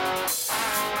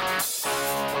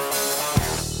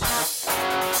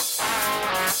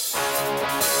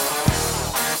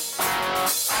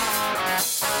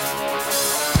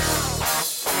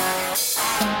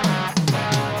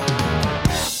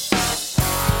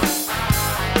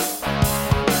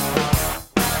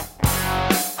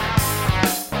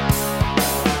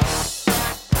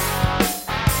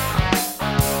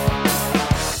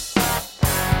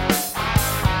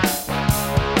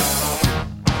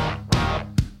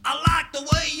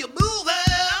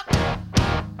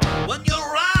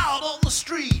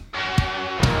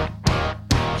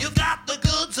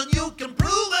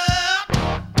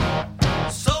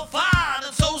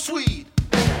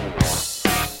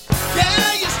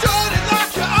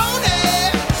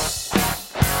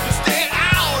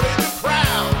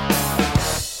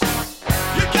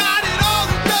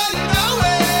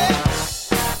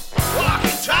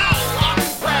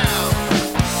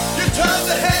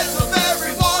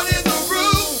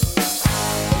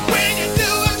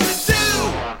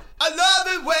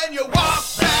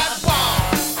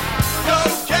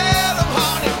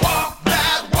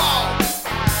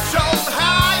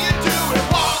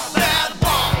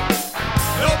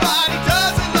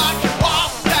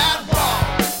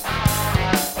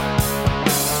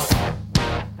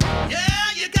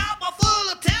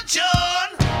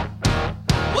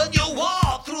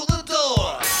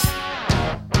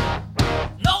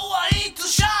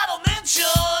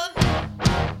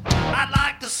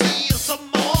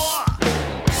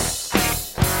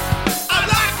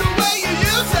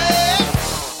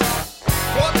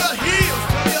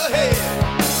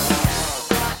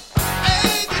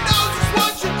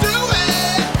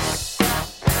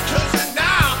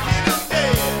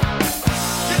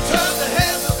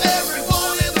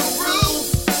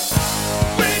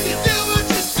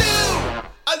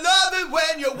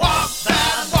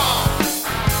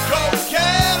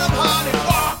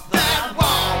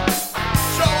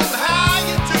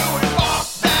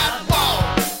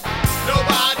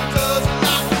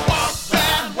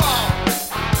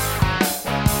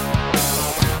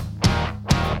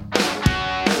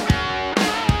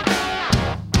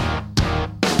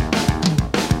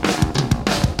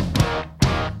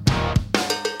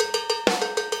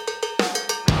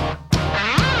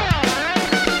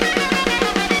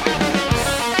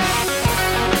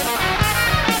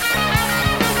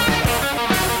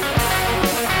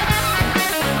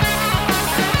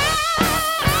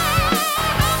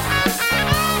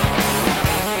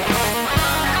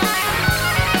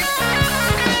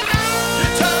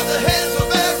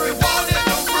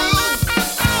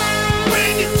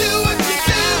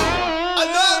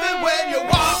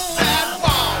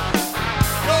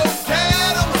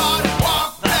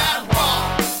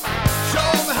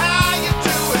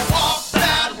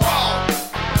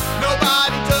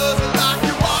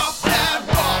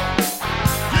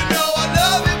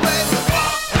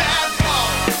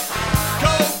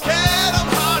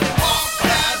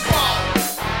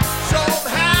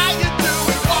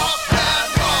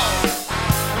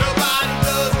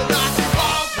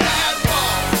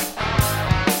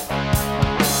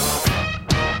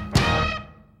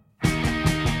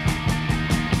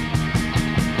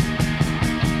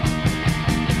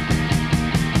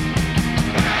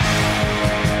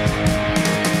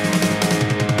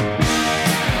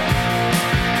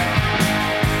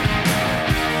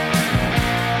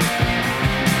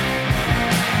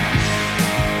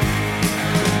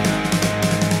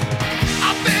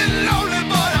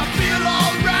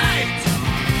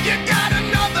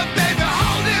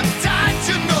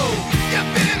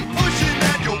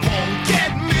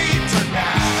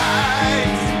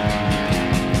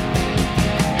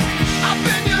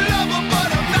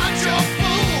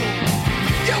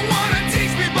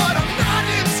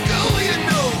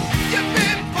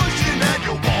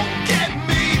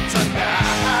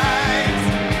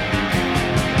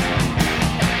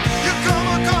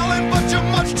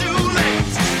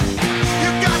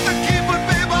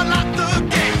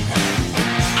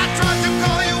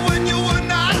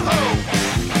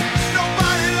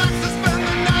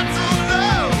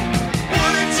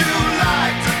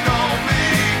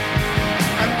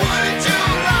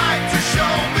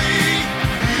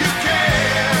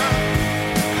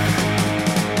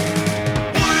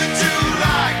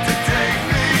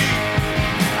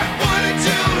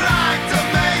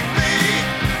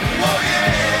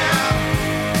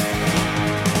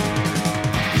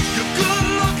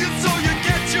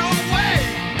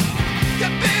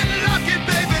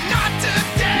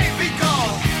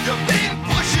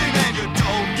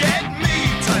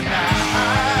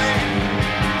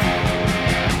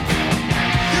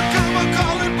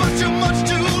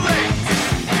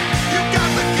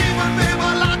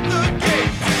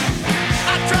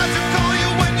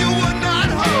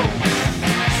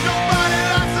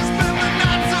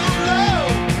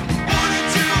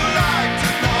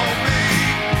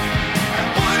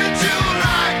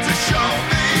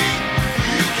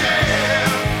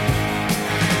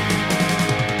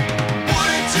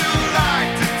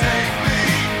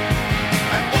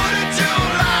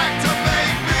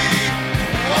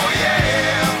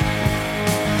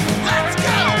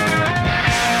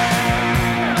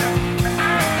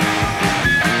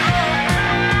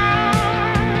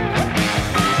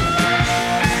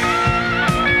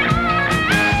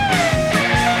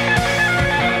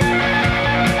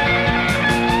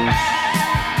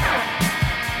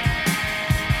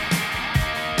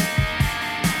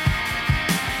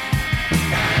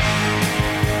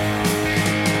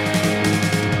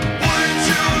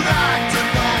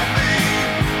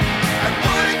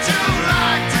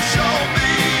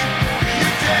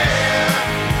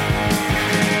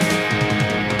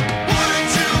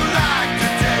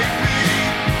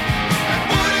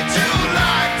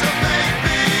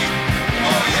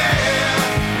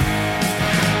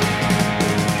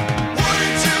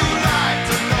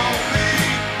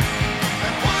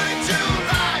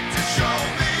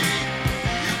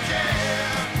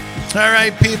 All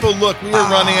right, people, look, we are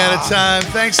running out of time.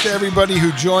 Thanks to everybody who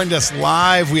joined us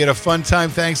live. We had a fun time.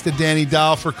 Thanks to Danny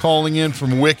Dahl for calling in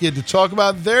from Wicked to talk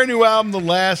about their new album, The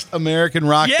Last American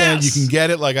Rock Band. You can get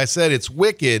it. Like I said, it's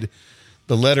Wicked,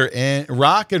 the letter N,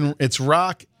 rock, and it's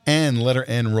rock and letter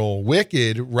N roll.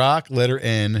 Wicked, rock, letter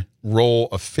N, roll,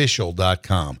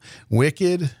 official.com.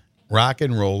 Wicked,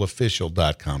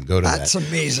 rockandrollofficial.com. Go to that. That's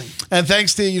amazing. And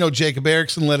thanks to, Jacob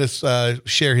Erickson, let us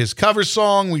share his cover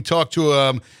song. We talked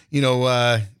to,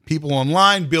 people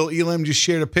online. Bill Elam just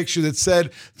shared a picture that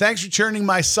said, thanks for turning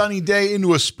my sunny day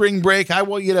into a spring break. I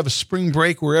want you to have a spring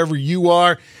break wherever you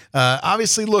are.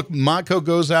 Obviously, look, Montco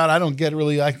goes out. I don't get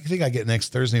really, I think I get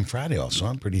next Thursday and Friday off, so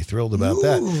I'm pretty thrilled about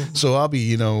that. So I'll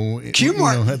be,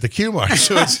 Q-Mart. at the Q-Mart.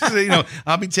 So it's,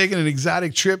 I'll be taking an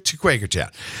exotic trip to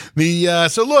Quakertown.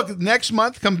 So look, next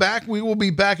month, come back. We will be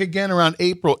back again around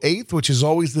April 8th, which is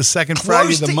always the second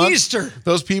Friday of the month. Easter.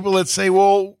 Those people that say,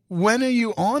 well, when are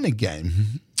you on again?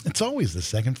 It's always the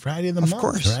second Friday of the month,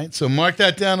 course. Right? So mark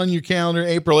that down on your calendar,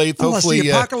 April 8th. Unless hopefully, the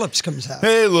apocalypse comes out.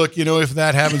 Hey, look, if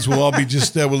that happens, we'll all be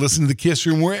just, we'll listen to the Kiss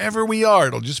Room wherever we are.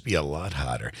 It'll just be a lot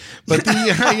hotter. But,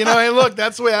 hey, look,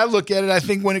 that's the way I look at it. I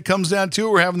think when it comes down to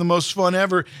it, we're having the most fun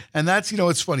ever. And that's,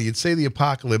 it's funny. You'd say the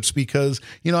apocalypse because,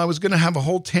 I was going to have a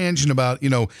whole tangent about,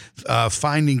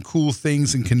 finding cool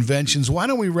things and conventions. Why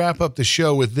don't we wrap up the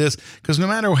show with this? Because no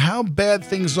matter how bad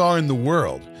things are in the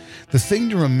world, the thing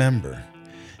to remember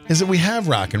is that we have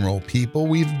rock and roll people.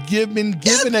 We've been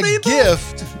given a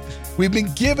gift. We've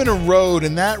been given a road,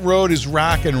 and that road is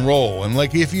rock and roll. And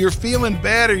like, if you're feeling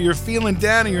bad or you're feeling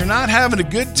down and you're not having a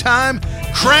good time,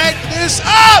 crank this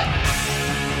up!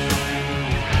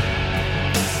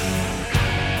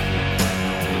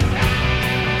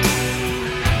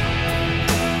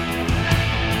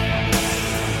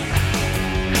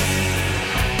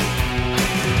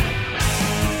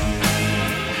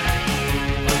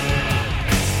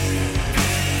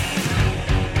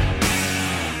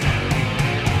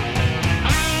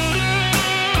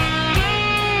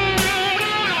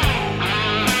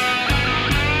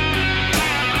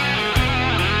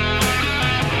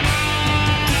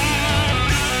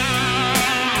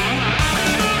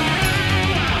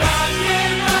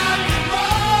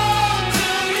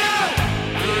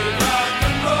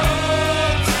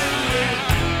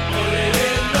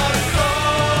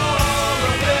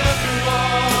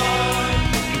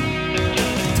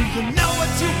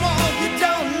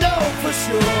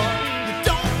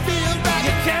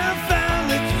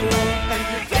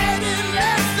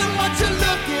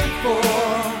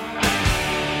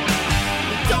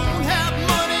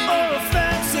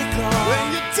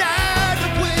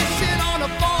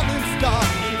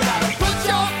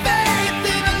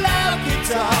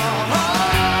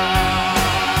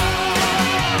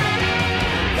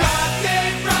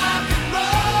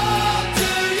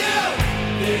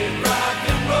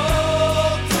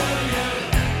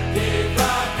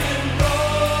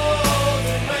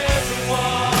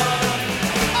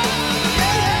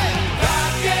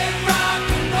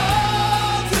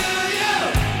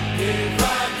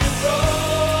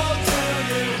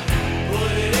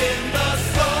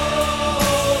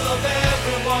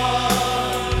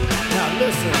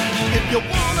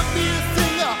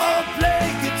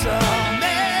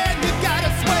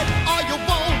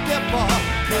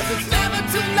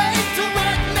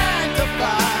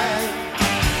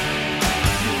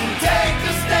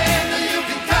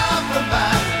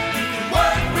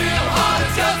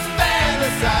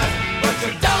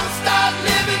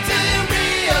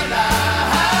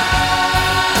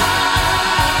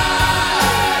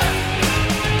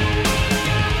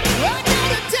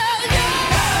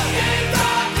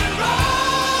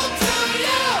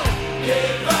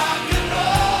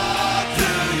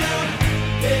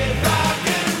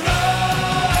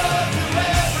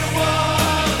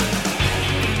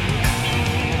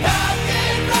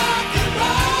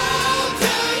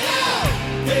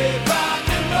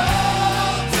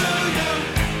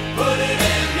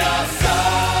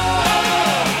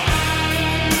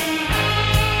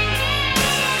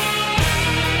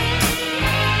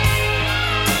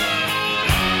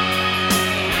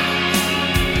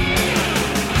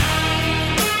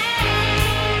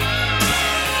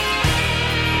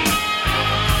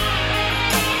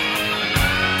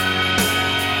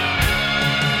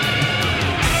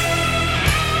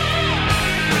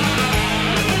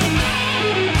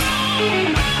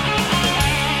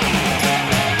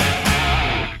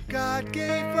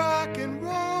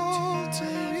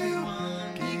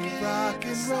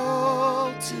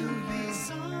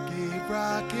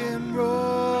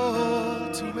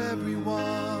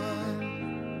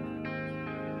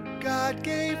 God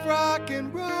gave rock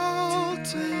and roll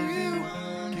to you.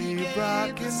 Gave Save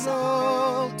rock and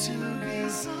roll to you.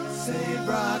 Save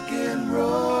rock and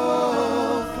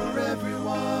roll for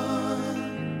everyone.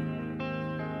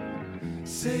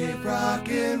 Save rock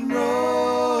and roll.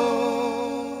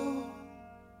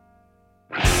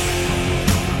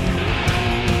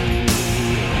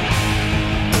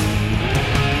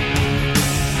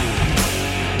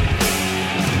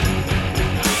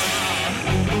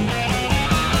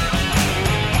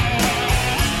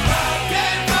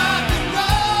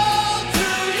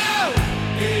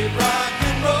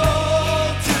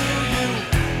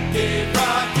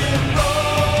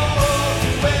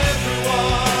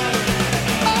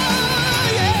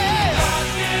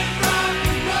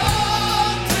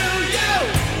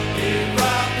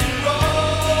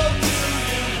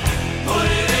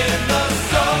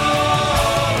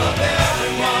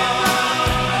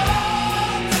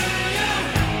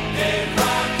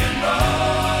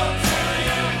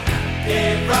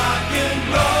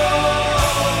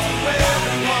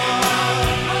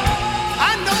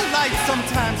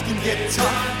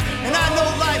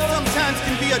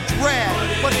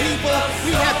 But people,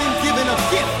 we have been given a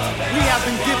gift. We have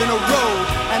been given a road,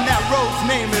 and that road's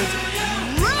name is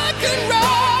rock and roll.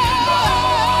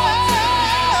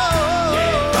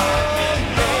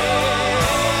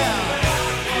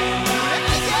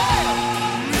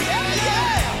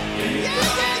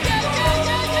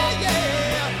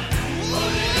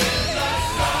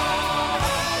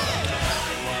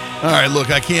 All right,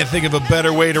 look, I can't think of a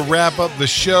better way to wrap up the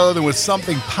show than with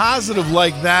something positive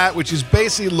like that, which is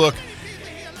basically, look,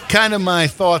 kind of my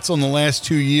thoughts on the last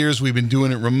 2 years. We've been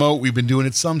doing it remote. We've been doing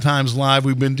it sometimes live.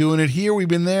 We've been doing it here. We've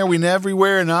been there. We've been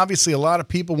everywhere. And obviously, a lot of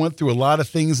people went through a lot of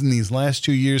things in these last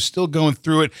 2 years, still going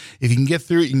through it. If you can get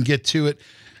through it, you can get to it.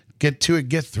 Get to it,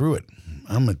 get through it.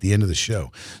 I'm at the end of the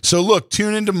show. So look,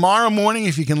 tune in tomorrow morning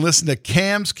if you can listen to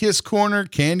Cam's Kiss Corner,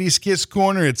 Candy's Kiss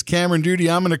Corner. It's Cameron Duty.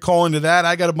 I'm going to call into that.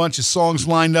 I got a bunch of songs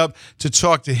lined up to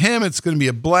talk to him. It's going to be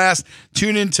a blast.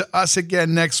 Tune in to us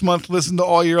again next month. Listen to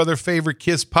all your other favorite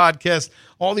Kiss podcasts,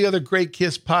 all the other great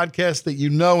Kiss podcasts that you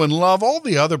know and love, all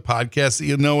the other podcasts that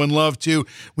you know and love too.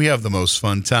 We have the most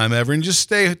fun time ever. And just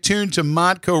stay tuned to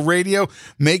Montco Radio.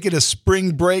 Make it a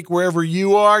spring break wherever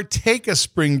you are. Take a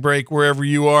spring break wherever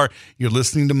you are. You're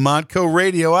listening to Montco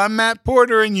Radio. I'm Matt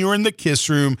Porter, and you're in the Kiss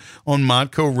Room on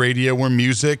Montco Radio, where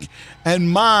music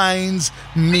and minds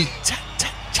meet.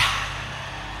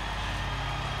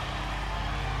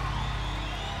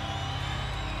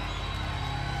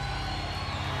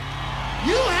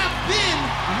 You have been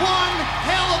one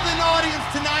hell of an audience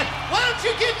tonight. Why don't you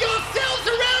give yourselves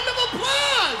a round of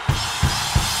applause?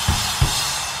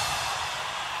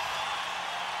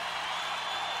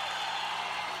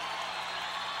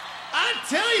 I'll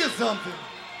tell you something.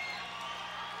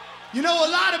 You know,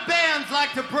 a lot of bands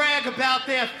like to brag about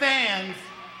their fans.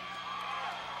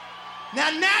 Now,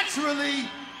 naturally,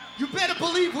 you better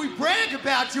believe we brag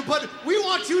about you, but we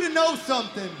want you to know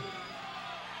something.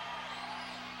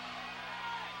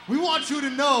 We want you to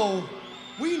know,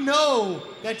 we know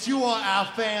that you are our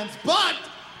fans, but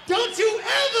don't you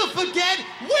ever forget,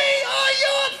 we are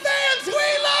your fans. We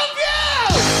love you!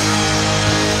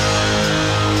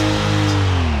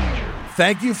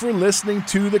 Thank you for listening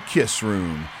to The Kiss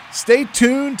Room. Stay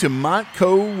tuned to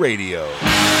Montco Radio.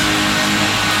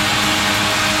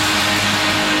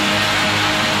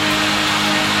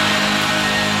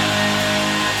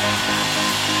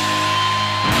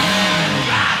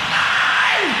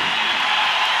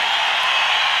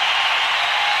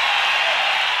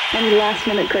 Any last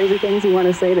minute crazy things you want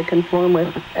to say to conform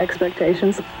with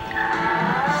expectations?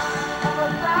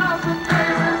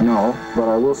 No, but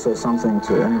I will say something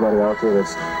to anybody out there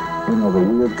that's, you know, the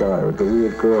weird guy or the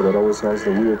weird girl that always has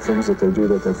the weird things that they do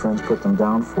that their friends put them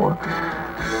down for.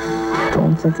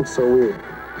 Don't think it's so weird.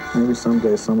 Maybe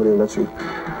someday somebody will let you,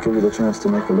 give you the chance to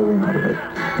make a living out of it.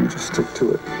 You just stick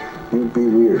to it. You be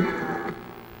weird.